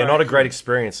 But yeah, not a great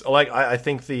experience. Like I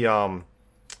think the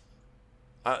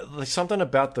like something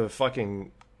about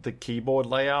the keyboard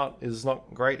layout is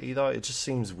not great either. It just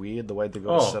seems weird the way they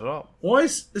got to set it up. Why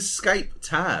is escape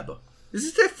tab? Is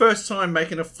this their first time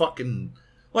making a fucking...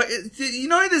 Like, you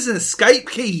know there's an escape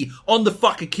key on the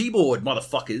fucking keyboard,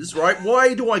 motherfuckers, right?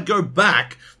 Why do I go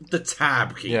back the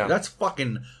tab key? Yeah. That's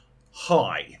fucking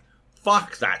high.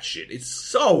 Fuck that shit. It's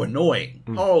so annoying.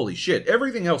 Holy shit.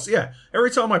 Everything else, yeah. Every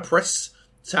time I press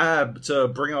tab to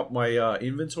bring up my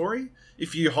inventory,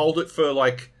 if you hold it for,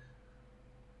 like,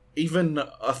 even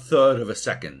a third of a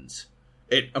second,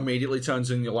 it immediately turns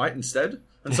on your light instead.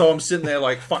 And so I'm sitting there,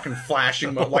 like, fucking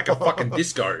flashing like a fucking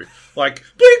disco. Like,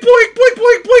 blink, blink, blink,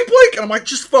 blink, blink, blink. And I'm like,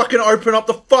 just fucking open up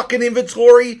the fucking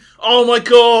inventory. Oh my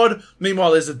god.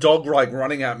 Meanwhile, there's a dog, like,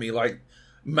 running at me. Like,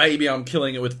 maybe I'm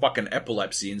killing it with fucking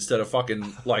epilepsy instead of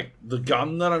fucking, like, the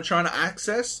gun that I'm trying to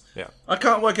access. Yeah. I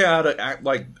can't work out how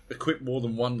to, equip more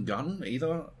than one gun,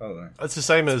 either. I don't know. It's the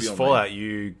same as Fallout.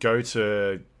 You go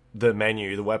to the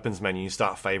menu, the weapons menu, you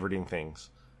start favoriting things.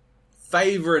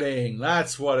 Favoriting,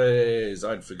 that's what it is.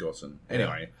 I'd forgotten.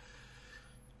 Anyway,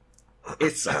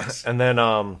 it sucks. And then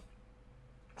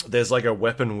there's like a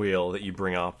weapon wheel that you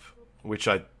bring up, which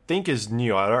I think is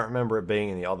new. I don't remember it being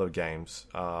in the other games.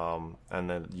 And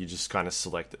then you just kind of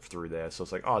select it through there. So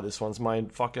it's like, oh, this one's my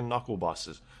fucking knuckle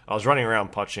busters. I was running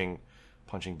around punching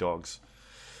dogs.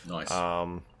 Nice.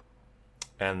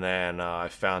 And then I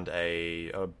found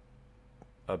a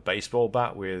baseball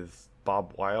bat with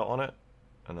barbed wire on it.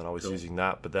 And then I was using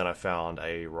that, but then I found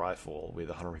a rifle with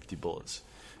 150 bullets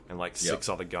and like 6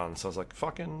 other guns. So I was like,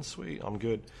 fucking sweet, I'm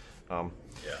good. But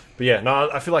yeah, no,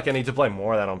 I feel like I need to play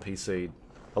more of that on PC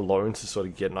alone to sort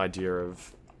of get an idea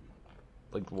of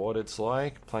like what it's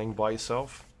like playing by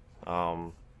yourself.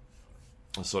 And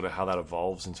sort of how that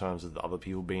evolves in terms of the other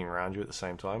people being around you at the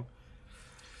same time.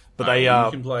 But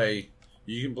you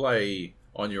can play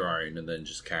on your own and then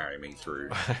just carry me through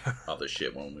other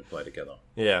shit when we play together.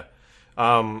 Yeah.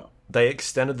 They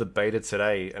extended the beta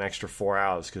today an extra 4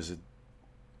 hours because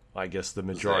I guess the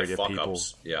majority of people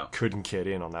couldn't get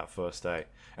in on that first day.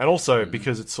 And also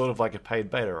because it's sort of like a paid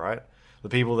beta, right? The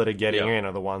people that are getting in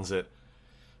are the ones that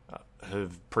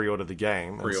have pre-ordered the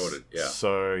game. Pre-ordered, yeah.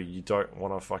 So you don't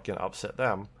want to fucking upset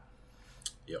them.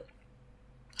 Yep.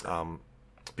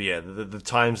 But yeah, the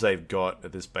times they've got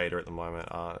at this beta at the moment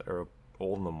are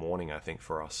all in the morning, I think,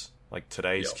 for us. Like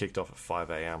today's kicked off at 5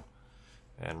 a.m.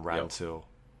 and ran till,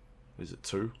 is it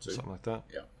 2? Something like that?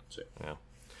 Yeah, 2. Yeah.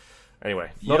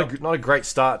 Anyway, not a great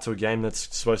start to a game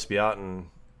that's supposed to be out in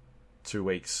 2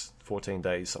 weeks, 14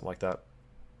 days, something like that.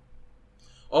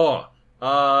 Oh,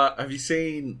 have you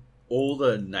seen all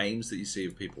the names that you see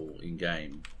of people in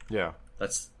game? Yeah.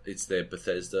 It's their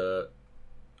Bethesda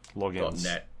logins.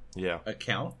 .net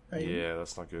account. Yeah,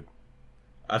 that's not good.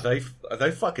 Are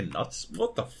they fucking nuts?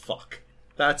 What the fuck?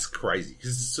 That's crazy.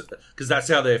 Because that's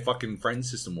how their fucking friend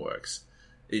system works.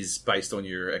 Is based on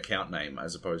your account name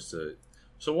as opposed to...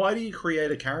 So why do you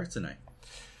create a character name?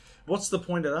 What's the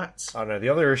point of that? I don't know. The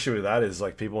other issue with that is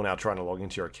like people now trying to log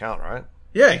into your account, right?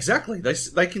 Yeah, exactly.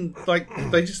 They can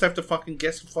they just have to fucking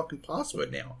guess a fucking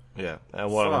password now. Yeah.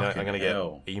 And what I'm going to get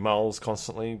emails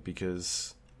constantly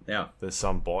because there's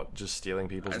some bot just stealing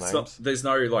people's names. There's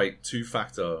no like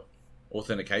 2-factor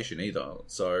authentication either.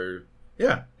 So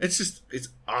yeah, it's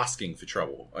asking for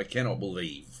trouble. I cannot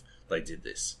believe they did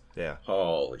this. Yeah.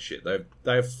 Holy shit.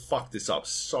 They've fucked this up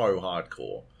so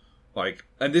hardcore. Like,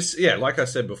 and this, like I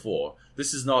said before,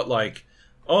 this is not like,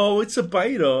 oh, it's a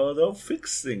beta, they'll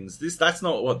fix things. That's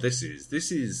not what this is.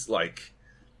 This is like,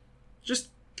 just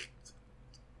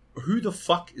who the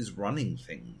fuck is running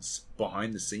things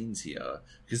behind the scenes here?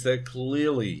 Because they're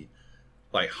clearly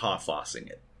like half-assing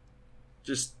it.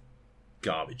 Just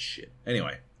garbage shit.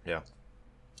 Anyway. Yeah.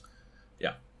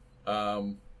 Yeah.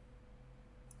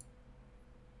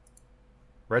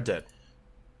 Red Dead.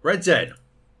 Red Dead.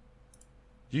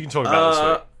 You can talk about it this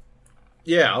week.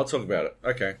 Yeah, I'll talk about it.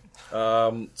 Okay.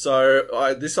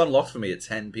 So this unlocked for me at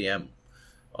 10 p.m.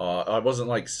 I wasn't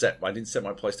like I didn't set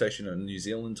my PlayStation in New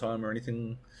Zealand time or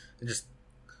anything.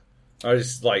 I was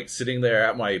just like sitting there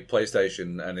at my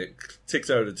PlayStation, and it ticks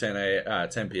over to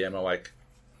 10 p.m. I'm like,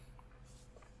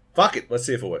 fuck it, let's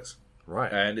see if it works.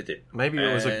 Right. And it did. Maybe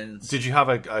it was did you have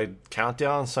a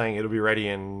countdown saying it'll be ready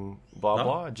in blah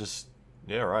blah?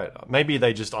 Yeah, right. Maybe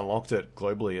they just unlocked it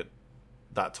globally at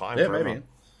that time. Yeah, maybe.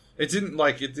 It didn't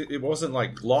like it wasn't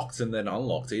like locked and then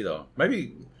unlocked either.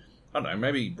 Maybe I don't know.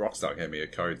 Maybe Rockstar gave me a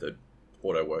code that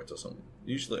auto worked or something.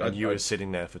 Usually, and you were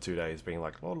sitting there for 2 days, being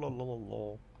like, "Oh,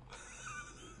 lol."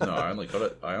 No, I only got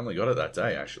it that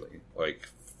day. Actually, like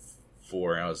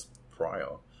 4 hours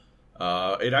prior.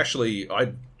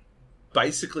 I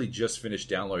basically just finished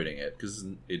downloading it because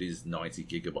it is 90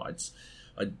 gigabytes.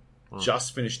 I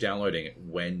just finished downloading it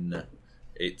when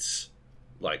it's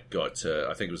like got to,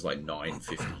 I think it was like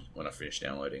 9:50 when I finished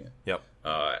downloading it. Yep.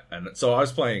 And so I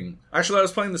was playing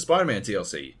the Spider-Man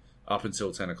DLC up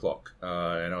until 10 o'clock.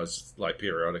 And I was like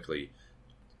periodically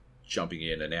jumping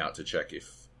in and out to check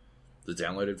if the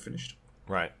download had finished.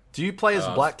 Right. Do you play as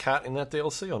Black Cat in that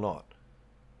DLC or not?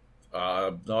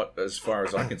 Not as far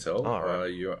as I can tell. Oh, right.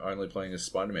 You're only playing as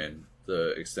Spider-Man,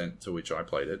 the extent to which I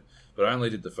played it. But I only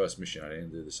did the first mission. I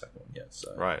didn't do the second one yet.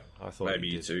 So right. I thought maybe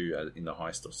you two in the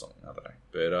heist or something. I don't know.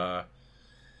 But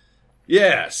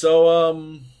yeah.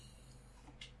 So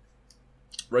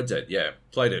Red Dead. Yeah,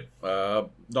 played it.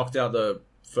 Knocked out the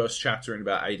first chapter in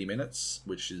about 80 minutes,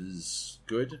 which is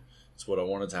good. It's what I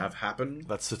wanted to have happen.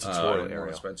 That's the tutorial I didn't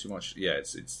want to spend too much. Yeah,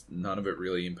 it's none of it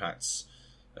really impacts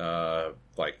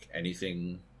like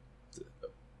anything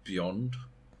beyond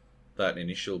that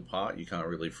initial part. You can't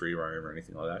really free roam or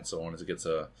anything like that. So I wanted to get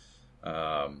to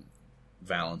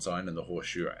Valentine and the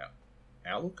Horseshoe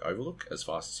Overlook as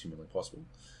fast as humanly possible.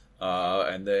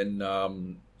 And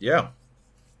then yeah,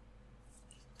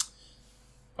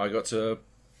 I got to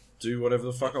do whatever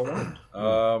the fuck I wanted.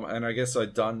 And I guess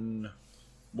I'd done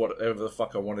whatever the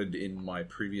fuck I wanted in my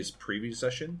previous preview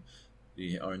session,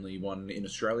 the only one in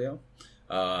Australia.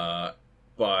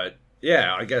 But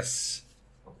yeah, I guess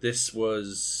this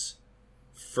was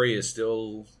free as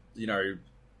still,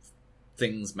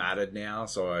 things mattered now.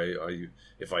 So I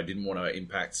if I didn't want to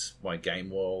impact my game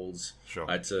worlds, sure.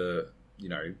 I had to,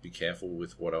 be careful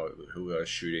with who I was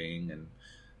shooting and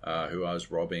who I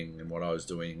was robbing and what I was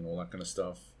doing and all that kind of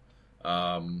stuff.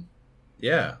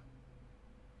 Yeah.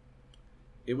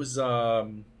 It was,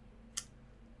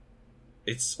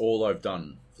 it's all I've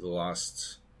done for the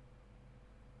last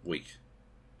week.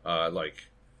 Like,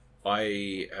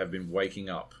 I have been waking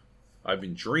up. I've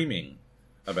been dreaming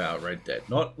about Red Dead.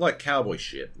 Not like cowboy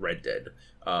shit, Red Dead.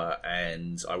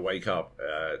 And I wake up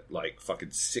at like fucking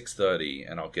 6:30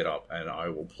 and I'll get up and I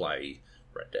will play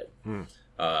Red Dead.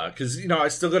 Because, I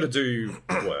still got to do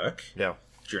work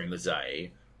during the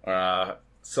day.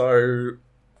 So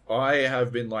I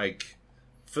have been like,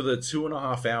 for the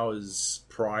 2.5 hours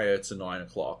prior to 9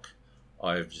 o'clock,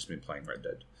 I've just been playing Red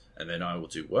Dead. And then I will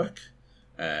do work.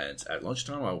 And at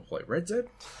lunchtime, I will play Red Dead.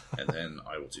 And then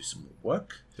I will do some more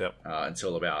work.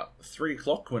 Until about 3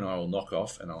 o'clock, when I will knock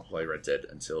off and I'll play Red Dead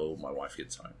until my wife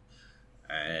gets home.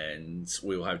 And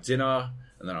we will have dinner,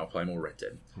 and then I'll play more Red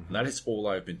Dead. And that is all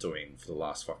I've been doing for the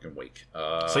last fucking week.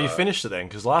 So you finished it then?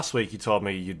 Because last week you told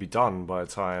me you'd be done by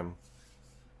the time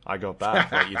I got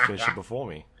back. That you'd finish it before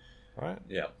me. Right?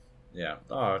 Yeah.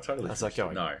 Oh, totally. How's that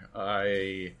going? No,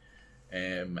 I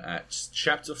am at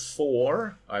chapter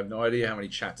 4. I have no idea how many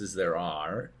chapters there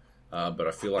are, but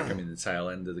I feel like I'm in the tail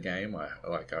end of the game. I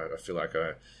feel like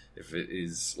if it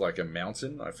is like a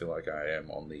mountain, I feel like I am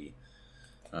on the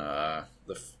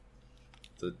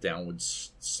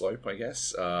downwards slope, I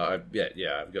guess. I've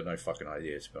got no fucking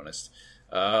idea, to be honest.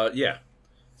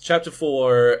 Chapter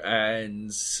 4,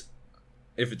 and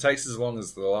if it takes as long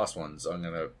as the last ones, I'm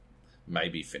gonna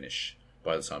maybe finish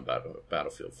by the time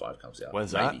Battlefield 5 comes out.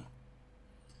 When's maybe.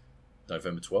 that?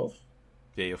 November 12th?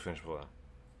 Yeah, you'll finish before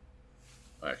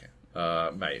that. Okay.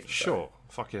 Maybe. Sure. So.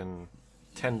 Fucking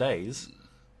 10 days.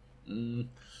 Do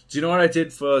you know what I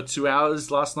did for 2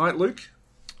 hours last night, Luke?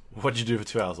 What did you do for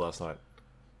 2 hours last night?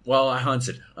 Well, I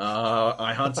hunted.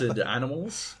 I hunted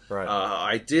animals. Right.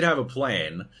 I did have a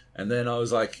plan, and then I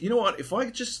was like, you know what? If I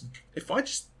just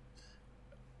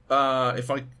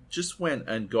went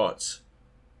and got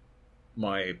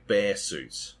my bear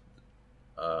suit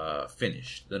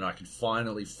finished, then I can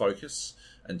finally focus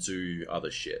and do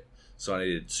other shit. So I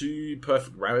needed 2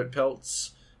 perfect rabbit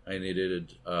pelts. I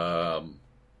needed a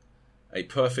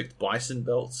perfect bison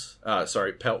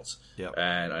pelt. Yep.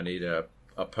 And I need a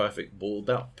perfect bull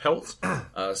pelt.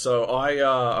 So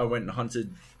I went and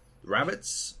hunted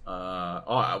rabbits.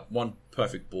 1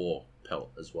 perfect boar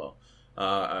pelt as well.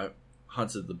 I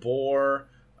hunted the boar.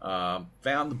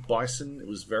 Found the bison. It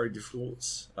was very difficult.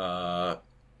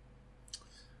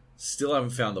 Still haven't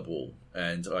found the bull,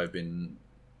 and I've been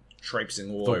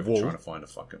traipsing all over trying to find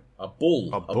a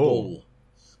bull. A bull.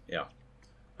 Yeah.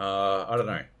 I don't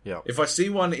know. Yeah. If I see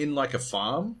one in like a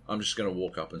farm, I'm just going to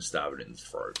walk up and stab it in the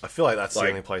throat. I feel like that's the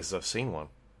only places I've seen one.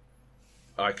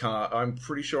 I'm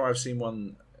pretty sure I've seen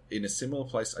one in a similar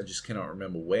place. I just cannot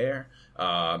remember where.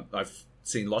 I've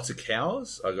seen lots of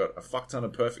cows. I got a fuck ton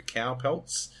of perfect cow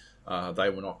pelts. They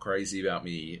were not crazy about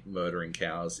me murdering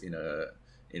cows in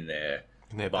their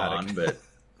barn, but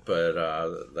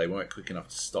they weren't quick enough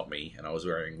to stop me. And I was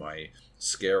wearing my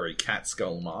scary cat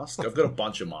skull mask. I've got a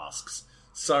bunch of masks.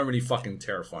 So many fucking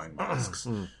terrifying masks.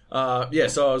 So I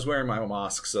was wearing my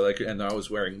mask, and I was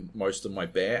wearing most of my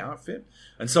bear outfit.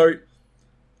 And so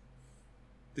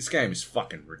this game is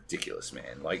fucking ridiculous,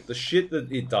 man. Like, the shit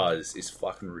that it does is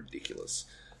fucking ridiculous.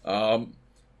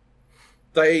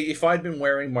 If I'd been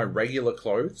wearing my regular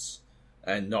clothes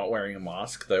and not wearing a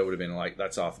mask, they would have been like,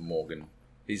 that's Arthur Morgan.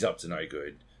 He's up to no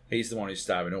good. He's the one who's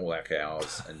stabbing all our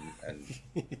cows and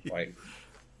like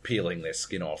peeling their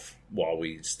skin off while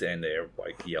we stand there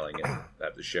like yelling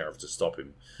at the sheriff to stop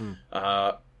him.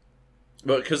 But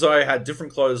because I had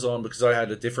different clothes on, because I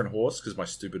had a different horse, because my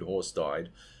stupid horse died,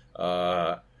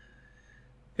 they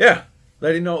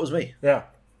didn't know it was me. Yeah,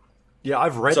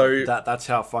 I've read that that's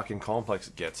how fucking complex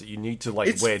it gets. You need to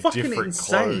like wear different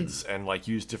clothes and like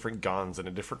use different guns and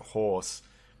a different horse.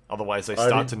 Otherwise they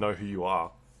start to know who you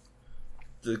are.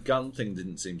 The gun thing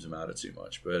didn't seem to matter too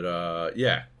much, but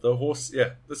the horse,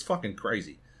 that's fucking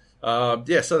crazy. So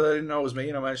they didn't know it was me,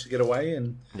 and I managed to get away,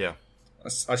 and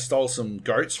I stole some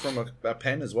goats from a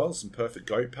pen as well, some perfect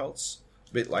goat pelts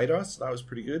a bit later, so that was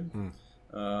pretty good.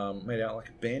 Made out like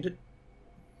a bandit.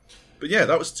 But yeah,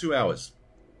 that was 2 hours.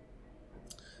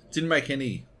 Didn't make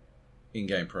any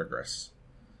in-game progress.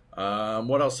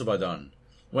 What else have I done?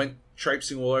 Went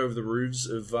traipsing all over the roofs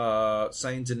of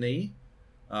Saint Denis.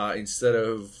 Instead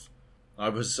of, I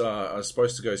was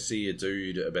supposed to go see a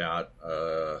dude about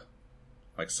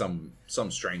like some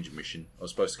strange mission. I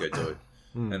was supposed to go do it,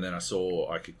 and then I saw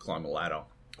I could climb a ladder.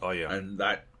 Oh yeah, and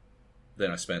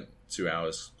then I spent 2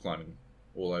 hours climbing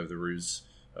all over the roofs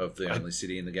of the only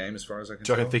city in the game, as far as I can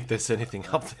tell. Don't think there's anything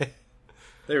up there.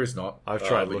 There is not. I've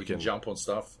tried but looking. You can jump on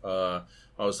stuff. I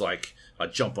was like,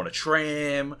 I'd jump on a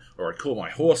tram, or I'd call my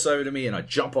horse over to me, and I'd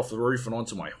jump off the roof and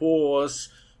onto my horse.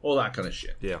 All that kind of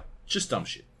shit. Yeah. Just dumb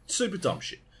shit. Super dumb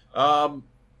shit. But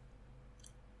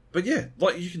yeah,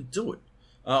 like, you can do it.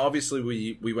 Obviously,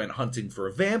 we went hunting for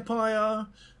a vampire.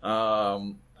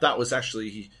 That was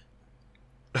actually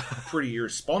pretty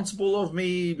irresponsible of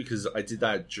me, because I did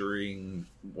that during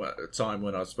a time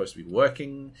when I was supposed to be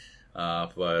working.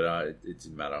 But it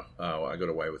didn't matter. I got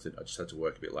away with it. I just had to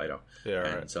work a bit later. Yeah,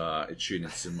 right. And it chewed in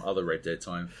some other Red Dead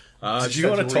time. Did you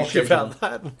want to talk about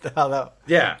that? How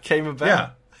that came about? Yeah.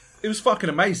 It was fucking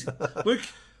amazing.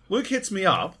 Luke hits me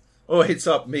up, or hits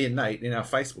up me and Nate in our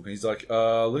Facebook, and he's like,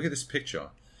 look at this picture.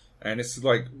 And it's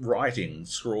like writing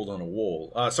scrawled on a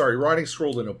wall. Writing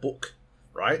scrawled in a book,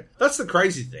 right? That's the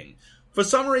crazy thing. For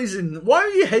some reason, why are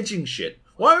you hedging shit?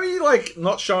 Why are you, like,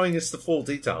 not showing us the full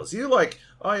details? You're like,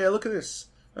 oh yeah, look at this.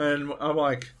 And I'm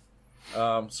like,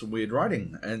 some weird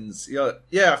writing. And you're like,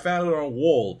 yeah, I found it on a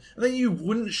wall. And then you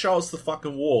wouldn't show us the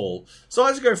fucking wall. So I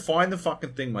had to go find the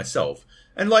fucking thing myself.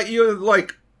 And like, you're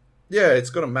like, yeah, it's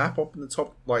got a map up in the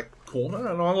top, like, corner.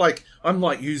 And I'm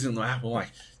like using the map. I'm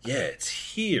like, yeah, it's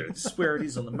here. This is where it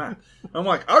is on the map. I'm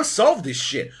like, I've solved this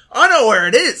shit. I know where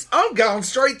it is. I'm going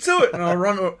straight to it. And I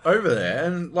run over there,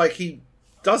 and like, he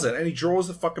does it, and he draws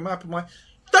the fucking map. I'm like,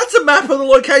 that's a map of the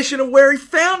location of where he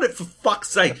found it, for fuck's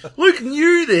sake. Luke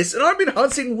knew this, and I've been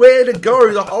hunting where to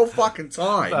go the whole fucking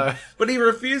time. But he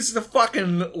refuses to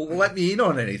fucking let me in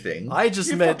on anything. I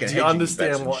just meant, do you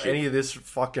understand what any of this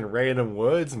fucking random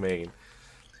words mean?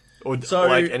 Or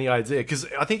like any idea? Because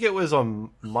I think it was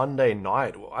on Monday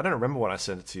night. I don't remember when I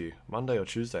sent it to you. Monday or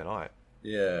Tuesday night.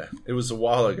 Yeah, it was a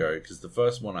while ago, because the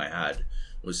first one I had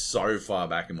was so far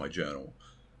back in my journal.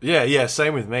 Yeah,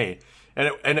 same with me.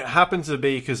 And it happened to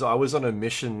be because I was on a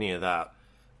mission near that,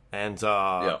 and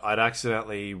I'd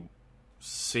accidentally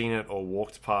seen it or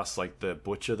walked past like the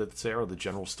butcher that's there or the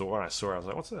general store, and I saw it. I was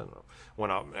like, "What's that?" And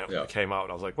went up and it came out,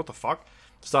 and I was like, "What the fuck?"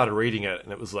 Started reading it,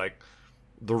 and it was like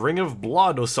the Ring of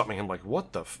Blood or something. I'm like,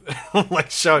 "What the?" I'm like,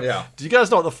 "Do you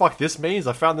guys know what the fuck this means?"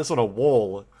 I found this on a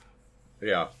wall.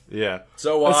 Yeah.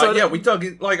 So we dug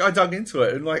in. Like, I dug into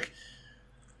it, and like,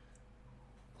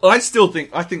 I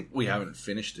think we haven't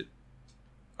finished it.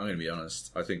 I'm going to be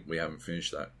honest. I think we haven't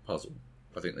finished that puzzle.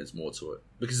 I think there's more to it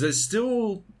because there's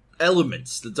still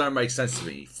elements that don't make sense to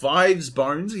me. Five's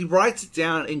bones. He writes it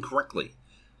down incorrectly.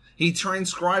 He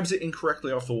transcribes it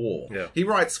incorrectly off the wall. Yeah. He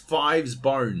writes Five's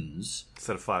bones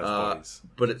instead of Five's bodies,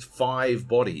 but it's 5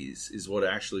 bodies is what it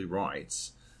actually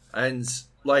writes. And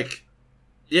like,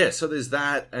 yeah. So there's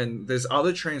that, and there's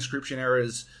other transcription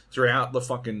errors throughout the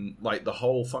fucking the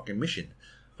whole fucking mission.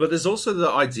 But there's also the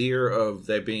idea of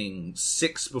there being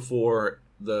 6 before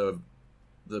the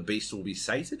beast will be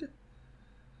sated.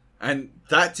 And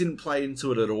that didn't play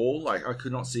into it at all. Like, I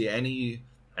could not see any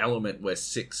element where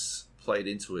 6 played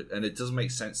into it. And it doesn't make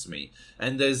sense to me.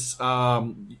 And there's,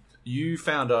 you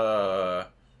found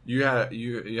you have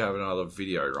another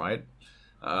video, right?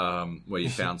 Where you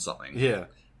found something. Yeah.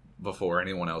 Before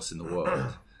anyone else in the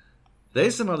world.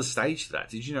 There's another stage to that.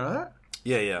 Did you know that?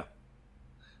 Yeah.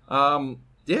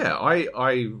 Yeah,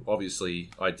 I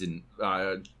obviously I didn't.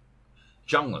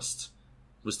 Junglist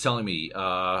was telling me,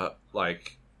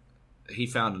 like, he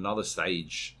found another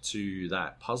stage to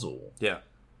that puzzle. Yeah,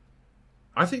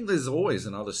 I think there's always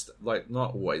another,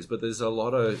 not always, but there's a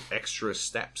lot of extra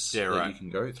steps that you can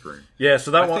go through. Yeah,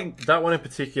 so that one in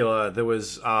particular, there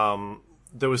was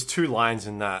 2 lines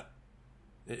in that.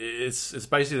 It's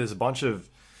basically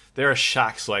there are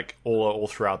shacks like all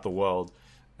throughout the world.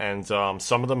 And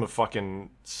some of them are fucking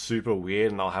super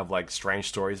weird, and they'll have like strange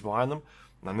stories behind them.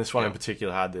 And this one in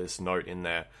particular had this note in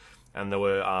there, and there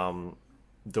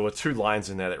were 2 lines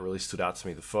in there that really stood out to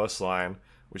me. The first line,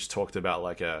 which talked about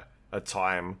like a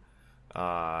time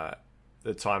of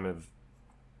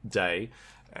day,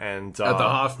 and at the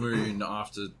half moon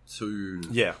after 2.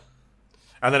 Yeah,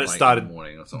 and then it started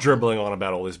dribbling on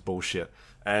about all this bullshit.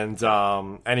 And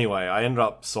anyway, I ended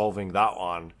up solving that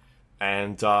one.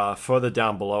 And further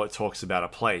down below, it talks about a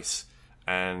place,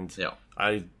 and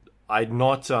I'd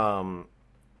not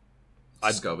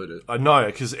discovered it. I know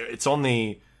because it's on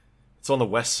the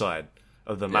west side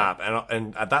of the map,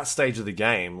 and at that stage of the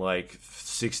game, like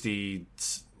 60,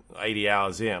 80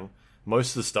 hours in,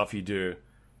 most of the stuff you do,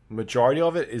 majority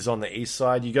of it is on the east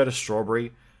side. You go to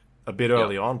Strawberry a bit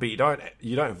early on, but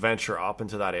you don't venture up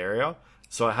into that area.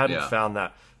 So I hadn't found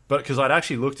that, but because I'd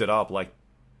actually looked it up, like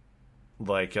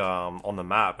on the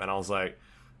map, and I was like,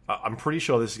 I'm pretty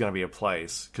sure this is going to be a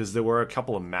place, because there were a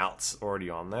couple of mounts already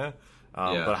on there,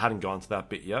 but I hadn't gone to that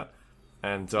bit yet.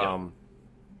 And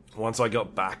once I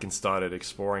got back and started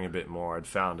exploring a bit more, I'd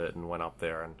found it and went up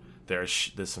there, and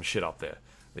there's some shit up there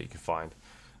that you can find.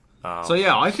 So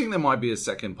yeah, I think there might be a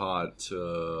second part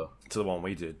to the one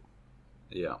we did.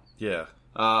 Yeah.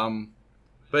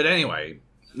 But anyway,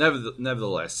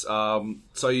 nevertheless,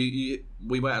 so we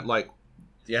went like.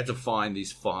 You had to find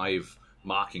these 5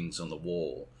 markings on the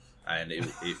wall, and it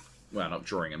wound up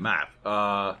drawing a map.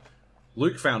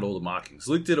 Luke found all the markings.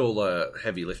 Luke did all the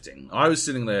heavy lifting. I was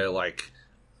sitting there, like,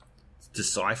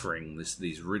 deciphering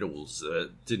these riddles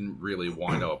that didn't really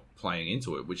wind up playing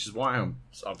into it, which is why I'm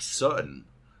certain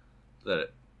that,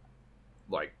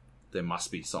 like, there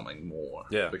must be something more.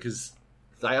 Yeah. Because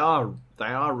they are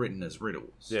written as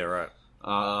riddles. Yeah, right.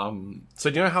 So do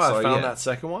you know how I found that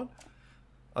second one?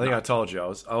 I think I told you.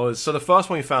 I was so the first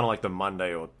one you found on like the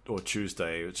Monday or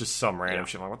Tuesday. It was just some random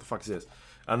shit. I'm like, what the fuck is this?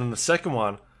 And then the second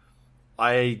one,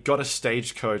 I got a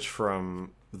stagecoach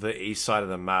from the east side of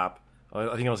the map.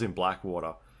 I think I was in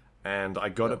Blackwater, and I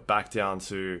got it back down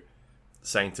to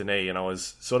Saint Denis, and I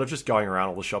was sort of just going around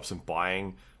all the shops and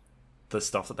buying the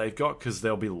stuff that they've got, because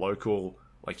they'll be local.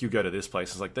 Like, you go to this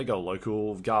place, it's like they got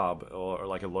local garb or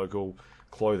like a local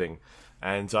clothing,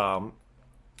 and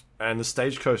the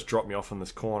stagecoach dropped me off in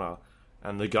this corner,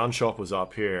 and the gun shop was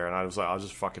up here, and I was like, I'll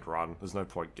just fucking run. There's no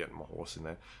point getting my horse in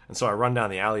there. And so I run down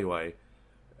the alleyway,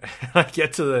 and I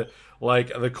get to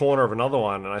the corner of another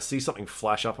one, and I see something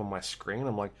flash up on my screen.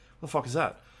 I'm like, what the fuck is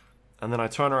that? And then I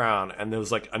turn around, and there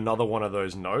was like another one of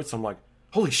those notes. I'm like,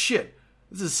 holy shit,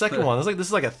 this is the second one. This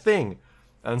is like a thing.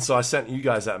 And so I sent you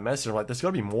guys that message. I'm like, there's got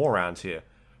to be more around here.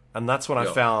 And that's when I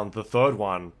found the third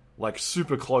one, like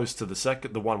super close to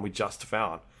the one we just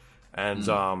found. And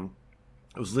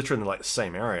it was literally in like the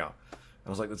same area. And I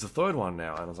was like, there's a third one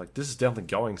now. And I was like, this is definitely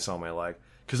going somewhere. Like,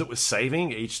 because it was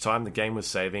saving each time the game was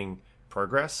saving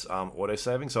progress, auto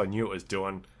saving. So I knew it was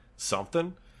doing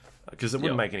something. because it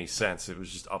wouldn't make any sense. It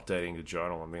was just updating the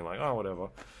journal and being like, oh, whatever.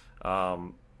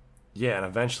 Yeah, and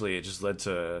eventually it just led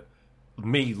to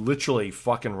me literally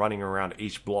fucking running around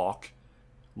each block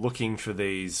looking for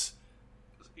these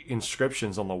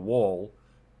inscriptions on the wall,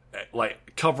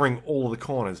 like covering all of the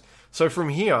corners. So from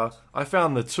here, I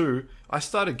found the two. I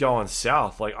started going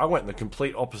south. Like, I went in the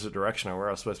complete opposite direction of where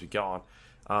I was supposed to be going.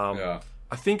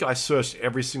 I think I searched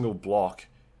every single block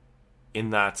in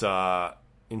that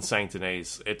in Saint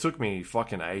Denis. It took me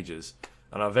fucking ages,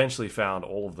 and I eventually found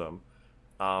all of them.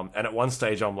 And at one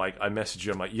stage, I messaged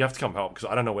you. I'm like, you have to come help because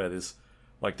I don't know where this.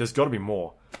 Like, there's got to be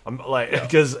more. I'm like,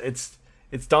 because it's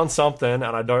done something, and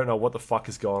I don't know what the fuck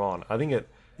is going on. I think it.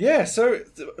 Yeah. So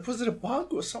was it a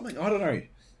bug or something? I don't know.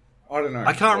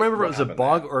 I can't remember if it was a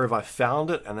bug or if I found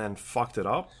it and then fucked it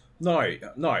up. No,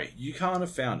 you can't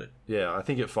have found it. Yeah, I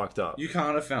think it fucked up. You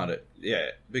can't have found it. Yeah,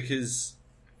 because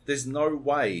there's no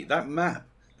way. That map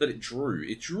that it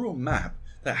drew a map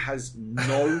that has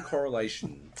no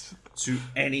correlation to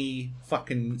any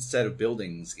fucking set of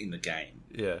buildings in the game.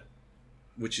 Yeah.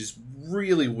 Which is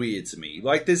really weird to me.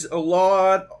 Like, there's a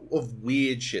lot of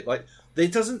weird shit. Like, there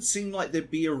doesn't seem like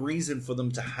there'd be a reason for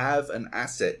them to have an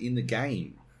asset in the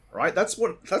game. Right? That's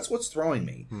what's throwing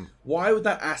me. Why would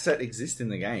that asset exist in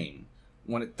the game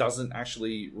when it doesn't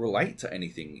actually relate to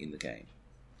anything in the game?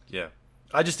 Yeah.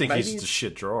 I just think he's just a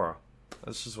shit drawer.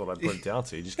 That's just what I put it down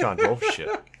to. He just can't draw for shit.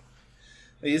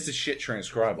 He is a shit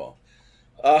transcriber.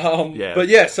 Yeah. But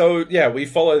yeah, so yeah, we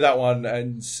follow that one,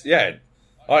 and yeah,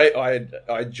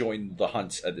 I joined the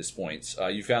hunt at this point.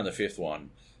 You found the fifth one.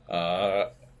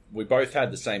 We both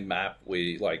had the same map.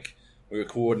 We were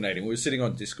coordinating. We were sitting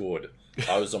on Discord.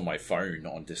 I was on my phone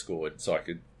on Discord, so I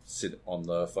could sit on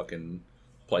the fucking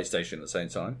PlayStation at the same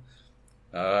time.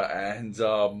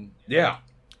 Yeah.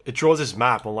 It draws this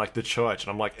map on, like, the church, and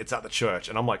I'm like, it's at the church,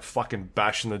 and I'm, like, fucking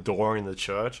bashing the door in the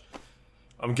church.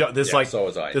 There's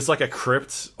like a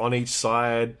crypt on each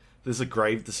side. There's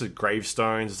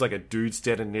gravestones. There's, like, a dude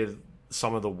standing near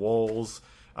some of the walls.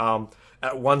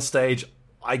 At one stage,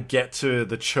 I get to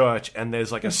the church, and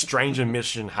there's, like, a stranger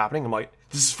mission happening. I'm like,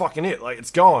 this is fucking it. Like,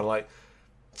 it's going. Like,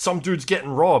 some dude's getting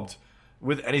robbed,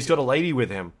 and he's got a lady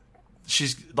with him.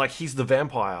 She's, like, he's the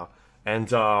vampire.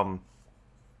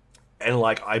 And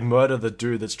like, I murder the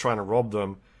dude that's trying to rob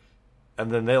them. And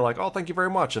then they're like, oh, thank you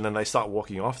very much. And then they start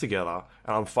walking off together.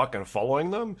 And I'm fucking following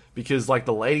them. Because, like,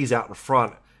 the lady's out in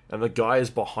front. And the guy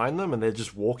is behind them. And they're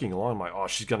just walking along. I'm like, oh,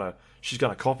 she's gonna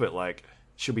cop it. Like,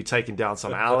 she'll be taken down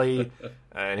some alley.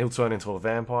 And he'll turn into a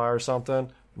vampire or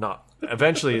something. No.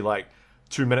 Eventually, like,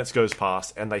 2 minutes goes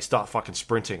past. And they start fucking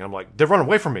sprinting. I'm like, they're running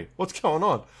away from me. What's going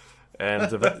on?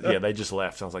 And, yeah, they just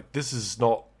left. I was like, this is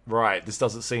not right. This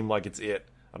doesn't seem like it's it.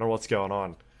 I don't know what's going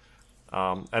on.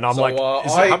 And I'm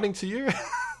is that happening to you?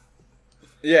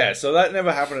 Yeah, so that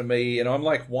never happened to me. And I'm,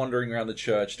 like, wandering around the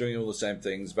church, doing all the same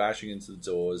things, bashing into the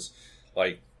doors,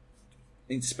 like,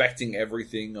 inspecting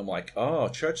everything. I'm like, oh,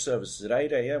 church service is at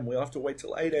 8 a.m. We'll have to wait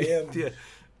till 8 a.m. Yeah.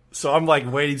 So I'm, like,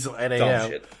 waiting till 8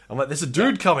 a.m. I'm like, there's a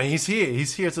dude coming. He's here.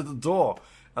 He's here to the door.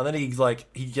 And then he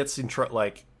gets in,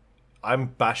 I'm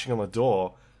bashing on the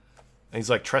door. And he's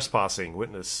like, trespassing,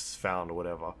 witness found or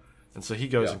whatever. And so he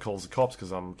goes and calls the cops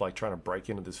because I'm, like, trying to break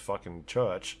into this fucking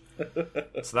church.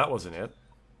 So that wasn't it.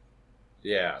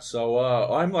 Yeah, so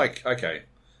I'm like, okay.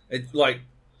 It, like,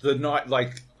 the night,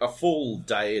 like, a full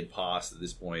day had passed at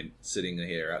this point, sitting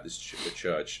here at this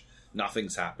church.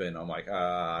 Nothing's happened. I'm like,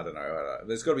 I don't know.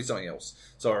 There's got to be something else.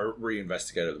 So I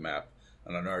re-investigated the map,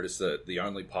 and I noticed that the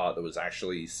only part that was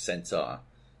actually center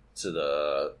to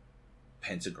the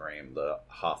pentagram, the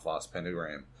half-assed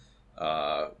pentagram,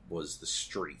 was the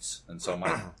street. And so I'm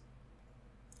like,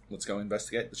 let's go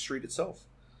investigate the street itself.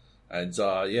 And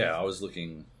yeah, I was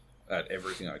looking at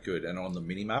everything I could, and on the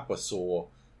mini-map I saw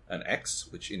an X,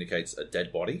 which indicates a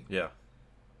dead body. Yeah.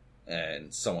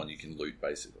 And someone you can loot,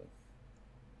 basically.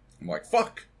 I'm like,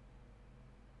 fuck!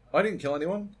 I didn't kill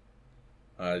anyone.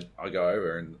 I go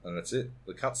over, and that's it.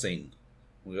 The cutscene.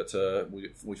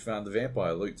 We found the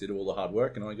vampire. Luke did all the hard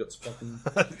work, and I got to fucking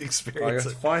experience. I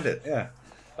got to find it. Yeah,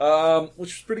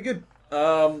 which was pretty good.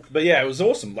 But yeah, it was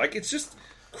awesome. Like, it's just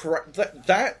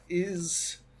that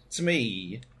is, to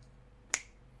me,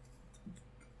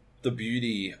 the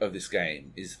beauty of this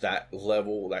game is that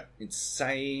level, that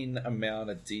insane amount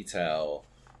of detail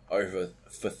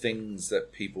for things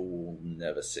that people will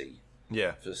never see.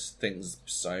 Yeah, for things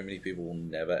so many people will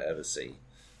never ever see.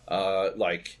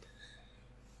 Like,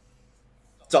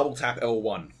 double tap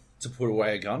L1 to put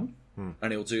away a gun,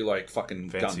 and it'll do, like, fucking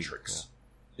gun tricks.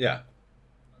 Yeah.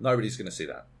 Nobody's going to see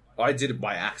that. I did it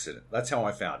by accident. That's how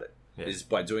I found it, is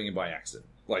by doing it by accident.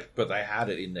 Like, but they had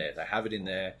it in there. They have it in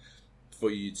there. for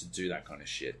you to do that kind of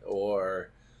shit, or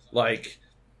like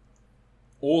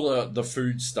all the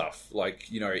food stuff,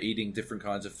 like, you know, eating different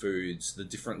kinds of foods, the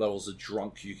different levels of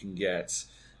drunk you can get,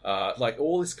 like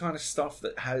all this kind of stuff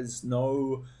that has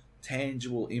no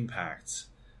tangible impact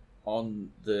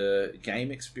on the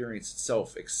game experience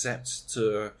itself, except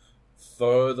to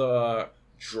further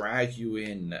drag you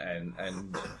in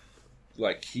and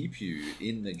like keep you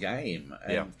in the game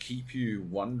and keep you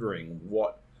wondering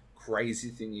what crazy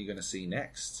thing you're going to see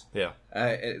next.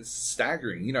 It's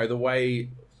staggering, you know, the way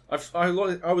I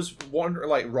was wandering,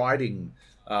 like riding,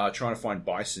 trying to find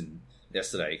bison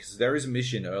yesterday, because there is a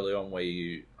mission early on where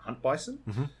you hunt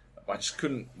bison. I just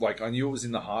couldn't, like, I knew it was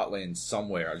in the heartlands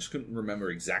somewhere. I just couldn't remember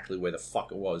exactly where the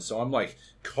fuck it was. So I'm, like,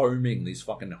 combing these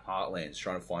fucking heartlands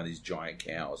trying to find these giant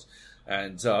cows.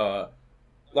 And,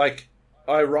 like,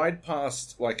 I ride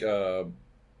past, like, a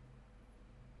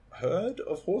herd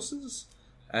of horses.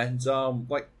 And,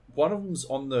 like, one of them's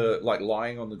on the, like,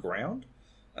 lying on the ground.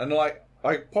 And, like,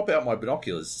 I pop out my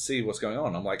binoculars to see what's going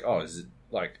on. I'm like, oh, is it,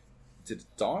 like, did it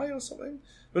die or something?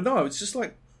 But no, it's just,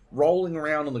 like, rolling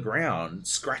around on the ground,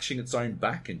 scratching its own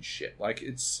back and shit. Like,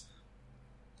 it's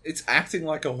acting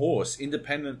like a horse,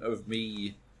 independent of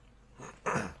me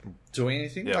doing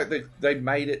anything. Like, they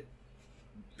made it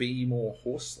be more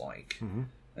horse-like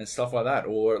and stuff like that.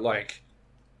 Or, like,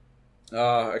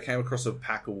 I came across a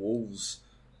pack of wolves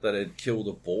that had killed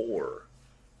a boar,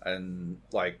 and,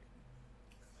 like,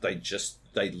 they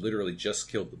literally just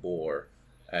killed the boar,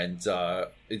 and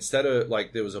instead of,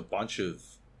 like, there was a bunch of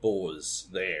boars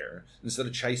there, instead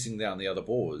of chasing down the other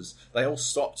boars, they all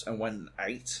stopped and went and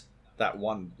ate that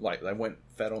one, like, they went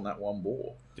fed on that one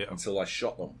boar until I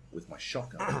shot them with my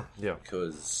shotgun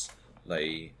because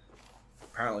they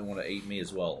apparently want to eat me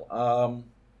as well.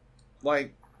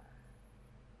 Like,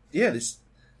 yeah, this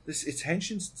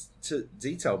attention to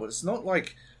detail, but it's not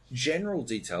like general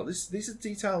detail. These are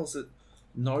details that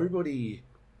nobody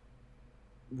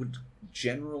would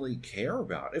generally care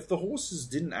about. If the horses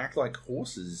didn't act like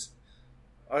horses,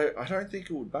 I don't think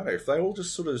it would matter. If they all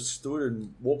just sort of stood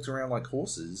and walked around like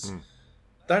horses,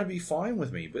 that'd be fine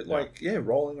with me. But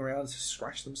rolling around to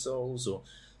scratch themselves, or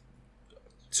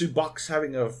two bucks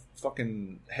having a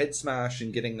fucking head smash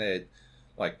and getting their,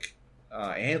 like,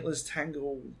 antlers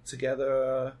tangled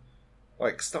together,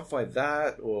 like stuff like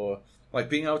that, or like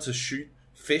being able to shoot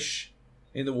fish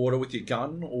in the water with your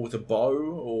gun, or with a bow,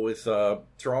 or with a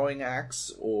throwing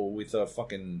axe, or with a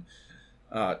fucking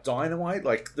dynamite.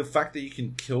 Like, the fact that you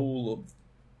can kill,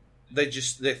 they're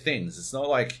things. It's not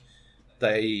like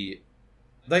they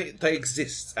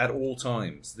exist at all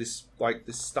times. This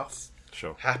stuff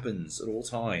happens at all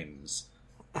times,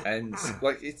 and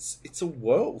like it's a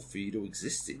world for you to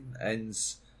exist in, and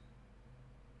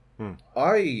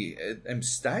I am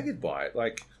staggered by it.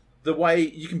 Like, the way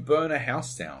you can burn a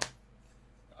house down.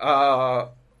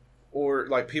 Or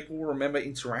like people will remember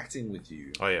interacting with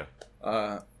you. Oh yeah.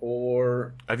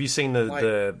 Or have you seen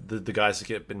the guys that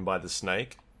get bitten by the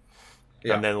snake?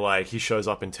 Yeah. And then, like, he shows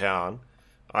up in town.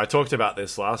 I talked about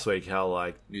this last week. How,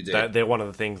 like, they're one of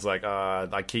the things. Like,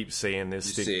 I keep seeing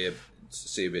this. You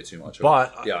see a bit too much.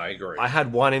 But yeah, I agree. I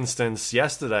had one instance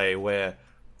yesterday where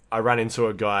I ran into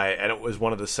a guy, and it was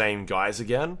one of the same guys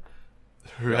again,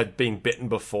 who had been bitten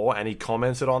before, and he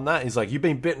commented on that. He's like, "You've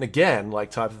been bitten again," like,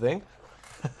 type of thing.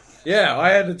 Yeah, I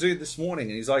had a dude this morning,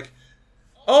 and he's like,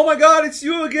 "Oh my god, it's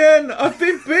you again! I've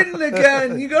been bitten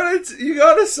again! You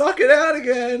gotta suck it out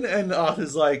again!" And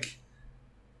Arthur's like,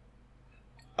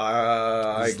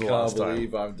 "I can't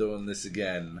believe I'm doing this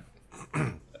again."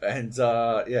 And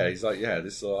he's like, "Yeah,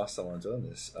 this is the last time I'm doing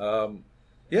this."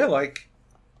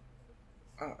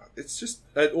 It's just,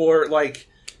 or like.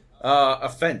 A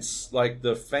fence, like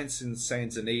the fence in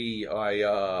Saint Denis.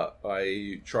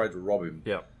 I tried to rob him.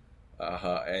 Yeah.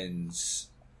 And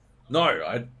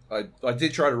no, I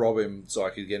did try to rob him so I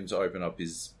could get him to open up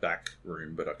his back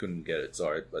room, but I couldn't get it.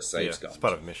 So I saved guns. It's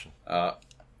part of a mission.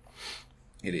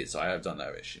 It is. I have done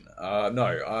that mission. I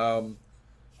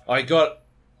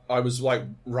was like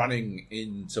running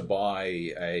in to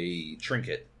buy a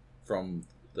trinket from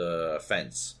the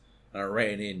fence, and I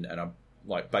ran in and I,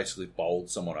 like, basically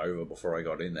bowled someone over before I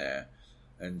got in there,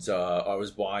 and I was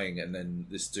buying, and then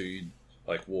this dude,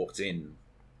 like, walked in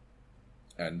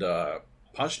and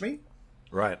punched me.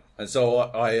 Right. And so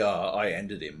I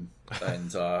ended him,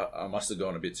 and I must have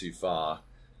gone a bit too far,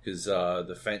 because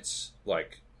the fence,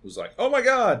 like, was like, "Oh my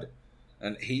god!"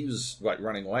 And he was, like,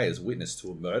 running away as witness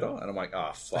to a murder, and I'm like,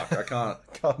 fuck, I can't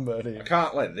can't murder him. I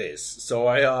can't let this. So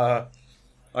I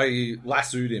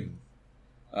lassoed him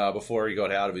before he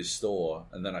got out of his store,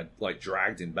 and then I, like,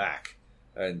 dragged him back,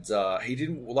 and he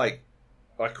didn't, like,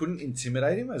 I couldn't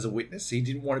intimidate him as a witness. He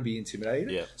didn't want to be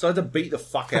intimidated. Yeah. So I had to beat the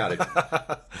fuck out of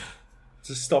him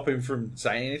to stop him from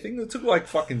saying anything. It took like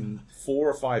fucking 4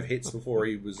 or 5 hits before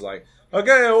he was like,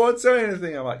 okay, I won't say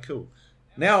anything. I'm like, cool.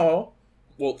 Now,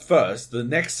 well, first, the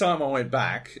next time I went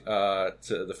back to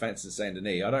the fence in Saint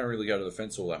Denis, I don't really go to the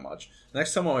fence all that much. The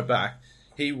next time I went back,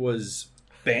 he was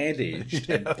bandaged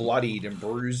and bloodied and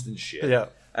bruised and shit. Yeah.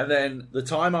 And then the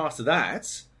time after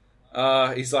that,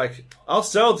 he's like, I'll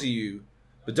sell to you,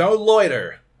 but don't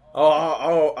loiter.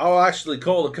 I'll actually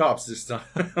call the cops this time.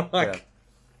 I'm like,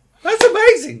 that's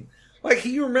amazing. Like,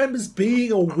 he remembers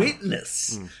being a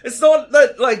witness. It's not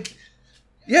that, like,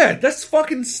 yeah, that's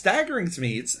fucking staggering to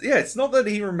me. It's not that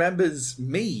he remembers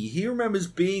me. He remembers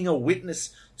being a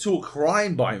witness to a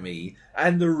crime by me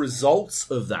and the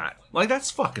results of that. Like, that's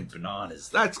fucking bananas.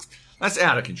 That's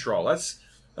out of control.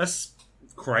 That's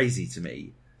crazy to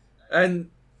me.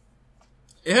 And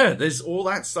yeah, there's all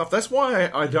that stuff. That's why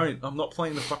I'm not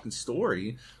playing the fucking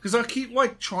story, because I keep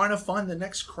like trying to find the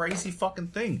next crazy fucking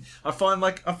thing. I found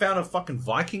a fucking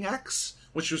Viking axe,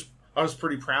 which I was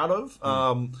pretty proud of.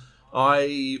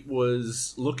 I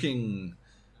was looking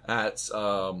at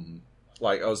I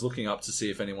was looking up to see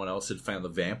if anyone else had found the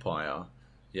vampire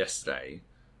yesterday,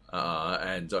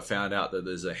 and I found out that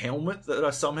there's a helmet that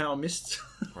I somehow missed.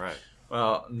 Right.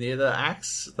 Near the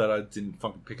axe that I didn't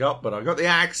fucking pick up, but I got the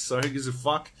axe, so who gives a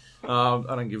fuck? I'm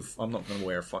not going to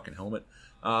wear a fucking helmet.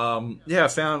 I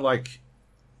found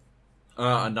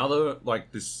another,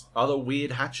 this other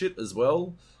weird hatchet as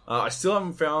well. I still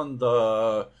haven't found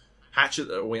the hatchet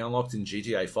that we unlocked in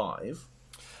GTA 5.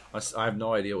 I have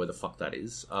no idea where the fuck that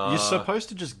is. You're supposed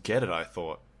to just get it, I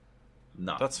thought.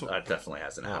 No, that definitely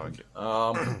hasn't happened.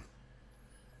 Okay.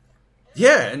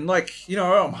 Yeah, and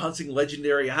I'm hunting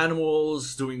legendary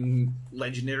animals, doing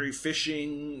legendary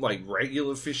fishing,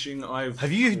 regular fishing.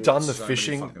 Have you done the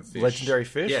fishing legendary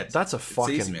fish? Yeah, that's a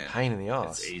fucking easy, pain in the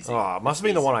ass. It's easy. Oh, it must have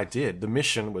been the one I did. The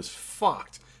mission was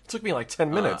fucked. It took me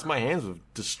 10 minutes. My hands were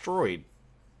destroyed.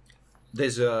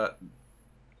 There's a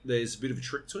bit of a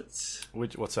trick to it.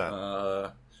 What's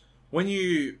that? When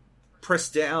you press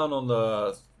down on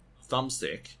the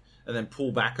thumbstick and then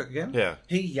pull back again,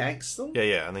 he yanks them.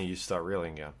 Yeah, and then you start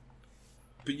reeling again.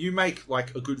 But you make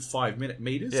a good 5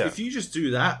 meters. Yeah. If you just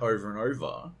do that over and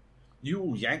over, you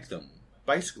will yank them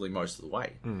basically most of the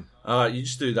way. You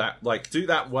just do that, do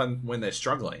that when they're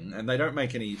struggling, and they don't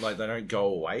make any, they don't go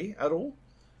away at all.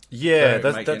 Yeah,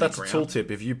 that's a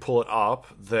tooltip. If you pull it up,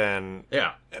 then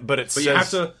but it says you have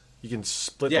to. You can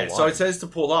split the line. So it says to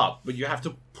pull up, but you have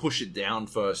to push it down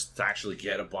first to actually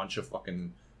get a bunch of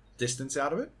fucking distance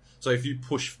out of it. So if you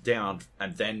push down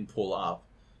and then pull up,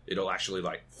 it'll actually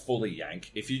fully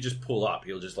yank. If you just pull up,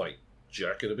 you'll just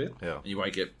jerk it a bit, and you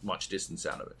won't get much distance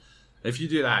out of it. If you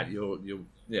do that, you'll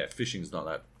fishing's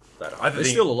not that hard.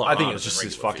 There's still a lot. I think it was just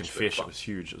this fucking fish. It was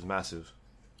huge. It was massive.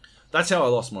 That's how I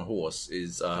lost my horse.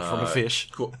 Is from a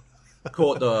fish.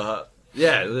 Caught the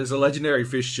there's a legendary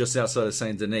fish just outside of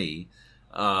Saint Denis,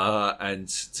 and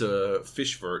to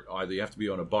fish for it, either you have to be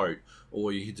on a boat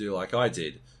or you can do like I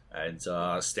did and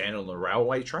stand on the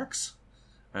railway tracks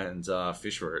and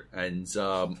fish for it. And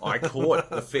I caught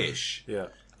the fish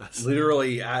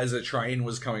literally as a train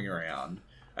was coming around,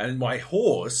 and my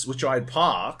horse, which I had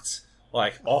parked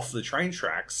off the train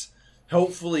tracks,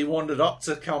 helpfully wandered up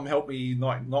to come help me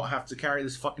not have to carry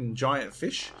this fucking giant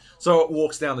fish. So it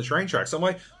walks down the train tracks. I'm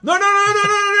like, no,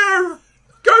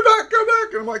 go back.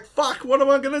 And I'm like, fuck, what am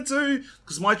I going to do?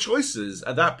 Because my choices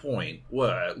at that point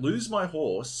were lose my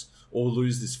horse or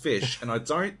lose this fish. And I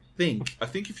think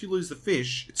if you lose the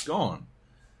fish, it's gone.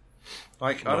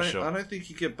 I don't think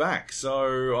you get back.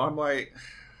 So I'm like,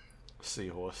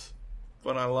 seahorse.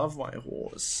 But I love my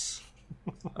horse.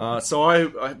 So I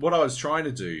what I was trying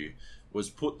to do was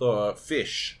put the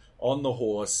fish on the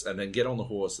horse and then get on the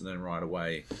horse and then ride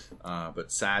away.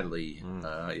 But sadly,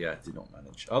 did not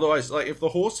manage. Otherwise, if the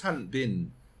horse hadn't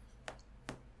been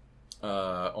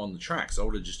on the tracks, I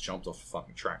would have just jumped off the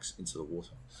fucking tracks into the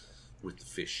water with the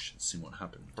fish and seen what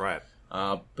happened. Right.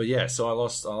 But yeah, so I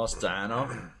lost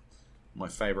Diana, my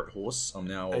favourite horse. I'm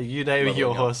now. Are you naming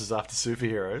your horses after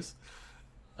superheroes?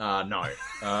 No.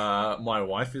 My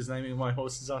wife is naming my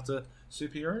horses after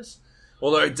superheroes.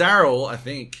 Although Daryl, I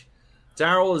think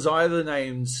Daryl is either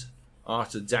named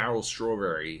after Daryl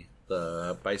Strawberry,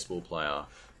 the baseball player,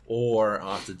 or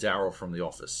after Daryl from The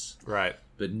Office. Right.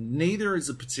 But neither is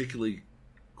a particularly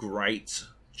great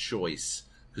choice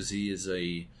because he is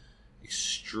a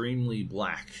extremely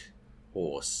black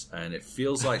horse, and it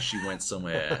feels like she went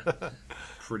somewhere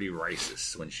pretty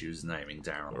racist when she was naming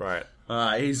Daryl. Right.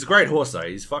 He's a great horse though.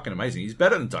 He's fucking amazing. He's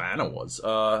better than Diana was.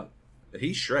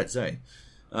 He shreds, eh?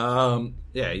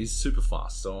 Yeah, he's super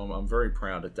fast, so I'm very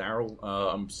proud of Daryl.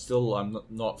 I'm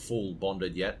not full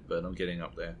bonded yet, but I'm getting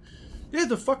up there. Yeah,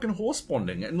 the fucking horse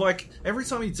bonding, and like every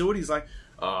time you do it, he's like,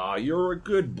 you're a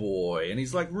good boy," and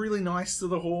he's like really nice to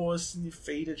the horse, and you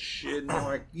feed it shit, and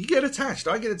like you get attached.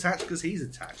 I get attached because he's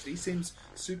attached. He seems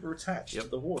super attached to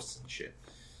the horse and shit.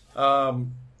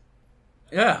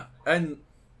 Yeah, and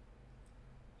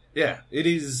yeah, it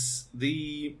is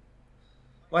the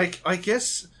like I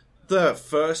guess. The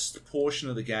first portion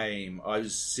of the game, I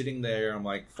was sitting there, I'm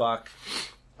like, fuck,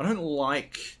 I don't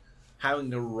like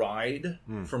having to ride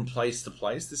from place to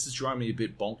place. This is driving me a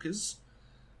bit bonkers.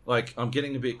 Like, I'm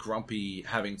getting a bit grumpy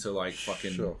having to, like,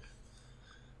 fucking... Sure.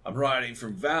 I'm riding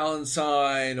from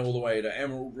Valentine all the way to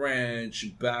Emerald Ranch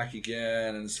and back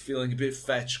again, and it's feeling a bit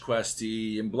fetch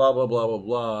questy and blah, blah, blah, blah,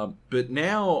 blah. But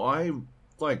now I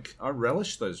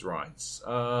relish those rides.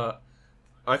 I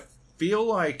feel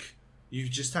like... You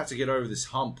just have to get over this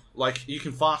hump. Like, you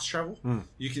can fast travel.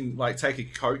 You can, like, take a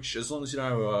coach. As long as you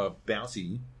don't have a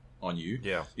bounty on you.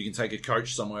 Yeah. You can take a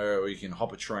coach somewhere, or you can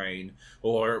hop a train.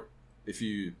 Or, if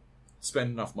you spend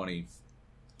enough money,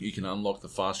 you can unlock the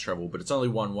fast travel. But it's only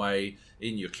one way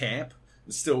in your camp.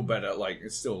 It's still better. Like,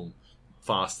 it's still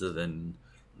faster than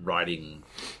riding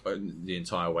the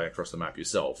entire way across the map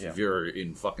yourself. Yeah. If you're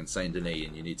in fucking Saint Denis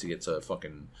and you need to get to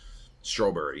fucking...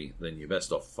 Strawberry, then you're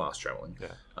best off fast traveling. Yeah.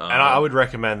 And I would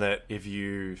recommend that if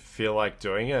you feel like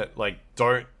doing it, like,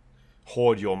 don't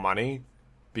hoard your money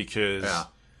because,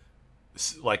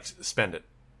 like, spend it.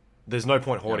 There's no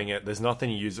point hoarding it. There's nothing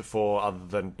you use it for other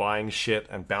than buying shit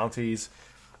and bounties.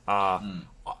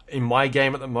 In my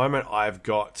game at the moment, I've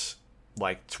got,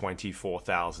 like,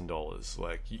 $24,000.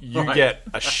 Like, you get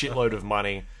a shitload of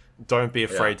money. Don't be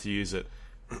afraid to use it.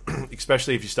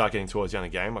 Especially if you start getting towards the end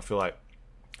of the game. I feel like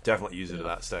definitely use it at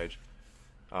that stage.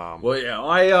 Well, yeah,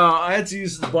 I had to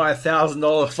use it to buy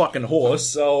 $1,000 fucking horse,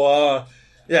 so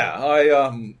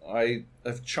I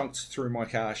have chunked through my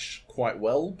cash quite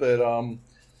well, but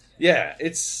yeah,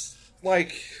 it's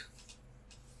like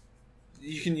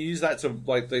you can use that to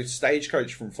like the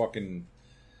stagecoach from fucking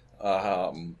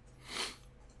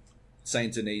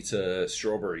Saint Denis to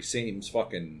Strawberry seems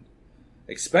fucking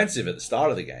expensive at the start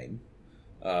of the game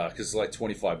because it's like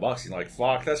 $25. You're like,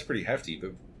 fuck, that's pretty hefty,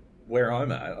 but where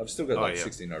I'm at, I've still got like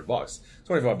 $1,600.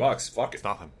 $25, fuck it. It's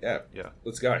nothing. Yeah,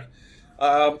 let's go.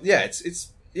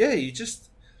 You just...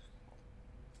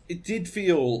 It did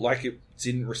feel like it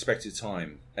didn't respect your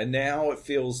time. And now it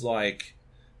feels like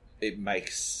it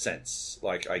makes sense.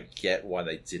 Like, I get why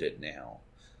they did it now.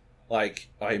 Like,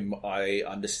 I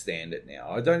understand it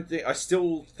now. I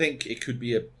still think it could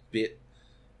be a bit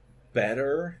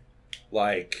better.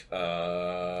 Like,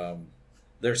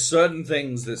 there's certain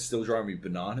things that still drive me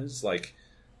bananas, like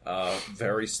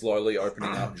very slowly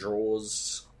opening up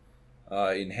drawers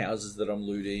in houses that I'm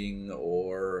looting,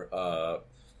 or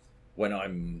when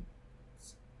I'm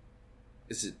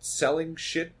selling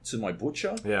shit to my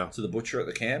butcher? Yeah. To the butcher at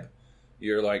the camp.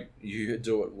 You're like, you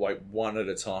do it like one at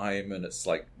a time, and it's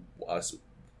like a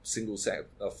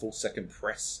full second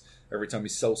press every time you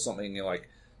sell something. You're like,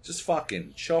 just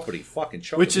fucking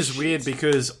choppity. Which is weird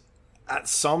because at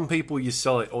some people you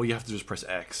sell it, all you have to do is press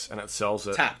X and it sells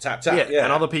it. Tap. Yeah.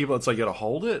 And other people, it's like you gotta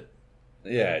hold it.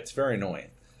 Yeah, it's very annoying.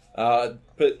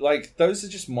 But like those are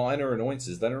just minor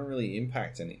annoyances. They don't really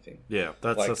impact anything. Yeah,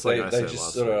 that's like they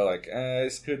just sort of like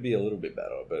this could be a little bit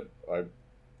better, but I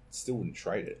still wouldn't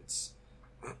trade it.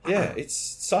 It's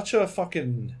such a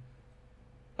fucking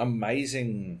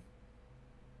amazing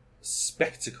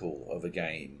spectacle of a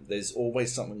game. There's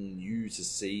always something new to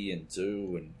see and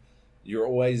do, and you're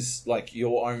always like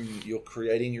you're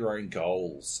creating your own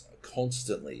goals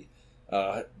constantly.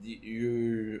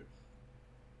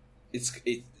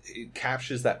 It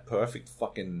captures that perfect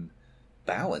fucking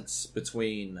balance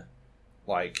between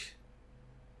like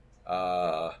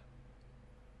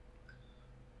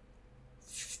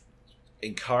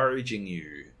encouraging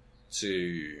you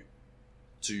to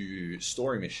do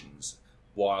story missions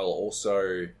while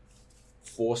also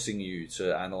forcing you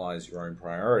to analyze your own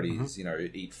priorities. You know,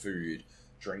 eat food,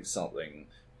 drink something,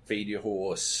 feed your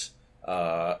horse,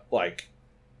 like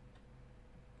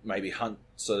maybe hunt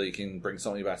so that you can bring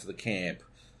something back to the camp.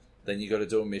 Then you got to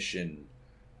do a mission,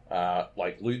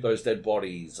 like loot those dead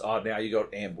bodies. Now you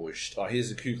got ambushed.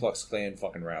 Here's a Ku Klux Klan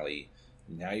fucking rally.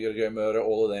 Now you got to go murder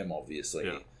all of them,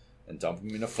 obviously, and dump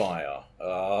them in a fire.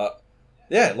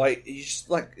 Like you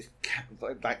just like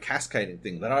that cascading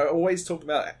thing that I always talk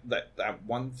about. That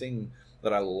one thing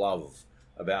that I love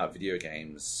about video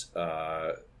games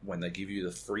when they give you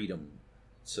the freedom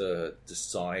to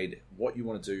decide what you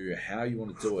want to do, how you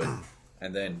want to do it,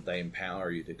 and then they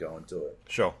empower you to go and do it.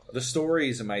 Sure. The story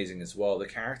is amazing as well. The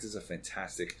characters are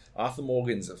fantastic. Arthur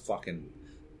Morgan's a fucking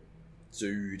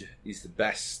dude. He's the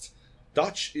best.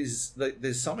 Dutch is...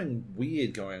 There's something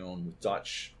weird going on with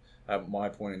Dutch at my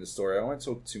point in the story. I won't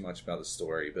talk too much about the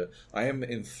story, but I am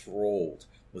enthralled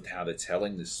with how they're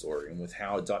telling this story and with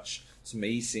how Dutch, to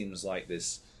me, seems like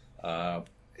this...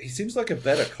 he seems like a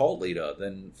better cult leader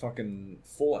than fucking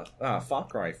Far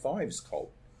Cry 5's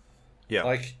cult. Yeah.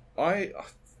 Like, I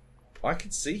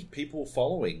could see people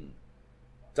following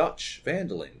Dutch van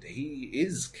der Linde. He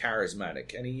is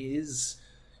charismatic, and he is,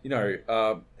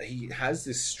 he has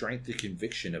this strength of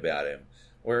conviction about him.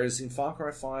 Whereas in Far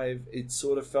Cry 5, it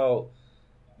sort of felt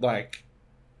like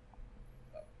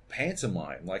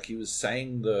pantomime, like he was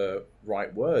saying the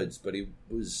right words, but he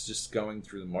was just going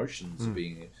through the motions of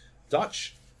being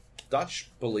Dutch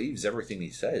believes everything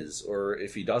he says, or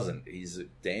if he doesn't, he's a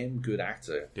damn good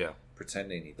actor. Yeah.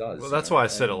 Pretending he does. Well, that's why I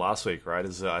said it last week, right?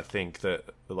 Is I think that,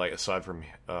 like, aside from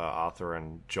Arthur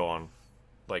and John,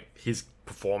 like, his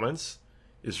performance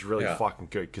is really fucking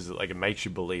good, because it makes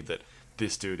you believe that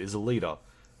this dude is a leader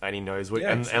and he knows what.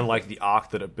 And like the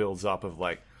arc that it builds up of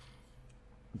like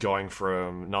going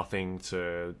from nothing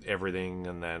to everything,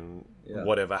 and then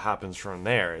whatever happens from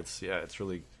there. It's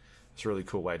really a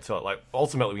cool way to tell it. Like,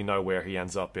 ultimately, we know where he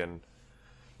ends up in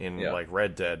like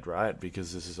Red Dead, right?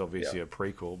 Because this is obviously a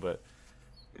prequel, but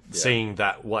seeing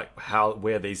that, like,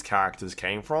 where these characters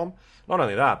came from, not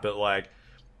only that, but like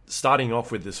starting off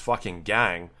with this fucking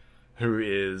gang who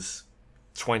is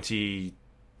 20,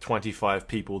 25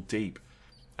 people deep,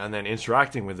 and then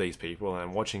interacting with these people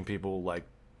and watching people like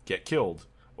get killed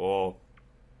or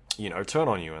turn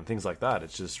on you and things like that.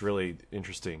 It's just really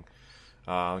interesting,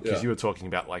 because you were talking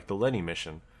about like the Lenny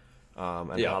mission,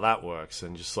 and how that works,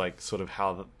 and just like sort of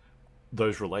how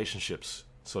those relationships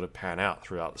sort of pan out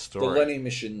throughout the story. The Lenny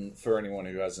mission, for anyone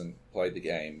who hasn't played the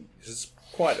game, is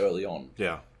quite early on.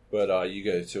 Yeah. But you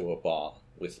go to a bar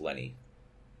with Lenny,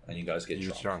 and you guys get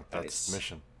drunk. That's the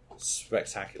mission.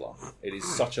 Spectacular. It is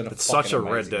such a Rockstar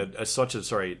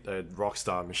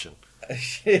mission.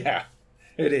 Yeah,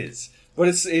 it is. But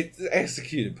it's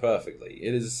executed perfectly.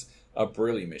 It is a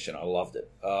brilliant mission. I loved it.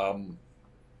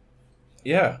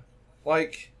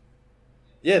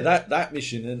 That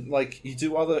mission, and like you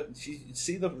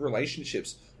see the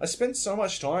relationships. I spent so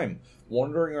much time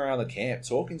wandering around the camp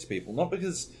talking to people, not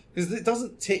because it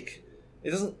doesn't tick. It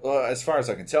doesn't, as far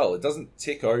as I can tell, it doesn't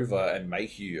tick over and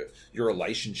make your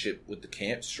relationship with the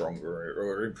camp stronger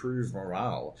or improve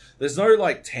morale. There's no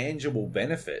like tangible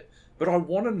benefit, but I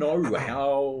want to know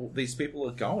how these people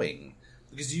are going,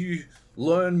 because you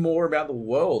learn more about the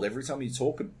world every time you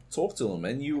talk to them,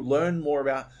 and you learn more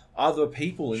about other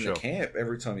people in the camp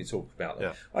every time you talk about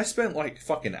them. Yeah. I spent like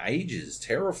fucking ages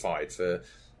terrified for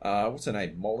what's her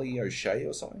name, Molly O'Shea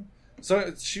or something.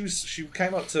 So she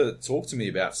came up to talk to me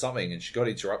about something, and she got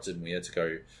interrupted, and we had to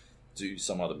go do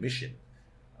some other mission.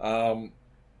 And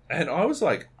I was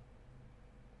like,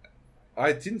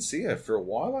 I didn't see her for a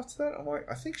while after that. I'm like,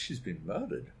 I think she's been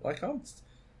murdered. Like, I'm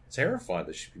terrified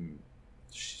that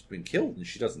she's been killed, and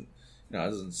she doesn't, it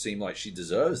doesn't seem like she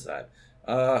deserves that.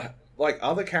 Like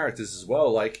other characters as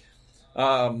well, like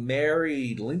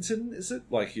Mary Linton, is it?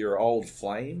 Like your old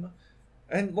flame,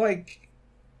 and like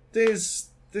there's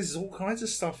all kinds of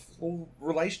stuff, all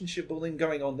relationship building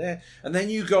going on there, and then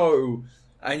you go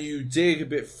and you dig a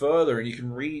bit further, and you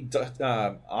can read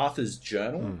Arthur's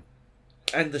journal,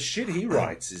 and the shit he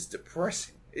writes is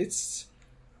depressing. It's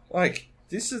like,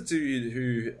 this is a dude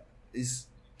who is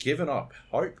given up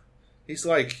hope. He's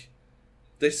like,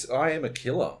 I am a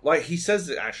killer. Like, he says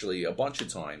it actually a bunch of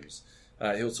times.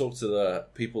 He'll talk to the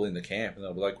people in the camp, and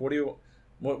they'll be like,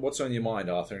 what's on your mind,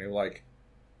 Arthur? And he'll be like,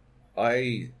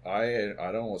 I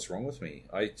don't know what's wrong with me.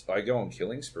 I go on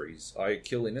killing sprees. I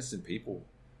kill innocent people.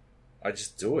 I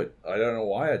just do it. I don't know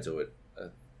why I do it.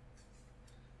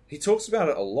 He talks about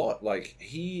it a lot. Like,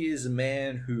 he is a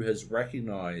man who has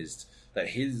recognized that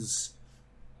his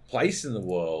place in the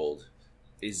world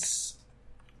is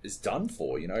done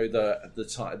for.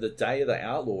 The day of the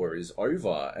outlaw is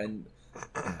over, and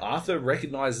Arthur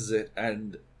recognizes it,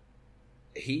 and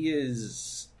he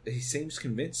seems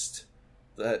convinced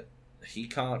that he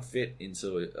can't fit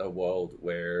into a world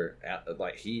where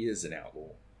he is an outlaw,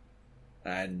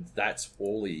 and that's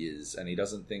all he is, and he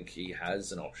doesn't think he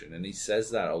has an option, and he says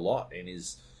that a lot in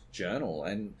his journal.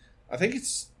 And I think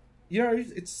it's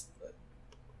it's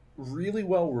really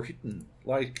well written,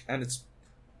 and it's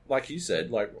like you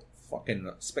said,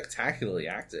 fucking spectacularly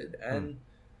acted, and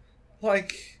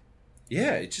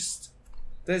it just,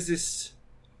 there's this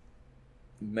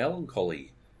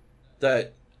melancholy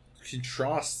that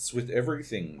contrasts with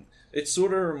everything it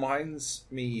sort of reminds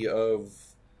me of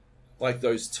like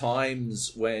those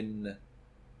times when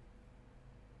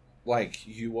like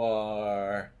you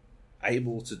are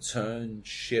able to turn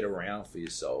shit around for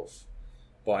yourself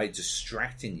by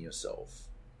distracting yourself.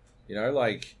 You know,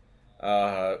 like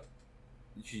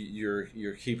you're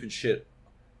keeping shit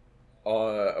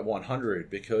 100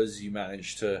 because you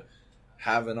managed to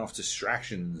have enough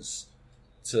distractions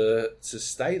to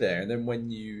stay there, and then when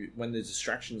the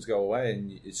distractions go away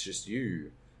and it's just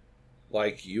you,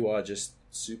 like you are just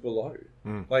super low.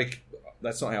 Like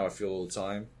that's not how I feel all the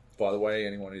time, by the way,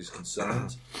 anyone who's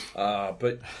concerned.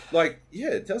 But like, yeah,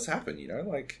 it does happen, you know,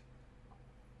 like,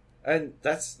 and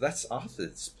that's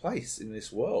Arthur's place in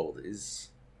this world, is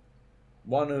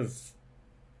one of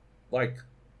like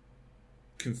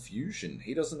confusion.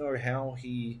 He doesn't know how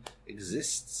he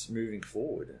exists moving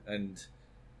forward, and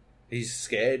he's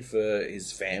scared for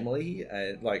his family,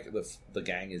 and like the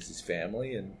gang is his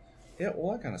family, and yeah,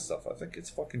 all that kind of stuff. I think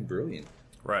it's fucking brilliant.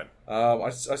 Right.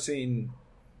 I've seen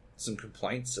some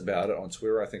complaints about it on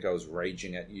Twitter. I think I was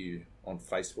raging at you on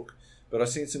Facebook, but I've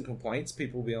seen some complaints,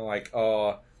 people being like,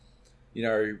 oh, you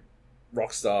know,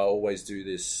 Rockstar always do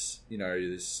this, you know,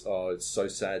 this, oh, it's so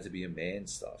sad to be a man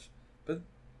stuff. But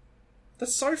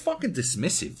that's so fucking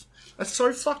dismissive. That's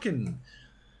so fucking,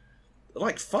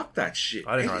 like, fuck that shit.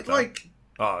 I didn't write that. Like,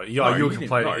 oh, yeah, no, you were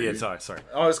complaining. No. Yeah, sorry.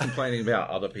 I was complaining about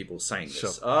other people saying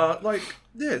this. Sure. Like,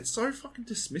 yeah, it's so fucking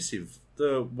dismissive.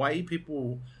 The way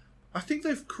people, I think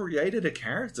they've created a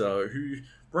character who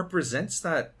represents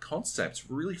that concept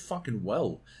really fucking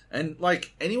well. And,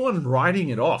 like, anyone writing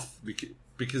it off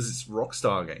because it's a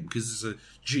Rockstar game, because it's a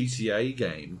GTA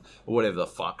game, or whatever the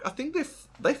fuck, I think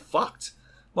they fucked.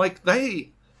 Like,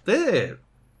 they're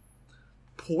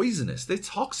poisonous. They're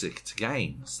toxic to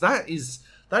games. That is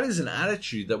an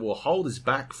attitude that will hold us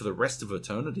back for the rest of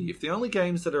eternity. If the only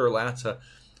games that are allowed to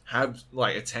have,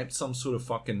 like, attempt some sort of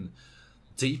fucking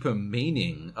deeper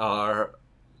meaning are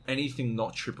anything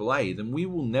not AAA, then we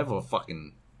will never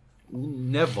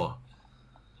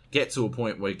get to a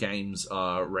point where games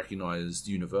are recognized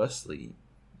universally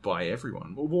by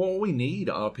everyone. What we need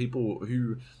are people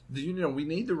who, you know, we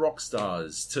need the rock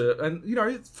stars to, and, you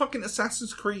know, fucking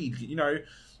Assassin's Creed, you know,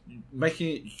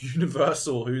 making it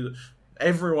universal, who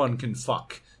everyone can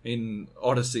fuck in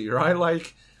Odyssey, right?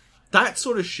 Like, that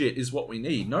sort of shit is what we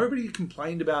need. Nobody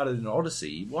complained about it in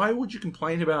Odyssey. Why would you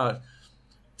complain about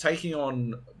taking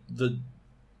on the,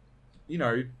 you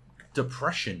know,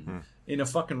 depression in a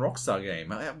fucking Rockstar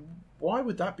game? Why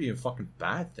would that be a fucking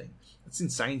bad thing? That's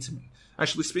insane to me.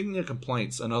 Actually, speaking of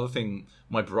complaints, another thing,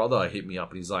 my brother hit me up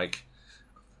and he's like,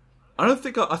 I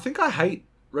think I hate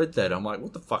Red Dead. I'm like,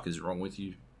 what the fuck is wrong with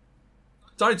you?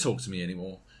 Don't talk to me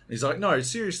anymore. And he's like, no,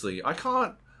 seriously, I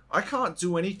can't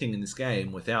do anything in this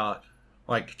game without,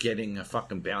 like, getting a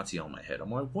fucking bounty on my head.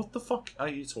 I'm like, what the fuck are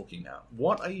you talking about?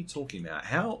 What are you talking about?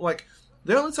 How, like,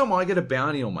 the only time I get a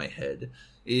bounty on my head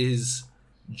is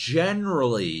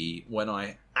generally when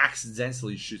I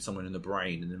accidentally shoot someone in the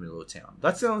brain in the middle of town.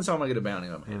 That's the only time I get a bounty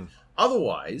on my head.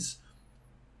 Otherwise,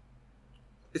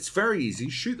 it's very easy.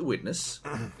 Shoot the witness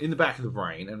in the back of the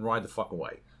brain and ride the fuck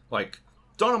away. Like,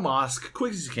 don a mask,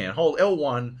 quick as you can. Hold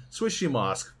L1, switch your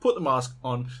mask, put the mask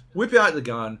on, whip out the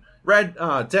gun,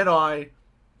 dead eye,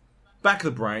 back of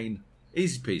the brain,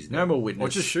 easy peasy. No more witness. Or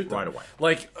just shoot them right away.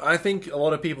 Like, I think a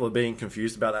lot of people are being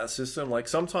confused about that system. Like,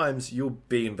 sometimes you'll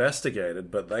be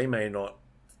investigated, but they may not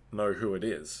know who it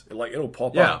is. Like, it'll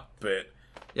pop up, but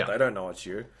they don't know it's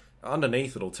you.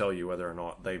 Underneath, it'll tell you whether or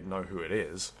not they know who it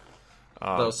is.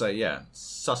 They'll say,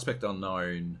 suspect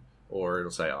unknown, or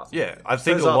it'll say Arthur. Yeah, I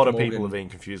think a lot of people are being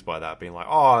confused by that, being like,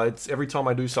 oh, it's every time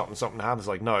I do something happens.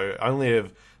 Like, no, only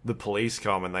if the police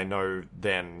come and they know,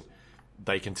 then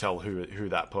they can tell who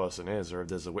that person is, or if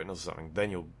there's a witness or something, then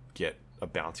you'll get a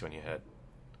bounty on your head.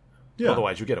 Yeah.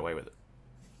 Otherwise, you'll get away with it.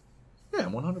 Yeah,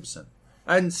 100%.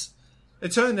 And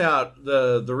it turned out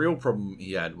the real problem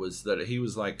he had was that he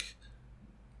was, like,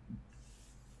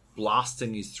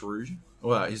 blasting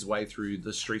his way through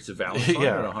the streets of Valentine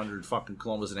at 100 fucking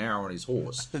kilometers an hour on his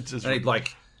horse. And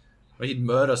he'd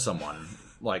murder someone,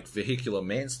 like vehicular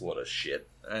manslaughter shit.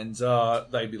 And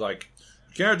they'd be like,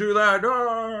 can't do that,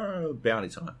 bounty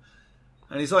time.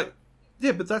 And he's like,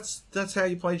 yeah, but that's how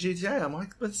you play GTA. I'm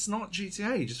like, but it's not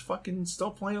GTA. Just fucking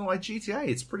stop playing like GTA.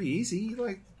 It's pretty easy.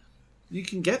 Like, you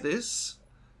can get this.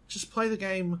 Just play the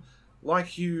game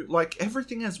like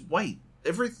everything has weight.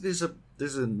 There's a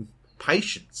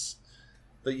patience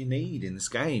that you need in this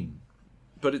game,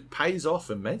 but it pays off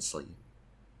immensely.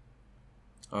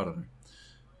 I don't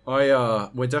know.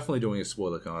 We're definitely doing a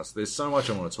spoiler cast. There's so much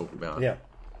I want to talk about. Yeah.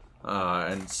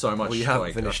 And so much. Well, you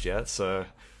haven't finished yet, so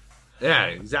Yeah,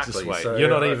 exactly. Just wait. So, You're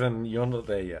not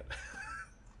there yet.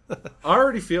 I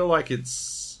already feel like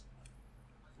it's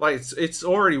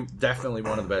already definitely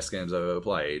one of the best games I've ever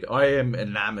played. I am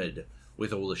enamored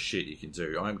with all the shit you can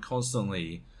do. I'm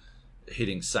constantly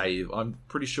hitting save. I'm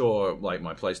pretty sure like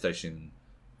my PlayStation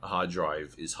hard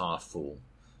drive is half full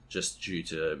just due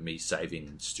to me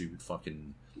saving stupid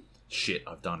fucking shit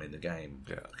I've done in the game.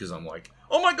 Yeah. Because I'm like,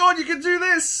 oh my god, you can do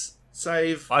this!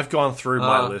 Save. I've gone through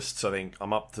my lists. I think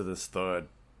I'm up to this third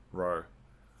row.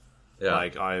 Yeah.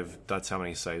 Like that's how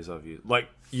many saves I've used. Like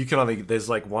you can only there's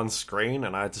like one screen,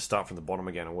 and I had to start from the bottom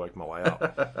again and work my way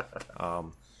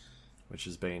up, which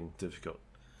has been difficult.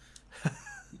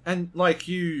 And like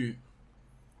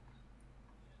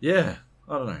yeah,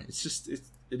 I don't know. It's just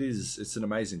it's an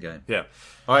amazing game. Yeah,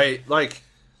 I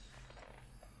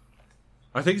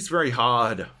think it's very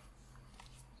hard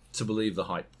to believe the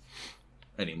hype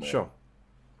anymore. Sure.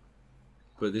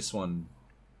 But this one,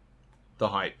 the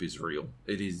hype is real.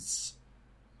 It is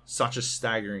such a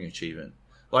staggering achievement.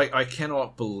 Like, I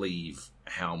cannot believe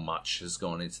how much has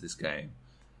gone into this game.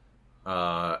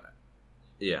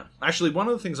 Yeah. Actually, one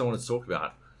of the things I wanted to talk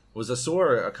about was I saw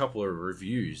a couple of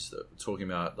reviews that were talking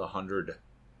about the 100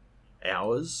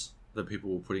 hours that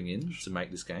people were putting in to make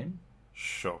this game.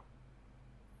 Sure.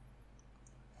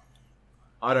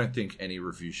 I don't think any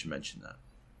review should mention that.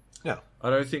 Yeah. I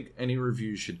don't think any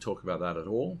review should talk about that at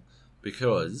all,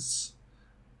 because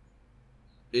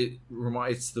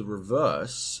it's the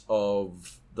reverse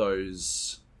of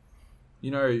those. You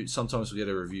know, sometimes we get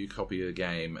a review copy of a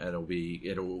game and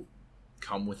it'll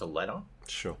come with a letter.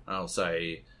 Sure. And I'll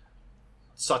say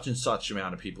such and such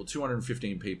amount of people,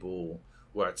 215 people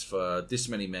worked for this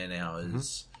many man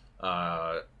hours,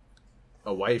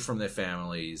 away from their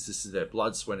families. This is their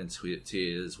blood, sweat, and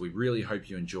tears. We really hope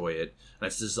you enjoy it. And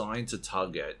it's designed to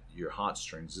tug at your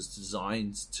heartstrings. It's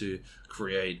designed to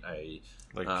create a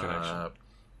connection.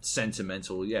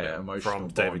 Sentimental, emotional from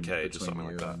David bond Cage or something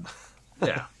like that.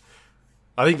 Yeah.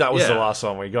 I think that was the last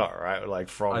one we got, right? Like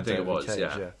from I think David it was, Cage,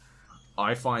 yeah.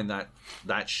 I find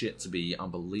that shit to be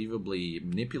unbelievably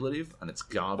manipulative, and it's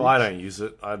garbage. Well, I don't use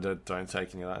it. I don't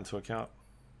take any of that into account.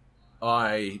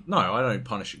 I don't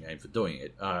punish a game for doing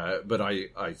it, but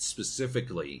I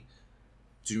specifically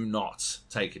do not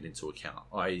take it into account.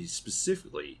 I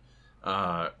specifically,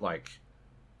 like,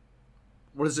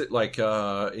 what is it like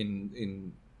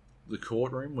in the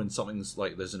courtroom when something's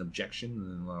like there's an objection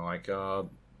and like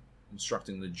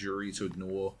instructing the jury to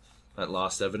ignore that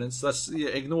last evidence.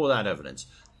 Ignore that evidence.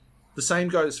 The same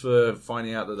goes for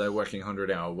finding out that they're working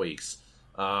 100-hour weeks.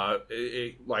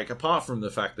 Like, apart from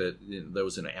the fact that there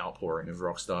was an outpouring of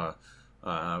Rockstar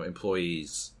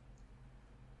employees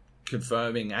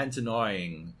confirming and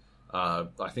denying, I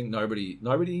think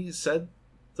nobody said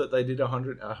that they did a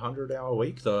 100-hour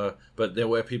week, though. But there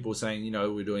were people saying,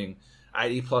 we're doing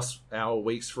 80+ hour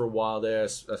weeks for a while there.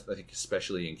 I think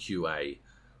especially in QA,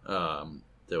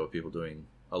 there were people doing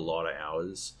a lot of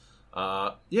hours.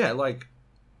 Like,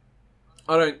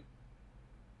 I don't.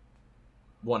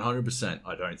 100%,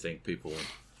 I don't think people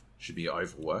should be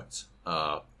overworked.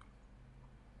 But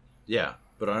I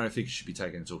don't think it should be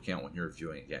taken into account when you're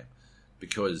reviewing a game,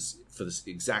 because for the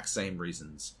exact same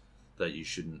reasons that you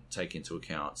shouldn't take into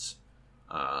account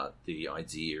the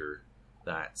idea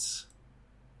that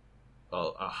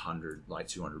 100, like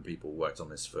 200 people worked on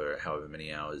this for however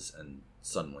many hours, and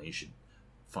suddenly you should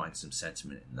find some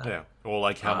sentiment in that. Yeah, or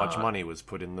like how much money was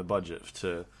put in the budget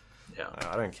to. Yeah,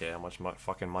 I don't care how much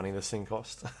fucking money this thing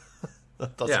cost. I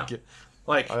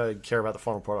care about the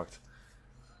final product.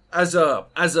 As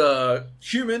a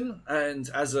human and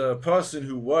as a person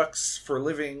who works for a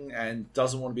living and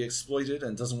doesn't want to be exploited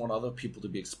and doesn't want other people to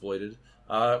be exploited,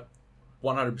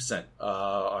 100%.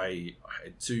 I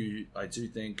do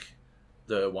think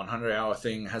the 100-hour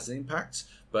thing has an impact,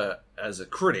 but as a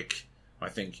critic, I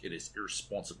think it is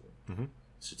irresponsible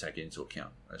to take it into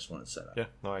account. I just wanted to say that. Yeah,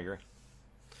 no, I agree.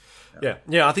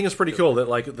 Yeah, I think it's pretty cool that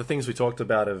like the things we talked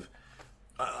about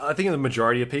I think the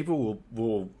majority of people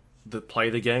will that play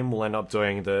the game will end up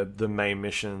doing the main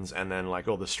missions and then like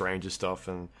all the stranger stuff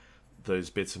and those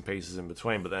bits and pieces in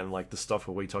between. But then like the stuff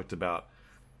where we talked about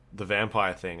the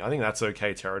vampire thing, I think that's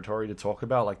okay territory to talk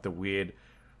about, like the weird,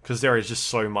 because there is just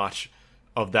so much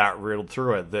of that riddled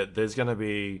through it that there's going to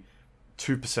be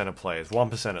 2% of players,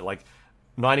 1% of like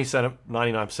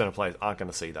 99% of players aren't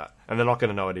going to see that, and they're not going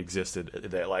to know it existed.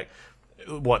 They're like,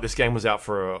 what, this game was out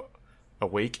for a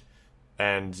week,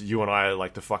 and you and I are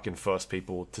like the fucking first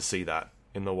people to see that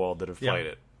in the world that have played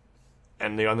it.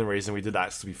 And the only reason we did that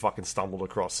is because we fucking stumbled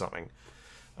across something.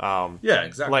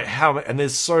 Exactly. Like and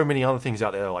there's so many other things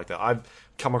out there like that. I've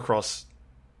come across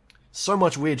so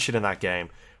much weird shit in that game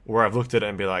where I've looked at it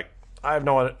and be like, I have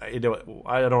no idea.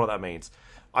 I don't know what that means.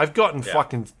 I've gotten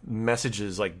fucking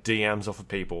messages, like DMs off of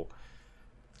people,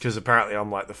 because apparently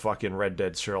I'm like the fucking Red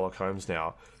Dead Sherlock Holmes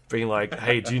now, being like,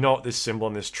 hey, do you know what this symbol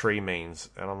on this tree means?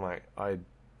 And I'm like, I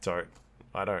don't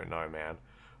know, man.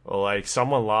 Or like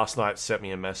someone last night sent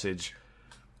me a message,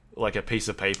 like a piece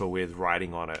of paper with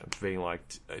writing on it, being like,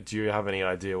 do you have any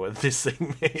idea what this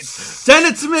thing means? Send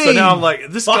it to me! So now I'm like,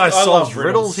 this guy solves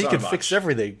riddles, he can fix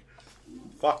everything.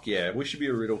 Fuck yeah, we should be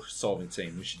a riddle solving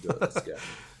team. We should do it. Let's go.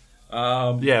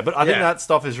 Yeah, but I think that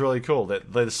stuff is really cool.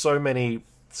 That there's so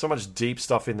much deep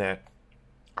stuff in there.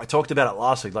 I talked about it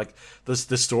last week, like the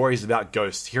stories about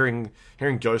ghosts, hearing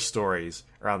ghost stories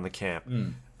around the camp,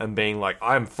 and being like,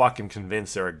 I'm fucking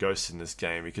convinced there are ghosts in this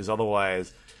game, because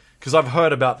otherwise, because I've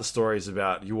heard about the stories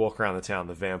about you walk around the town,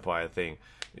 the vampire thing,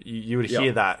 you would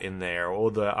hear that in there, or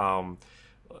the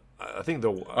I think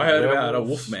I heard about a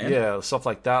wolf man. Yeah, stuff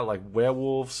like that, like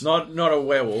werewolves. Not a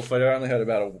werewolf. I only heard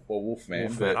about a wolf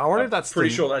man. But I wonder if that's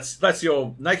pretty sure that's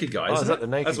your naked guy. Is that the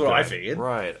naked guy? That's what I figured.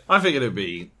 Right. I figured it'd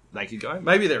be naked guy.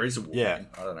 Maybe there is a wolf man.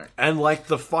 I don't know. And like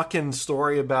the fucking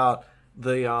story about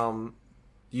the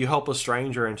you help a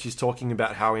stranger, and she's talking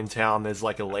about how in town there's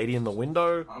like a lady in the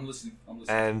window. I'm listening.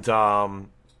 And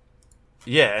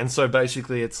and so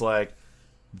basically it's like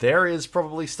there is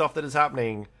probably stuff that is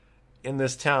happening in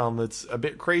this town that's a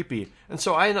bit creepy, and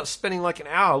so I end up spending like an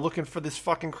hour looking for this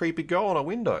fucking creepy girl on a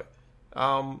window,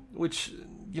 which,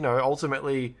 you know,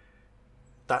 ultimately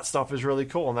that stuff is really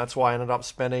cool, and that's why I ended up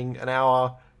spending an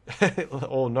hour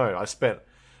or no, I spent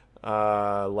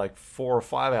like 4 or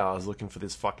 5 hours looking for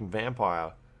this fucking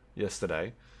vampire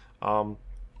yesterday.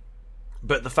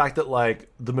 But the fact that like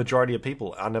the majority of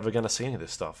people are never going to see any of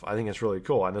this stuff, I think it's really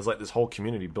cool, and there's like this whole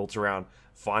community built around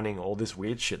finding all this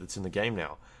weird shit that's in the game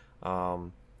now. I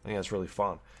think that's really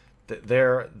fun.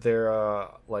 They're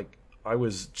like, I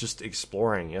was just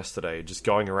exploring yesterday, just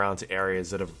going around to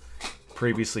areas that I've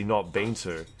previously not been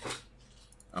to.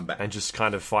 I'm back. And just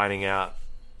kind of finding out,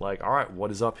 like, all right,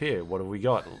 what is up here? What have we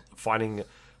got? Finding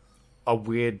a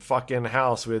weird fucking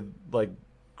house with like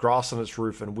grass on its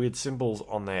roof and weird symbols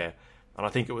on there. And I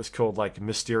think it was called like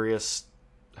Mysterious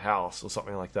House or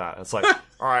something like that. It's like,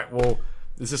 all right, well,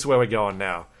 is this where we're going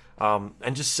now?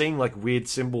 And just seeing like weird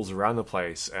symbols around the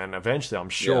place, and eventually I'm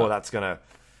sure that's gonna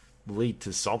lead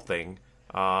to something.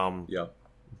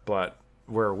 But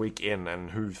we're a week in,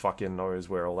 and who fucking knows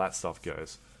where all that stuff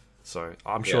goes. So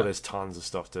I'm sure there's tons of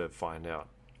stuff to find out.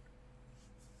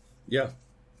 Yeah,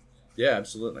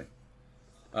 absolutely.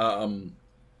 The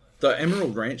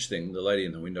Emerald Ranch thing, the lady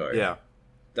in the window. Yeah,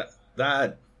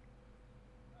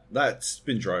 that's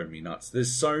been driving me nuts.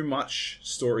 There's so much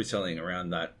storytelling around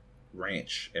that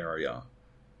ranch area,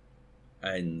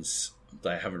 and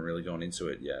they haven't really gone into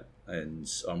it yet, and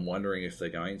I'm wondering if they're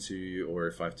going to, or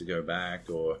if I have to go back,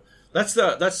 or I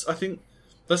think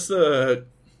that's the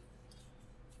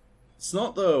it's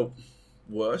not the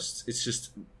worst, it's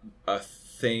just a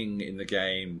thing in the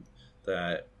game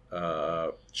that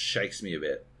shakes me a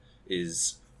bit,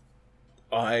 is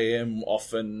I am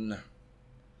often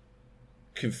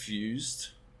confused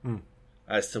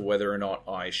as to whether or not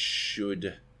I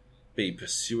should be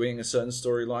pursuing a certain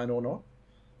storyline or not.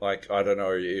 Like, I don't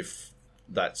know if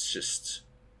that's just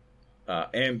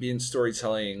ambient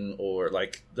storytelling, or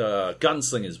like the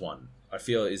Gunslingers one, I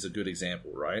feel is a good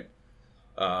example, right?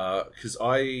 Because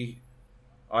I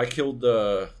killed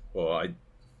I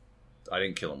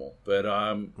didn't kill them all, but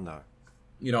no,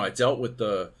 you know, I dealt with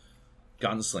the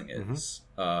Gunslingers,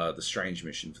 the strange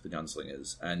mission for the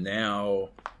Gunslingers, and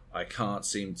now I can't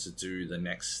seem to do the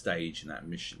next stage in that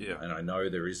mission. Yeah. And I know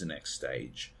there is a next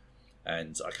stage,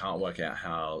 and I can't work out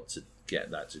how to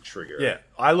get that to trigger. Yeah,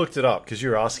 I looked it up because you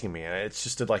were asking me, and it's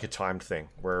just like a timed thing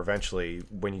where eventually,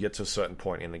 when you get to a certain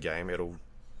point in the game, it'll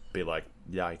be like,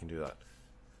 yeah, you can do that.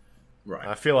 Right.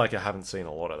 I feel like I haven't seen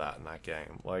a lot of that in that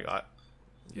game. Like,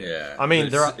 yeah. I mean,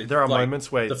 there are like, moments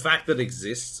where the fact that it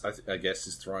exists, I guess,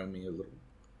 is throwing me a little.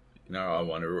 You know, I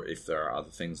wonder if there are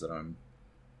other things that I'm.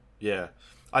 Yeah.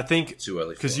 I think too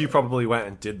early because you probably went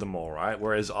and did them all, right?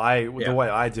 Whereas the way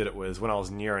I did it was when I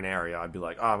was near an area, I'd be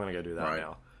like, "Oh, I'm going to go do that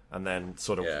now," and then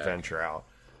sort of venture out.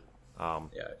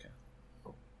 Okay.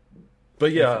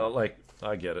 But yeah, like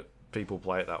I get it. People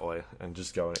play it that way and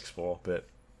just go and explore. But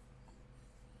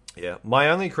yeah,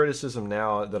 my only criticism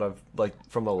now that I've like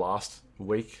from the last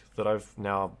week that I've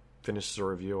now finished the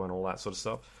review and all that sort of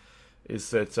stuff is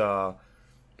that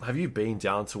have you been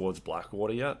down towards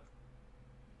Blackwater yet?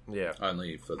 Yeah.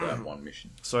 Only for that one mission.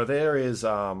 So there is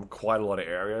quite a lot of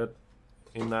area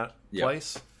in that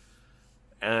place.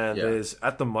 And there's,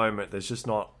 at the moment, there's just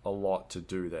not a lot to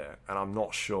do there. And I'm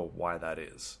not sure why that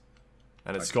is.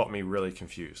 and it's got me really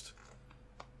confused.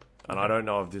 And I don't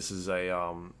know if this is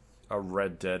a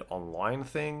Red Dead Online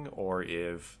thing, or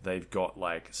if they've got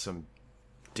like some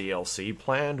DLC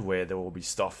planned where there will be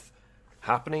stuff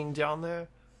happening down there.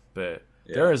 But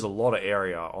there is a lot of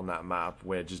area on that map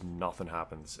where just nothing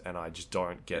happens, and I just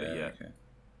don't get it yet. Okay.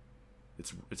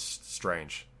 It's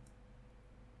strange.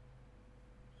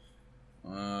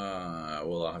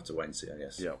 Well, I'll have to wait and see, I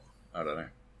guess. Yeah. I don't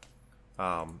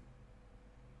know.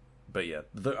 But yeah,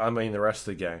 the rest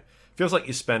of the game feels like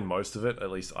you spend most of it,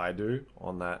 at least I do,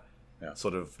 on that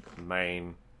sort of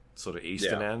main, sort of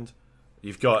eastern end.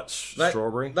 You've got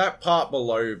Strawberry. That part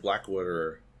below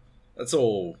Blackwater, that's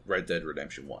all Red Dead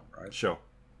Redemption 1, right? Sure.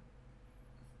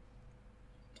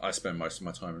 I spend most of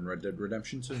my time in Red Dead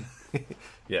Redemption 2.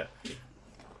 Yeah.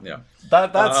 Yeah.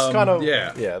 That's kind of...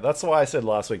 Yeah, that's why I said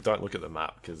last week, don't look at the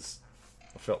map, because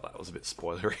I felt that was a bit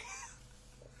spoilery.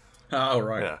 Oh,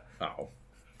 right. Yeah. Oh.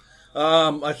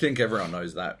 I think everyone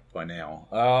knows that by now.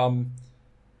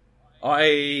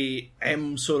 I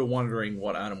am sort of wondering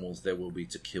what animals there will be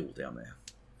to kill down there.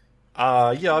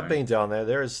 Yeah, I've been down there.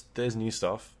 There's new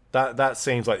stuff. That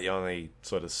seems like the only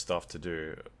sort of stuff to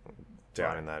do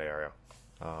down in that area.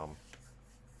 I'm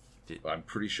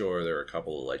pretty sure there are a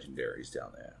couple of legendaries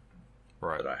down there,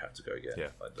 that I have to go get. Yeah,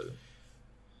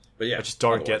 but yeah, I just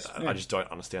don't get that. I just don't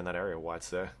understand that area. Why it's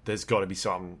there? There's got to be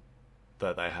something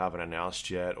that they haven't announced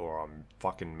yet, or I'm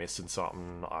fucking missing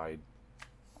something. I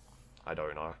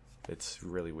don't know. It's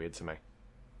really weird to me.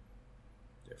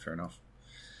 Yeah, fair enough.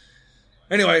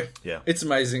 Anyway, yeah, it's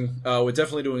amazing. We're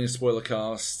definitely doing a spoiler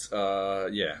cast.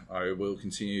 Yeah, I will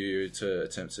continue to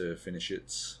attempt to finish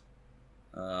it.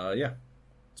 Yeah,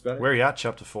 that's about it. Where are you at,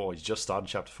 Chapter 4? You just started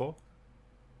Chapter 4?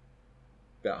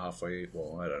 About halfway.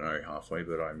 Well, I don't know halfway,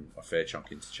 but I'm a fair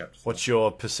chunk into Chapter 4. What's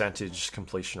your percentage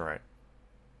completion rate?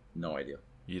 No idea.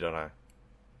 You don't know?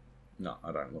 No,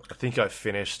 I don't look. I think I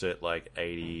finished at like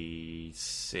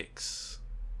 86.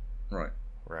 Right.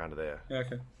 Around there. Yeah,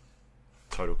 okay.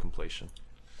 Total completion.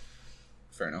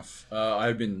 Fair enough.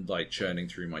 I've been like churning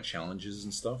through my challenges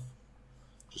and stuff.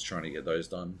 Just trying to get those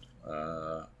done.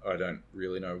 I don't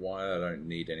really know why. I don't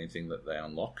need anything that they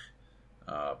unlock.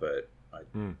 But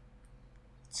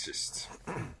it's just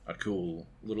a cool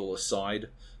little aside,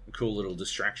 a cool little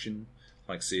distraction.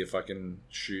 Like, see if I can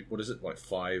shoot, what is it, like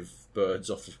 5 birds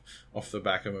off the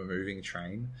back of a moving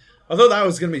train. I thought that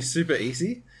was going to be super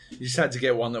easy. You just had to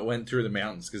get one that went through the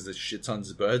mountains because there's shit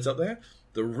tons of birds up there.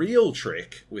 The real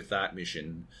trick with that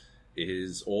mission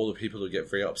is all the people who get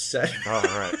very upset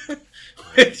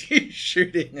with you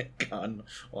shooting a gun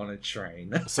on a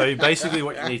train. So basically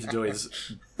what you need to do is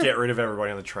get rid of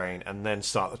everybody on the train and then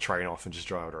start the train off and just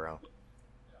drive it around.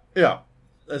 Yeah,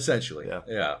 essentially.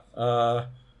 Yeah.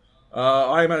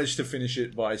 I managed to finish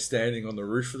it by standing on the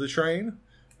roof of the train,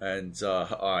 and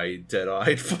I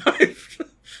dead-eyed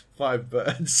five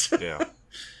birds. Yeah.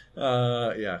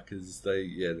 Because they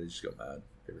just got mad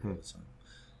every other time.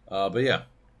 But yeah,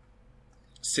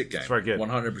 sick game. It's very good.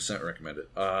 100% recommend it.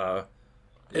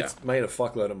 It's made a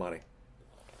fuckload of money.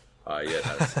 Yeah, it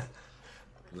has.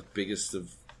 The biggest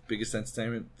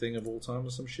entertainment thing of all time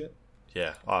or some shit.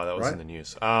 Yeah. Oh, that was in the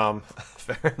news. Fair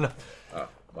enough.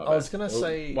 I was going to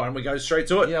say... Why don't we go straight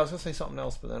to it? Yeah, I was going to say something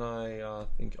else, but then I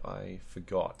think I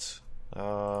forgot.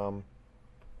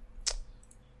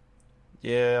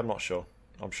 Yeah, I'm not sure.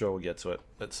 I'm sure we'll get to it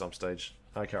at some stage.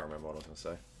 I can't remember what I was going to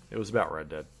say. It was about Red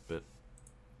Dead, but...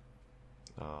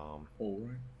 All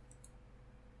right.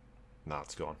 Nah,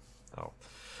 it's gone. Oh.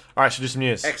 Alright, so do some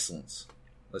news. Excellent.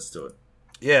 Let's do it.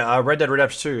 Yeah, Red Dead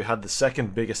Redemption 2 had the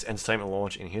second biggest entertainment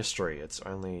launch in history. It's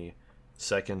only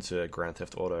second to Grand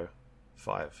Theft Auto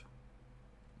 5.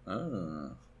 I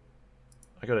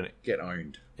got it. Get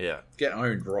owned. Yeah. Get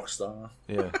owned, Rockstar.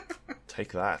 Yeah.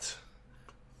 Take that.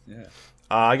 Yeah.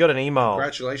 I got an email.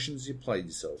 Congratulations, you played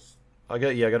yourself. I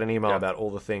got an email about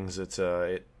all the things that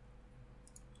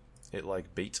it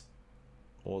like beat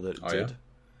or that it did.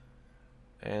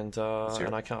 Yeah? And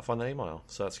I can't find the email,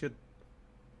 so that's good.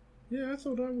 Yeah, I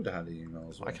thought I would have had the email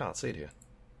as well. I can't see it here.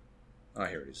 Oh,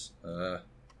 here it is.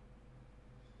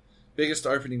 Biggest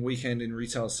opening weekend in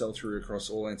retail sell-through across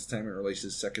all entertainment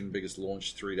releases. Second biggest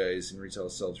launch 3 days in retail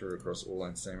sell-through across all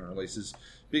entertainment releases.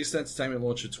 Biggest entertainment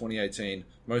launch of 2018.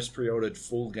 Most pre-ordered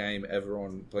full game ever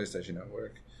on PlayStation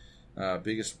Network.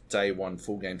 Biggest day one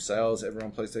full game sales ever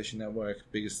on PlayStation Network.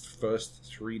 Biggest first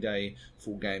 3-day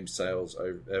full game sales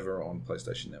ever on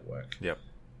PlayStation Network. Yep.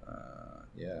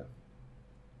 Yeah.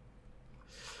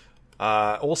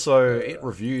 Also, it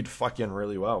reviewed fucking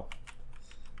really well.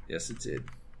 Yes, it did.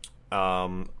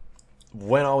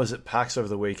 When I was at PAX over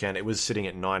the weekend, it was sitting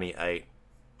at 98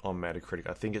 on Metacritic.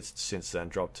 I think it's since then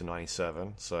dropped to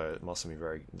 97. So it must be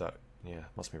very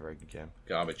must be a very good game.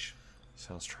 Garbage.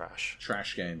 Sounds trash.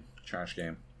 Trash game.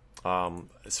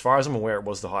 As far as I'm aware, it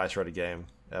was the highest rated game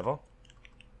ever.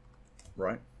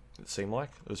 Right. It seemed like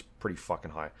it was pretty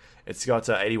fucking high. It's got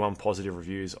 81 positive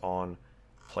reviews on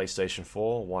PlayStation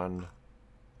 4, 1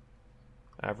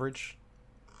 average,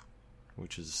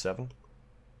 which is a 7.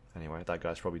 Anyway, that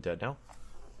guy's probably dead now.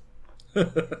 I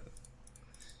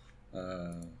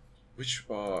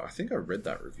think I read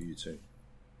that review too.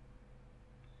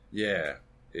 Yeah,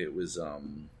 it was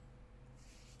an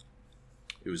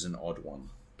odd one.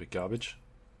 Bit garbage.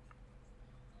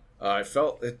 I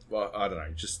felt it. Well, I don't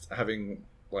know. Just having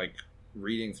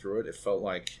reading through it, it felt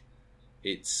like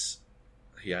he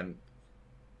hadn't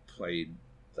played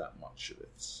that much of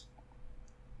it.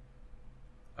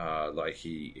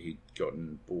 He'd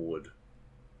gotten bored,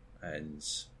 and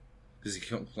because he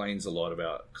complains a lot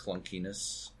about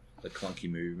clunkiness, the clunky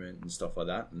movement and stuff like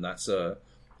that, and that's a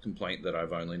complaint that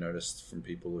I've only noticed from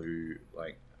people who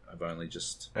I've only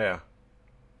just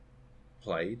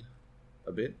played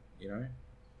a bit,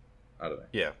 I don't know.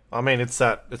 Yeah, I mean it's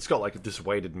got this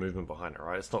weighted movement behind it,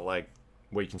 right? It's not like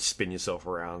where you can spin yourself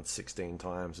around 16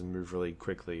 times and move really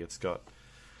quickly.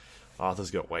 Arthur's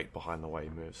got weight behind the way he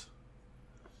moves.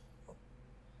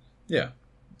 Yeah.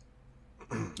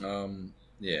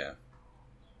 Yeah.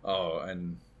 Oh,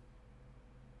 and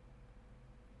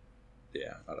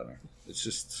yeah, I don't know. It's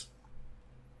just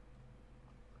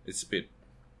it's a bit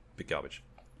garbage.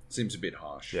 Seems a bit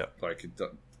harsh. Yeah.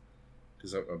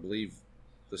 Because I believe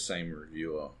the same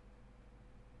reviewer.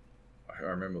 I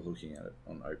remember looking at it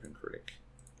on OpenCritic.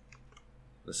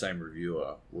 The same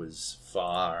reviewer was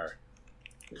far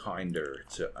kinder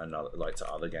to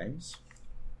other games.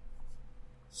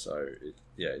 So it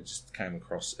just came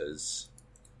across as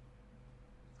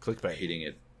clickbait. Hitting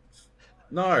it.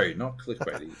 No, not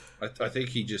clickbait. I think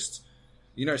he just,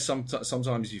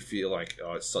 sometimes you feel like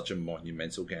it's such a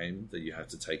monumental game that you have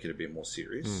to take it a bit more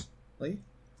seriously,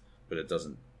 but it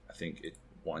doesn't. I think it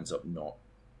winds up not,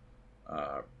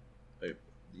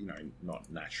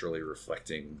 not naturally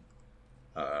reflecting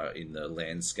in the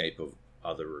landscape of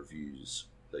other reviews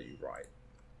that you write.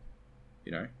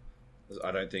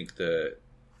 I don't think that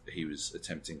he was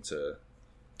attempting to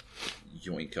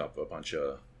yoink up a bunch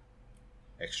of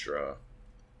extra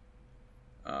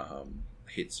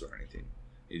hits or anything.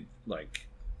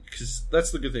 Because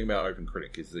that's the good thing about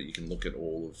OpenCritic is that you can look at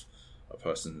all of a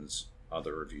person's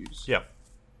other reviews. Yeah.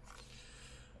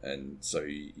 And so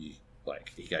he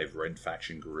gave Red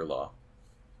Faction Guerrilla,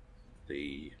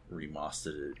 the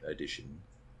remastered edition,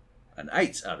 an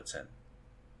 8 out of 10.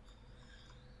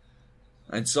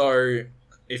 And so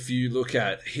if you look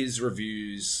at his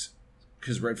reviews,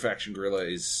 because Red Faction Guerrilla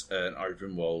is an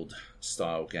open world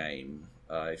style game,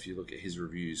 if you look at his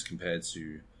reviews compared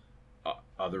to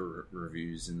other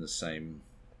reviews in the same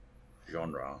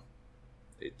genre,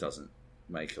 it doesn't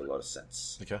make a lot of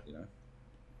sense. Okay.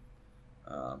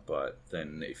 But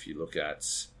then if you look at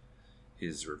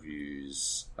his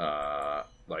reviews,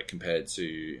 compared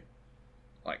to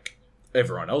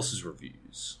everyone else's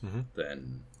reviews,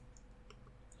 then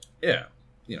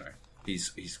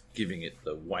he's giving it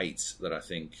the weight that I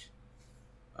think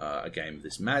a game of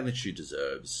this magnitude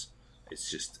deserves.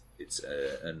 It's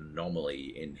an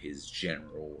anomaly in his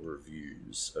general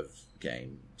reviews of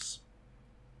games.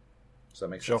 Does that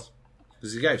make sense?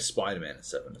 Because he gave Spider-Man a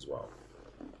 7 as well.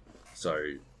 So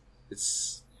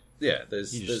it's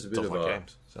there's a bit of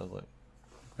games, sounds like.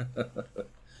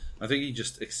 I think he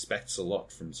just expects a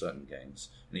lot from certain games,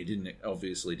 and he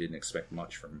didn't expect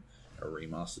much from a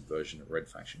remastered version of Red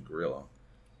Faction Guerrilla.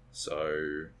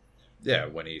 So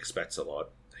when he expects a lot,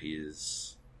 he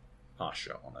is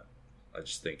harsher on it. I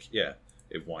just think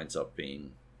it winds up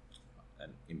being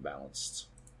an imbalanced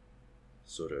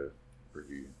sort of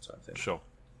review type thing. Sure.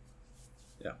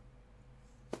 Yeah.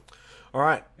 All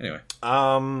right.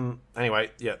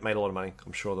 Anyway, made a lot of money.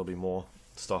 I'm sure there'll be more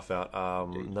stuff out.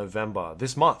 November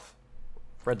this month,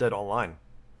 Red Dead Online.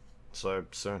 So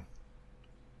soon.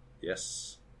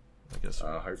 Yes. I guess.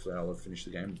 Hopefully, I'll have finished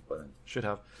the game by then. Should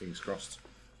have. Fingers crossed.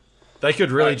 They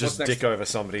could really just dick over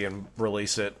somebody and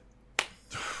release it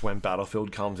when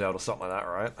Battlefield comes out or something like that,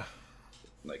 right?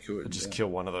 They could just kill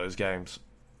one of those games.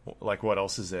 Like, what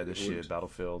else is there this year?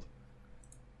 Battlefield.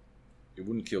 It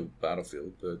wouldn't kill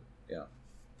Battlefield, but yeah.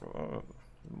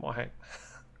 Why?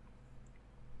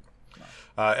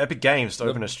 Epic Games to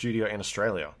open a studio in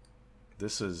Australia.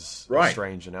 This is a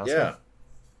strange announcement.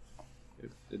 Yeah,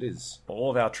 it is.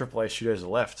 All of our AAA studios are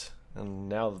left, and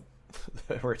now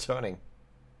they're returning.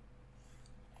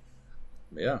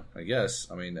 Yeah, I guess.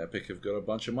 I mean, Epic have got a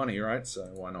bunch of money, right? So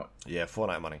why not? Yeah,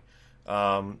 Fortnite money.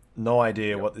 No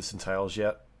idea what this entails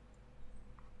yet.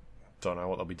 Don't know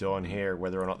what they'll be doing here,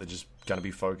 whether or not they're just going to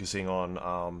be focusing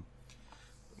on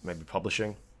maybe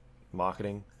publishing,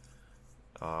 marketing.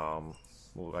 Well,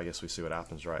 I guess we see what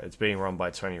happens, right? It's being run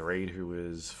by Tony Reid, who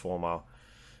is former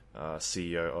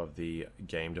CEO of the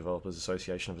Game Developers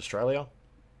Association of Australia.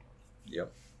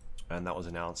 Yep. And that was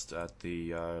announced at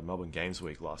the Melbourne Games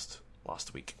Week last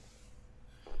week.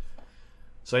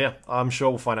 So yeah, I'm sure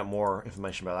we'll find out more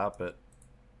information about that, but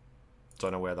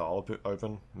don't know where they'll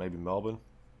open. Maybe Melbourne.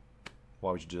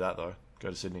 Why would you do that though?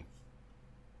 Go to Sydney.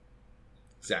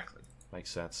 Exactly. Makes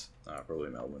sense.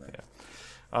 Probably Melbourne.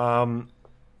 Yeah.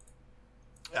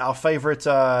 Our favourite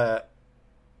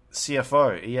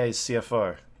CFO, EA's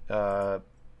CFO,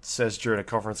 says during a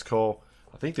conference call,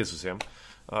 I think this was him,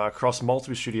 across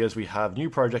multiple studios we have new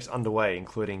projects underway,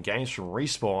 including games from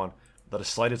Respawn that are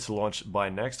slated to launch by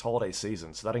next holiday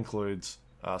season. So that includes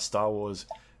Star Wars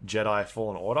Jedi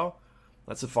Fallen Order.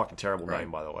 That's a fucking terrible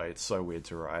name, by the way. It's so weird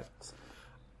to write.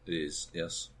 It is,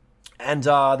 yes. And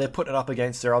they're putting it up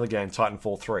against their other game,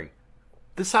 Titanfall 3.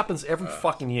 This happens every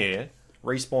fucking year.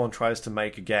 Respawn tries to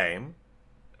make a game,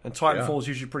 and Titanfall is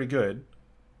usually pretty good,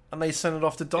 and they send it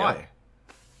off to die. Yeah.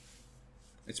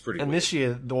 It's pretty. And weird. this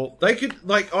year, they could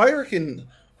I reckon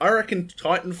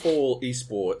Titanfall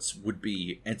esports would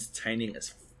be entertaining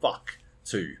as fuck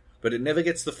too, but it never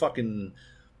gets the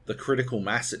critical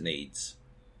mass it needs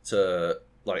to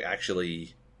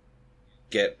actually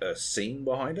get a scene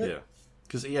behind it. Yeah,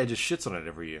 because EA just shits on it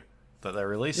every year that they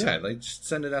release it. Yeah, they just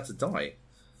send it out to die.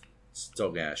 It's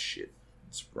dog ass shit.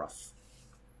 It's rough.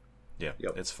 Yeah,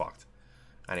 It's fucked.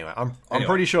 Anyway, I'm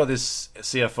pretty sure this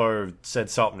CFO said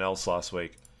something else last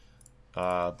week.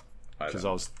 Because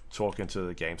I was talking to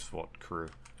the GameSpot crew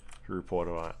who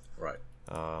reported on it. Right.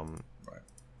 Right.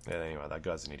 Yeah, anyway, that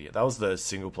guy's an idiot. That was the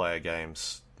single player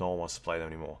games. No one wants to play them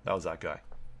anymore. That was that guy.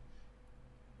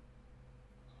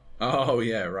 Oh,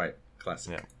 yeah, right.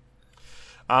 Classic.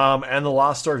 Yeah. And the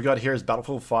last story we've got here is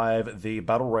Battlefield 5, the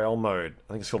Battle Royale mode.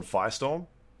 I think it's called Firestorm.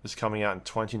 It's coming out in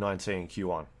 2019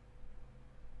 Q1.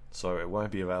 So it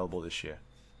won't be available this year.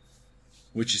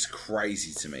 Which is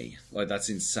crazy to me. That's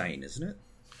insane, isn't it?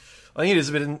 I think it is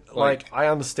a bit... I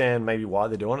understand maybe why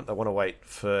they're doing it. They want to wait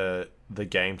for the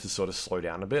game to sort of slow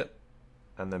down a bit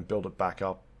and then build it back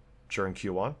up during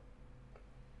Q1.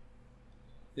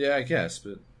 Yeah, I guess,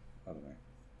 but I don't know.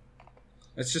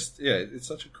 It's just, it's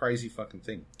such a crazy fucking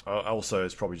thing. Also,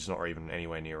 it's probably just not even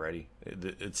anywhere near ready.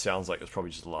 It sounds like it's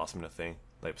probably just a last minute thing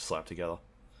they've slapped together.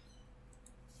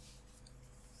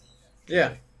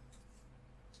 Yeah.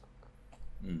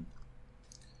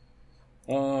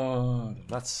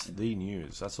 That's the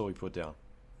news. That's all we put down.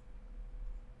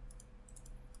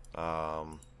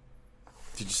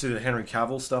 Did you see the Henry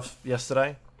Cavill stuff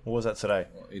yesterday? Or was that today?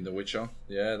 In The Witcher?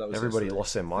 Yeah, that was Everybody yesterday.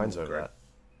 lost their minds over that.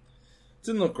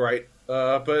 Didn't look great,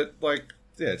 but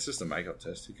it's just a makeup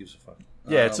test. Who gives a fuck?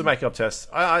 Yeah, it's a makeup test.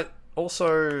 I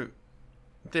also,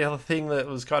 the other thing that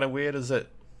was kind of weird is that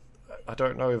I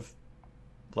don't know if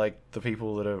the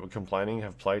people that are complaining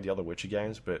have played the other Witcher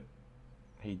games, but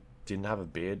he didn't have a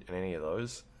beard in any of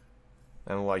those.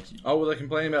 And they're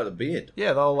complaining about the beard.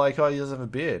 Yeah, they're like, oh, he doesn't have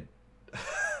a beard.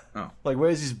 Oh,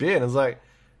 where's his beard? And it's like,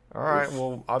 all right,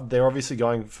 well, they're obviously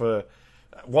going for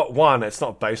one. It's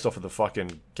not based off of the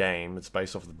fucking game; it's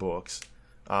based off of the books.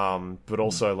 But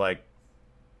also,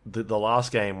 the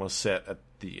last game was set at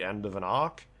the end of an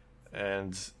arc,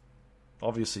 and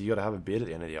obviously you got to have a beard at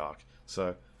the end of the arc.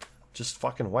 So just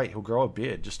fucking wait; he'll grow a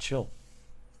beard. Just chill.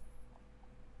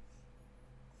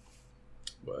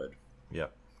 Word.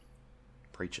 Yep.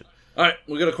 Preach it. All right,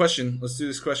 we got a question. Let's do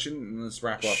this question and let's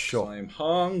wrap up. Sure. I'm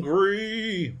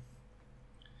hungry.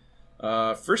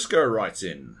 Frisco writes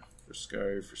in.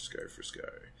 Frisco.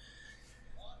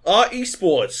 Are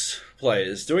esports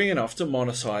players doing enough to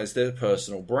monetize their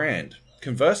personal brand?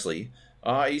 Conversely,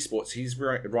 are esports... He's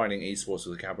writing esports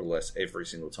with a capital S every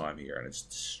single time here, and it's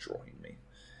destroying me.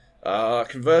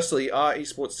 Conversely, are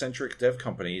esports-centric dev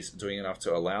companies doing enough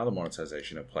to allow the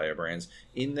monetization of player brands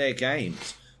in their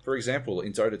games? For example,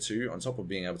 in Dota 2, on top of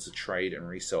being able to trade and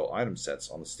resell item sets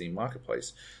on the Steam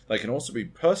Marketplace, they can also be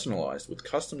personalized with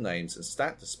custom names and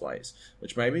stat displays,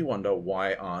 which made me wonder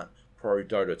why aren't pro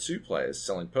Dota 2 players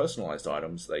selling personalized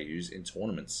items they use in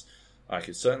tournaments. I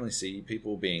could certainly see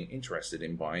people being interested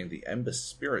in buying the Ember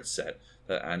Spirit set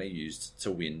that Anna used to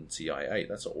win TI8.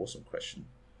 That's an awesome question.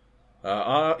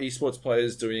 Are esports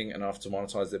players doing enough to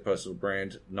monetize their personal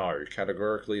brand? No,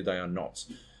 categorically they are not.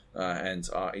 And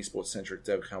are esports-centric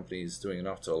dev companies doing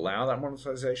enough to allow that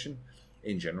monetization?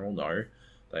 In general, no,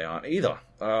 they aren't either.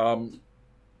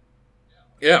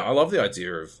 Yeah, I love the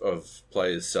idea of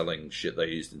players selling shit they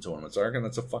used in tournaments. I reckon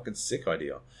that's a fucking sick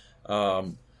idea.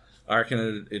 I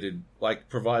reckon it'd like,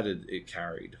 provided it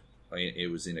carried. I mean, it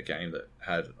was in a game that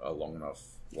had a long enough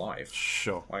life.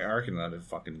 Sure. Like, I reckon that'd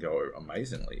fucking go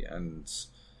amazingly. And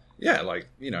yeah, like,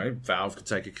 you know, Valve could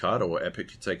take a cut, or Epic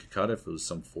could take a cut if it was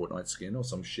some Fortnite skin or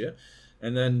some shit.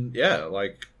 And then, yeah,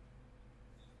 like,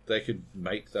 they could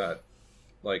make that,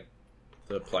 like,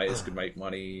 the players could make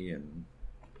money, and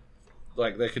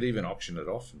like, they could even auction it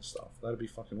off and stuff. That'd be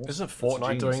fucking awesome. Isn't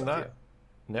Fortnite doing that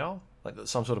now? Like,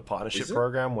 some sort of partnership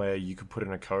program where you could put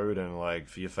in a code and, like,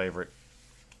 for your favorite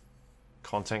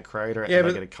content creator, and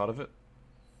they get a cut of it.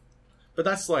 But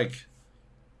that's like,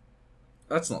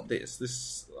 that's not this.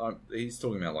 This he's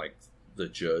talking about, like, the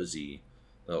jersey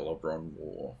that LeBron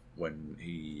wore when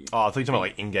he. Oh, I thought you were talking about,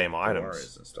 like, in-game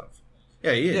items and stuff.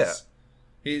 Yeah, he is.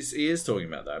 Yeah. He is talking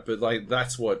about that, but, like,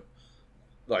 that's what,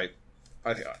 like,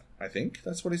 I think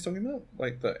that's what he's talking about.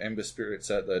 Like, the Ember Spirit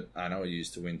set that I know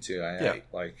used to win 2AA. Yeah.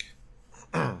 Like,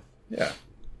 yeah.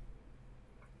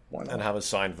 Why not? And have a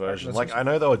signed version. Like, I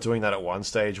know they were doing that at one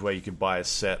stage where you could buy a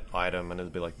set item and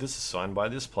it'd be like, this is signed by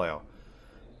this player.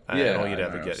 And all you'd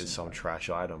ever get is some trash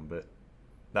item. But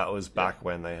that was back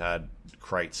when they had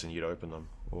crates and you'd open them,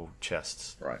 or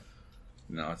chests. Right.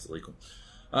 No, it's illegal.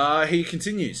 He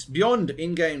continues. Beyond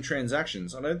in-game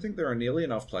transactions, I don't think there are nearly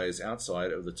enough players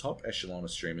outside of the top echelon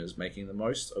of streamers making the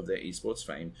most of their esports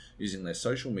fame, using their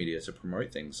social media to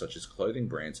promote things such as clothing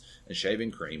brands and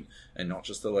shaving cream, and not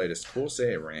just the latest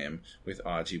Corsair RAM with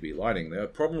RGB lighting. The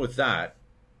problem with that...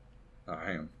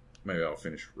 hang on. Maybe I'll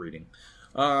finish reading.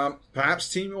 Perhaps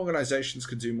team organizations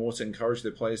could do more to encourage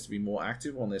their players to be more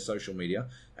active on their social media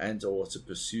and or to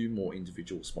pursue more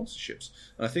individual sponsorships.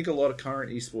 And I think a lot of current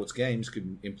esports games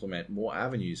could implement more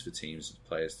avenues for teams and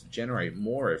players to generate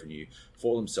more revenue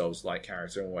for themselves, like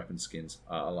character and weapon skins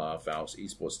a la Valve's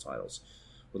esports titles.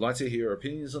 Would like to hear your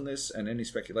opinions on this and any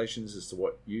speculations as to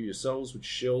what you yourselves would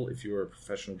shill if you were a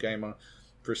professional gamer.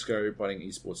 Frisco, budding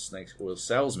esports snake oil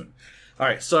salesman. All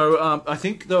right, so I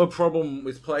think the problem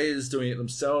with players doing it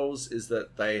themselves is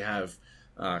that they have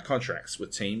contracts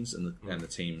with teams, and the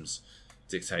teams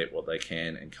dictate what they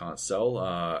can and can't sell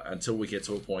until we get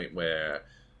to a point where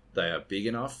they are big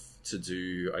enough to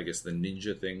do, I guess, the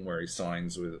ninja thing where he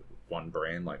signs with one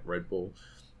brand like Red Bull.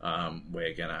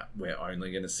 We're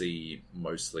only gonna see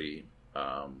mostly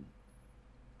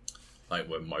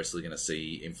we're mostly gonna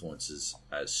see influencers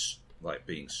as like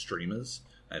being streamers,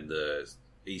 and the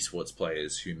esports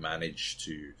players who manage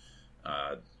to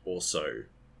also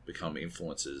become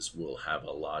influencers will have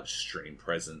a large stream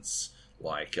presence,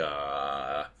 like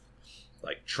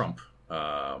Trump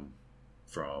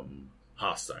from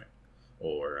Hearthstone,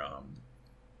 or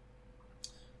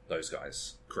those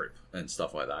guys, Group, and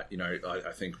stuff like that. You know,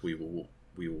 I think we will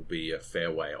be a fair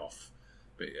way off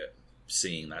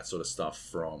seeing that sort of stuff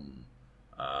from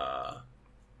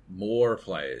more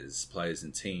players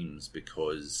in teams,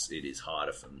 because it is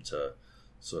harder for them to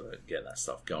sort of get that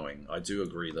stuff going. I do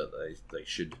agree that they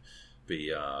should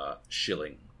be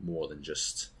shilling more than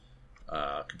just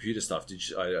computer stuff.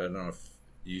 I don't know if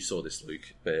you saw this,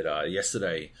 Luke, but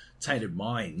yesterday, Tainted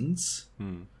Minds,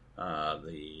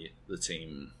 the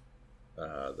team,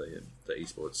 the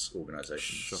esports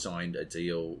organization, signed a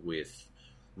deal with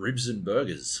Ribs and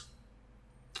Burgers.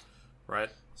 Right.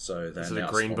 So they're Is it now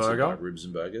a green sponsored burger? by Ribs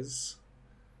and Burgers.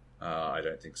 I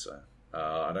don't think so.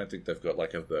 I don't think they've got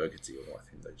like a burger deal. I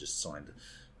think they just signed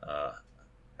I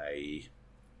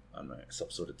don't know,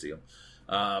 some sort of deal.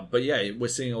 But yeah, we're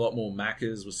seeing a lot more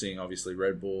Maccas. We're seeing obviously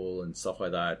Red Bull and stuff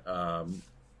like that.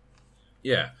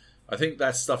 Yeah, I think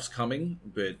that stuff's coming,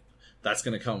 but that's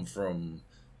going to come from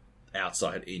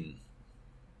outside in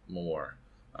more.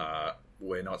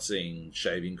 We're not seeing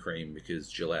shaving cream because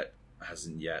Gillette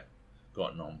hasn't yet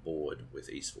gotten on board with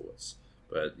esports.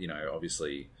 But, you know,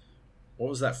 obviously, what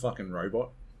was that fucking robot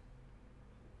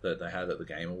that they had at the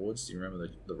Game Awards? Do you remember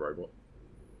the robot?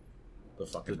 The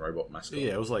fucking robot mascot?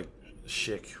 Yeah, it was like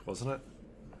Chic, wasn't it?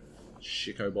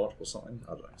 Chicobot or something?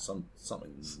 I don't know.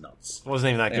 Something nuts. It wasn't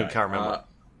even that good, can't remember.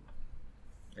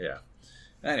 Yeah.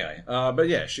 Anyway, but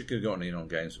yeah, Chic could have gotten in on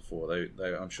games before.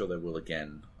 I'm sure they will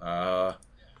again.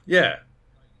 Yeah.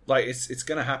 Like, it's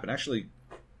going to happen. Actually,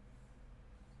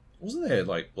 wasn't there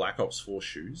like Black Ops 4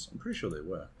 shoes? I'm pretty sure there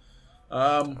were.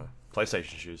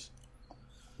 PlayStation shoes.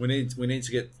 We need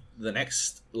to get the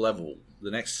next level,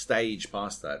 the next stage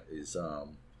past that is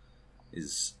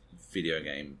video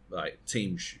game, like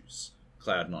team shoes,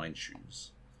 Cloud9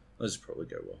 shoes. Those would probably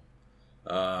go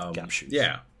well. Gap shoes.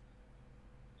 Yeah.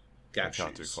 Gap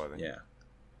can't shoes. do clothing. Yeah.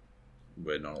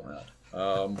 We're not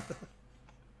allowed.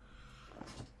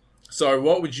 So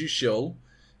what would you shill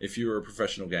if you were a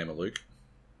professional gamer, Luke?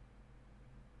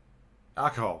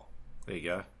 Alcohol. There you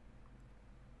go.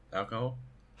 Alcohol?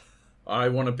 I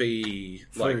want to be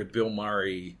like Bill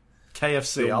Murray.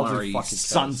 KFC. Bill I'll Murray, do fucking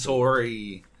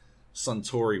KFC.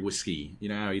 Suntory whiskey. You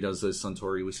know how he does those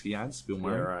Suntory whiskey ads, Bill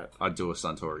Murray? Yeah, right. I'd do a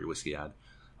Suntory whiskey ad.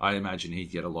 I imagine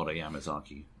he'd get a lot of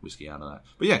Yamazaki whiskey out of that.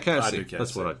 But yeah, KFC. I do KFC,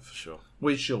 that's what I'd for sure.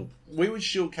 We would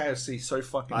shield KFC so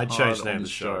fucking I'd hard change the on name of the the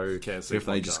show, show KFC if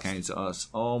they Podcast. just came to us.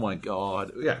 Oh my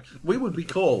god. Yeah, we would be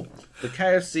called the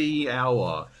KFC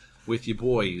Hour with your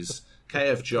boys,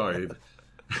 KF Joab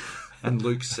and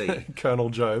Luke C. Colonel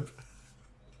Joab.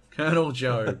 Colonel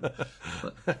Joab.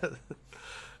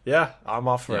 Yeah, I'm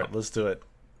off for Yeah. it. Let's do it.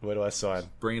 Where do I sign?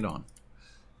 Bring it on.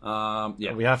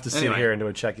 Yeah. We have to sit Anyway. here and do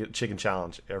a chicken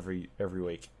challenge every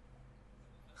week.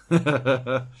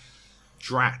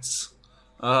 Drats.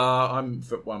 I'm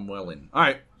well in. All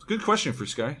right, good question,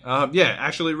 Frisco. Yeah,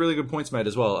 actually, really good points made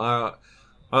as well.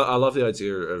 I love the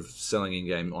idea of selling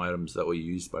in-game items that were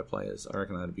used by players. I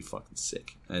reckon that'd be fucking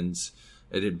sick, and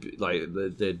it'd be, like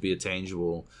there'd be a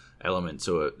tangible element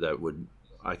to it that would,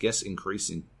 I guess,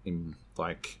 increase in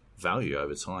like value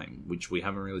over time, which we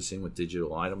haven't really seen with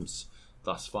digital items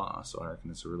thus far. So I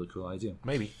reckon it's a really cool idea.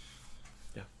 Maybe.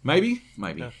 Maybe.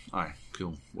 Yeah. All right,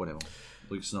 cool. Whatever.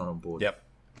 Luke's not on board. Yep.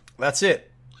 That's it.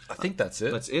 I think that's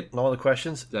it. That's it. No other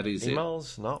questions? That is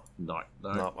Emails? No. No.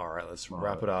 No. All right, let's No.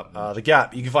 wrap it up. The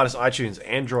Gap. You can find us on iTunes,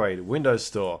 Android, Windows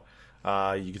Store.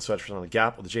 You can search for the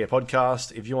Gap or the GA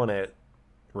Podcast. If you want to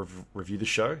review the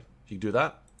show, you can do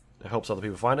that. It helps other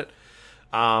people find it.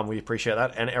 We appreciate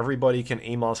that. And everybody can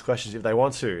email us questions if they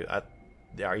want to at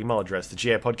our email address,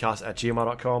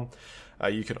 thegapodcast@gmail.com.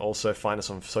 You can also find us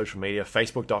on social media,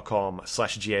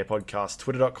 facebook.com/GApodcast,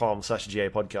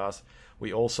 twitter.com/GApodcast.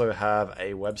 We also have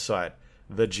a website,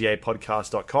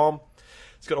 thegapodcast.com.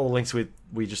 It's got all the links we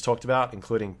just talked about,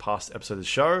 including past episodes of the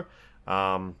show.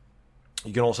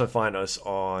 You can also find us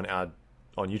on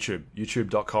YouTube,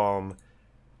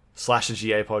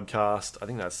 youtube.com/GApodcast. I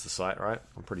think that's the site, right?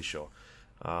 I'm pretty sure.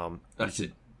 That's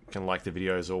it. You can like the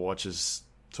videos or watch us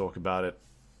talk about it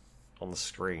on the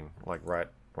screen, like right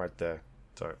there.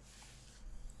 So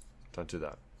don't do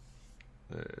that.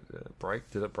 Break?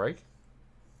 Did it break?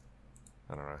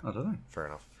 I don't know. I don't know. Fair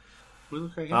enough. We'll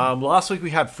look again. Last week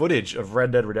we had footage of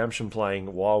Red Dead Redemption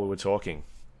playing while we were talking.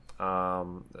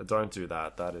 Don't do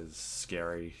that. That is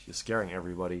scary. You're scaring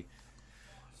everybody.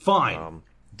 Fine.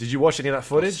 Did you watch any of that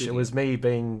footage? I'll It was me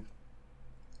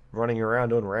running around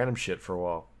doing random shit for a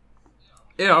while.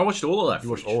 Yeah, I watched all of that. You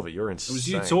watched all of it. You're insane. It was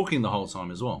you talking the whole time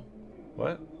as well.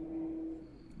 What?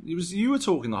 It was you were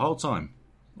talking the whole time,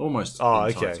 almost. Oh, the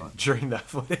entire okay. time. During that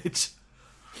footage.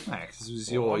 Yeah, 'cause it was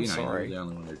I'm you're sorry. the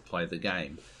only one who played the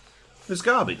game. It's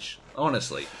garbage,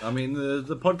 honestly. I mean,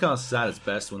 the podcast is at its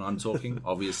best when I'm talking,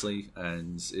 obviously,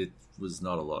 and it was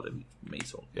not a lot of me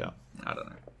talking. Yeah. I don't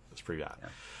know. It's pretty bad.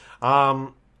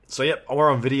 So, yep,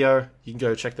 we're on video. You can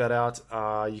go check that out.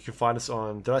 You can find us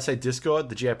on, did I say Discord?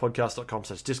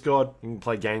 thegapodcast.com/Discord. You can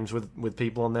play games with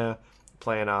people on there.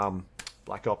 Playing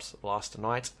Black Ops last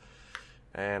night.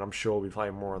 And I'm sure we'll be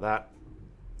playing more of that.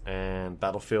 And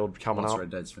Battlefield coming Once up. Red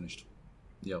Dead's finished.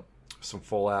 Yep. Some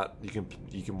Fallout. You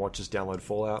can watch us download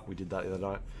Fallout. We did that the other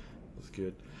night. It was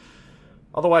good.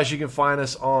 Otherwise, you can find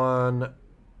us on...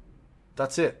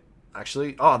 That's it,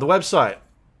 actually. Oh, the website.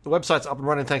 The website's up and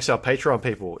running thanks to our Patreon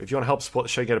people. If you want to help support the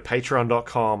show, go to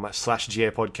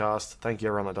patreon.com/GApodcast. Thank you,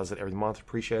 everyone that does it every month.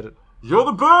 Appreciate it. You're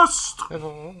the best!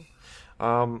 And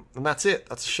that's it.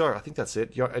 That's the show. I think that's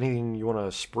it. Anything you want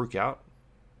to spruik out?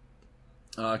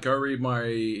 Go read my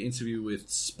interview with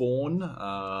Spawn,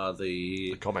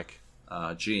 the Comic.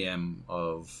 GM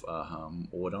of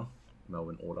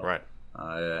Melbourne Order. Right.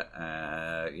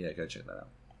 Yeah, go check that out.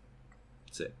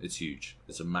 That's it. It's huge.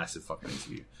 It's a massive fucking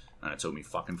interview. And it took me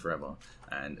fucking forever.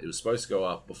 And it was supposed to go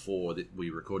up before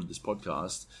we recorded this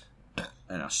podcast.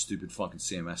 And our stupid fucking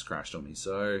CMS crashed on me.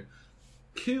 So,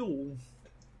 Cool.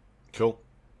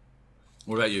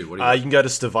 What about you? What do You can go to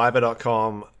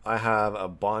Stevivor.com. I have a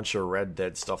bunch of Red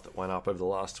Dead stuff that went up over the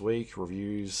last week.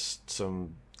 Reviews,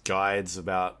 some guides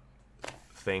about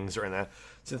things are in there.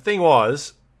 So the thing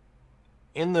was,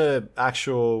 in the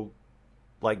actual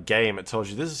game, it tells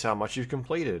you this is how much you've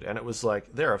completed. And it was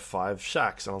like, there are 5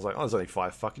 shacks. And I was like, oh, there's only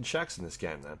 5 fucking shacks in this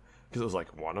game then. Because it was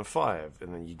like 1 of 5.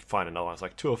 And then you find another one, it's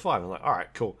like 2 of 5. And I'm like,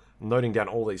 alright, cool. I'm noting down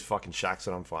all these fucking shacks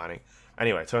that I'm finding.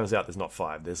 Anyway, it turns out there's not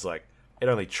 5. There's it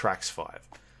only tracks 5.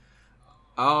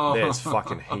 Oh. There's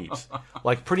fucking heaps.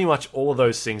 Pretty much all of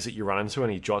those things that you run into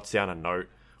and he jots down a note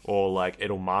or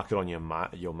it'll mark it on your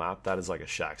map, that is like a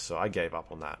shack. So I gave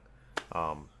up on that.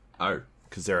 Oh.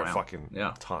 Because there are Wow. fucking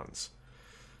Yeah. tons.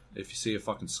 If you see a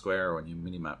fucking square on your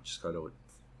minimap, just go to it.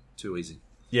 Too easy.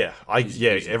 Yeah,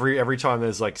 every time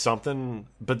there's like something,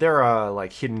 but there are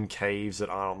like hidden caves that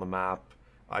aren't on the map.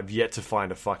 I've yet to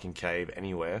find a fucking cave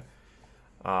anywhere,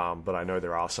 but I know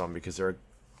there are some because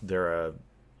there are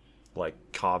like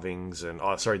carvings and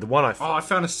the one I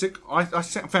found a sick. I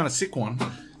found a sick one.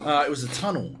 It was a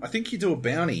tunnel. I think you do a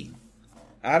bounty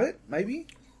at it. Maybe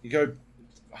you go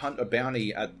hunt a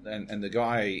bounty and the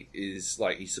guy is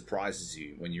like he surprises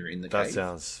you when you're in the cave. That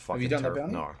sounds fucking. Have you done that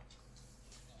bounty? No.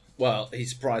 Well, he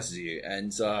surprises you,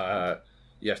 and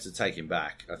you have to take him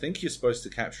back. I think you're supposed to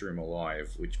capture him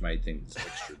alive, which made things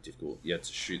extra difficult. You had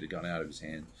to shoot the gun out of his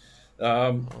hand.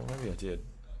 Maybe I did.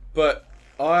 But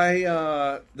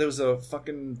there was a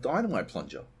fucking dynamite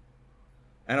plunger,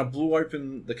 and I blew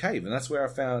open the cave, and that's where I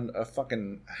found a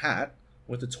fucking hat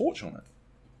with a torch on it.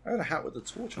 I had a hat with a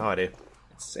torch on it. No idea.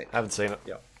 It's sick. Haven't seen it.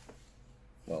 Yeah.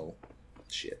 Well,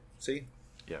 shit. See?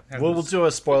 Yeah. We'll do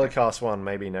a spoiler cast one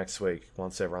maybe next week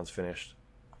once everyone's finished.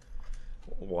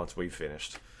 Once we've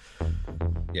finished.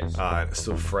 Yes. It's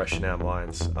still fresh in our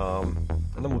minds. And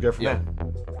then we'll go from there.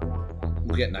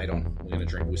 We'll get Nate on. We're going to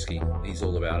drink whiskey. He's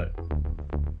all about it.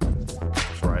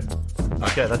 That's right.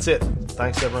 Okay, that's it.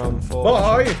 Thanks everyone for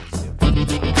Bye!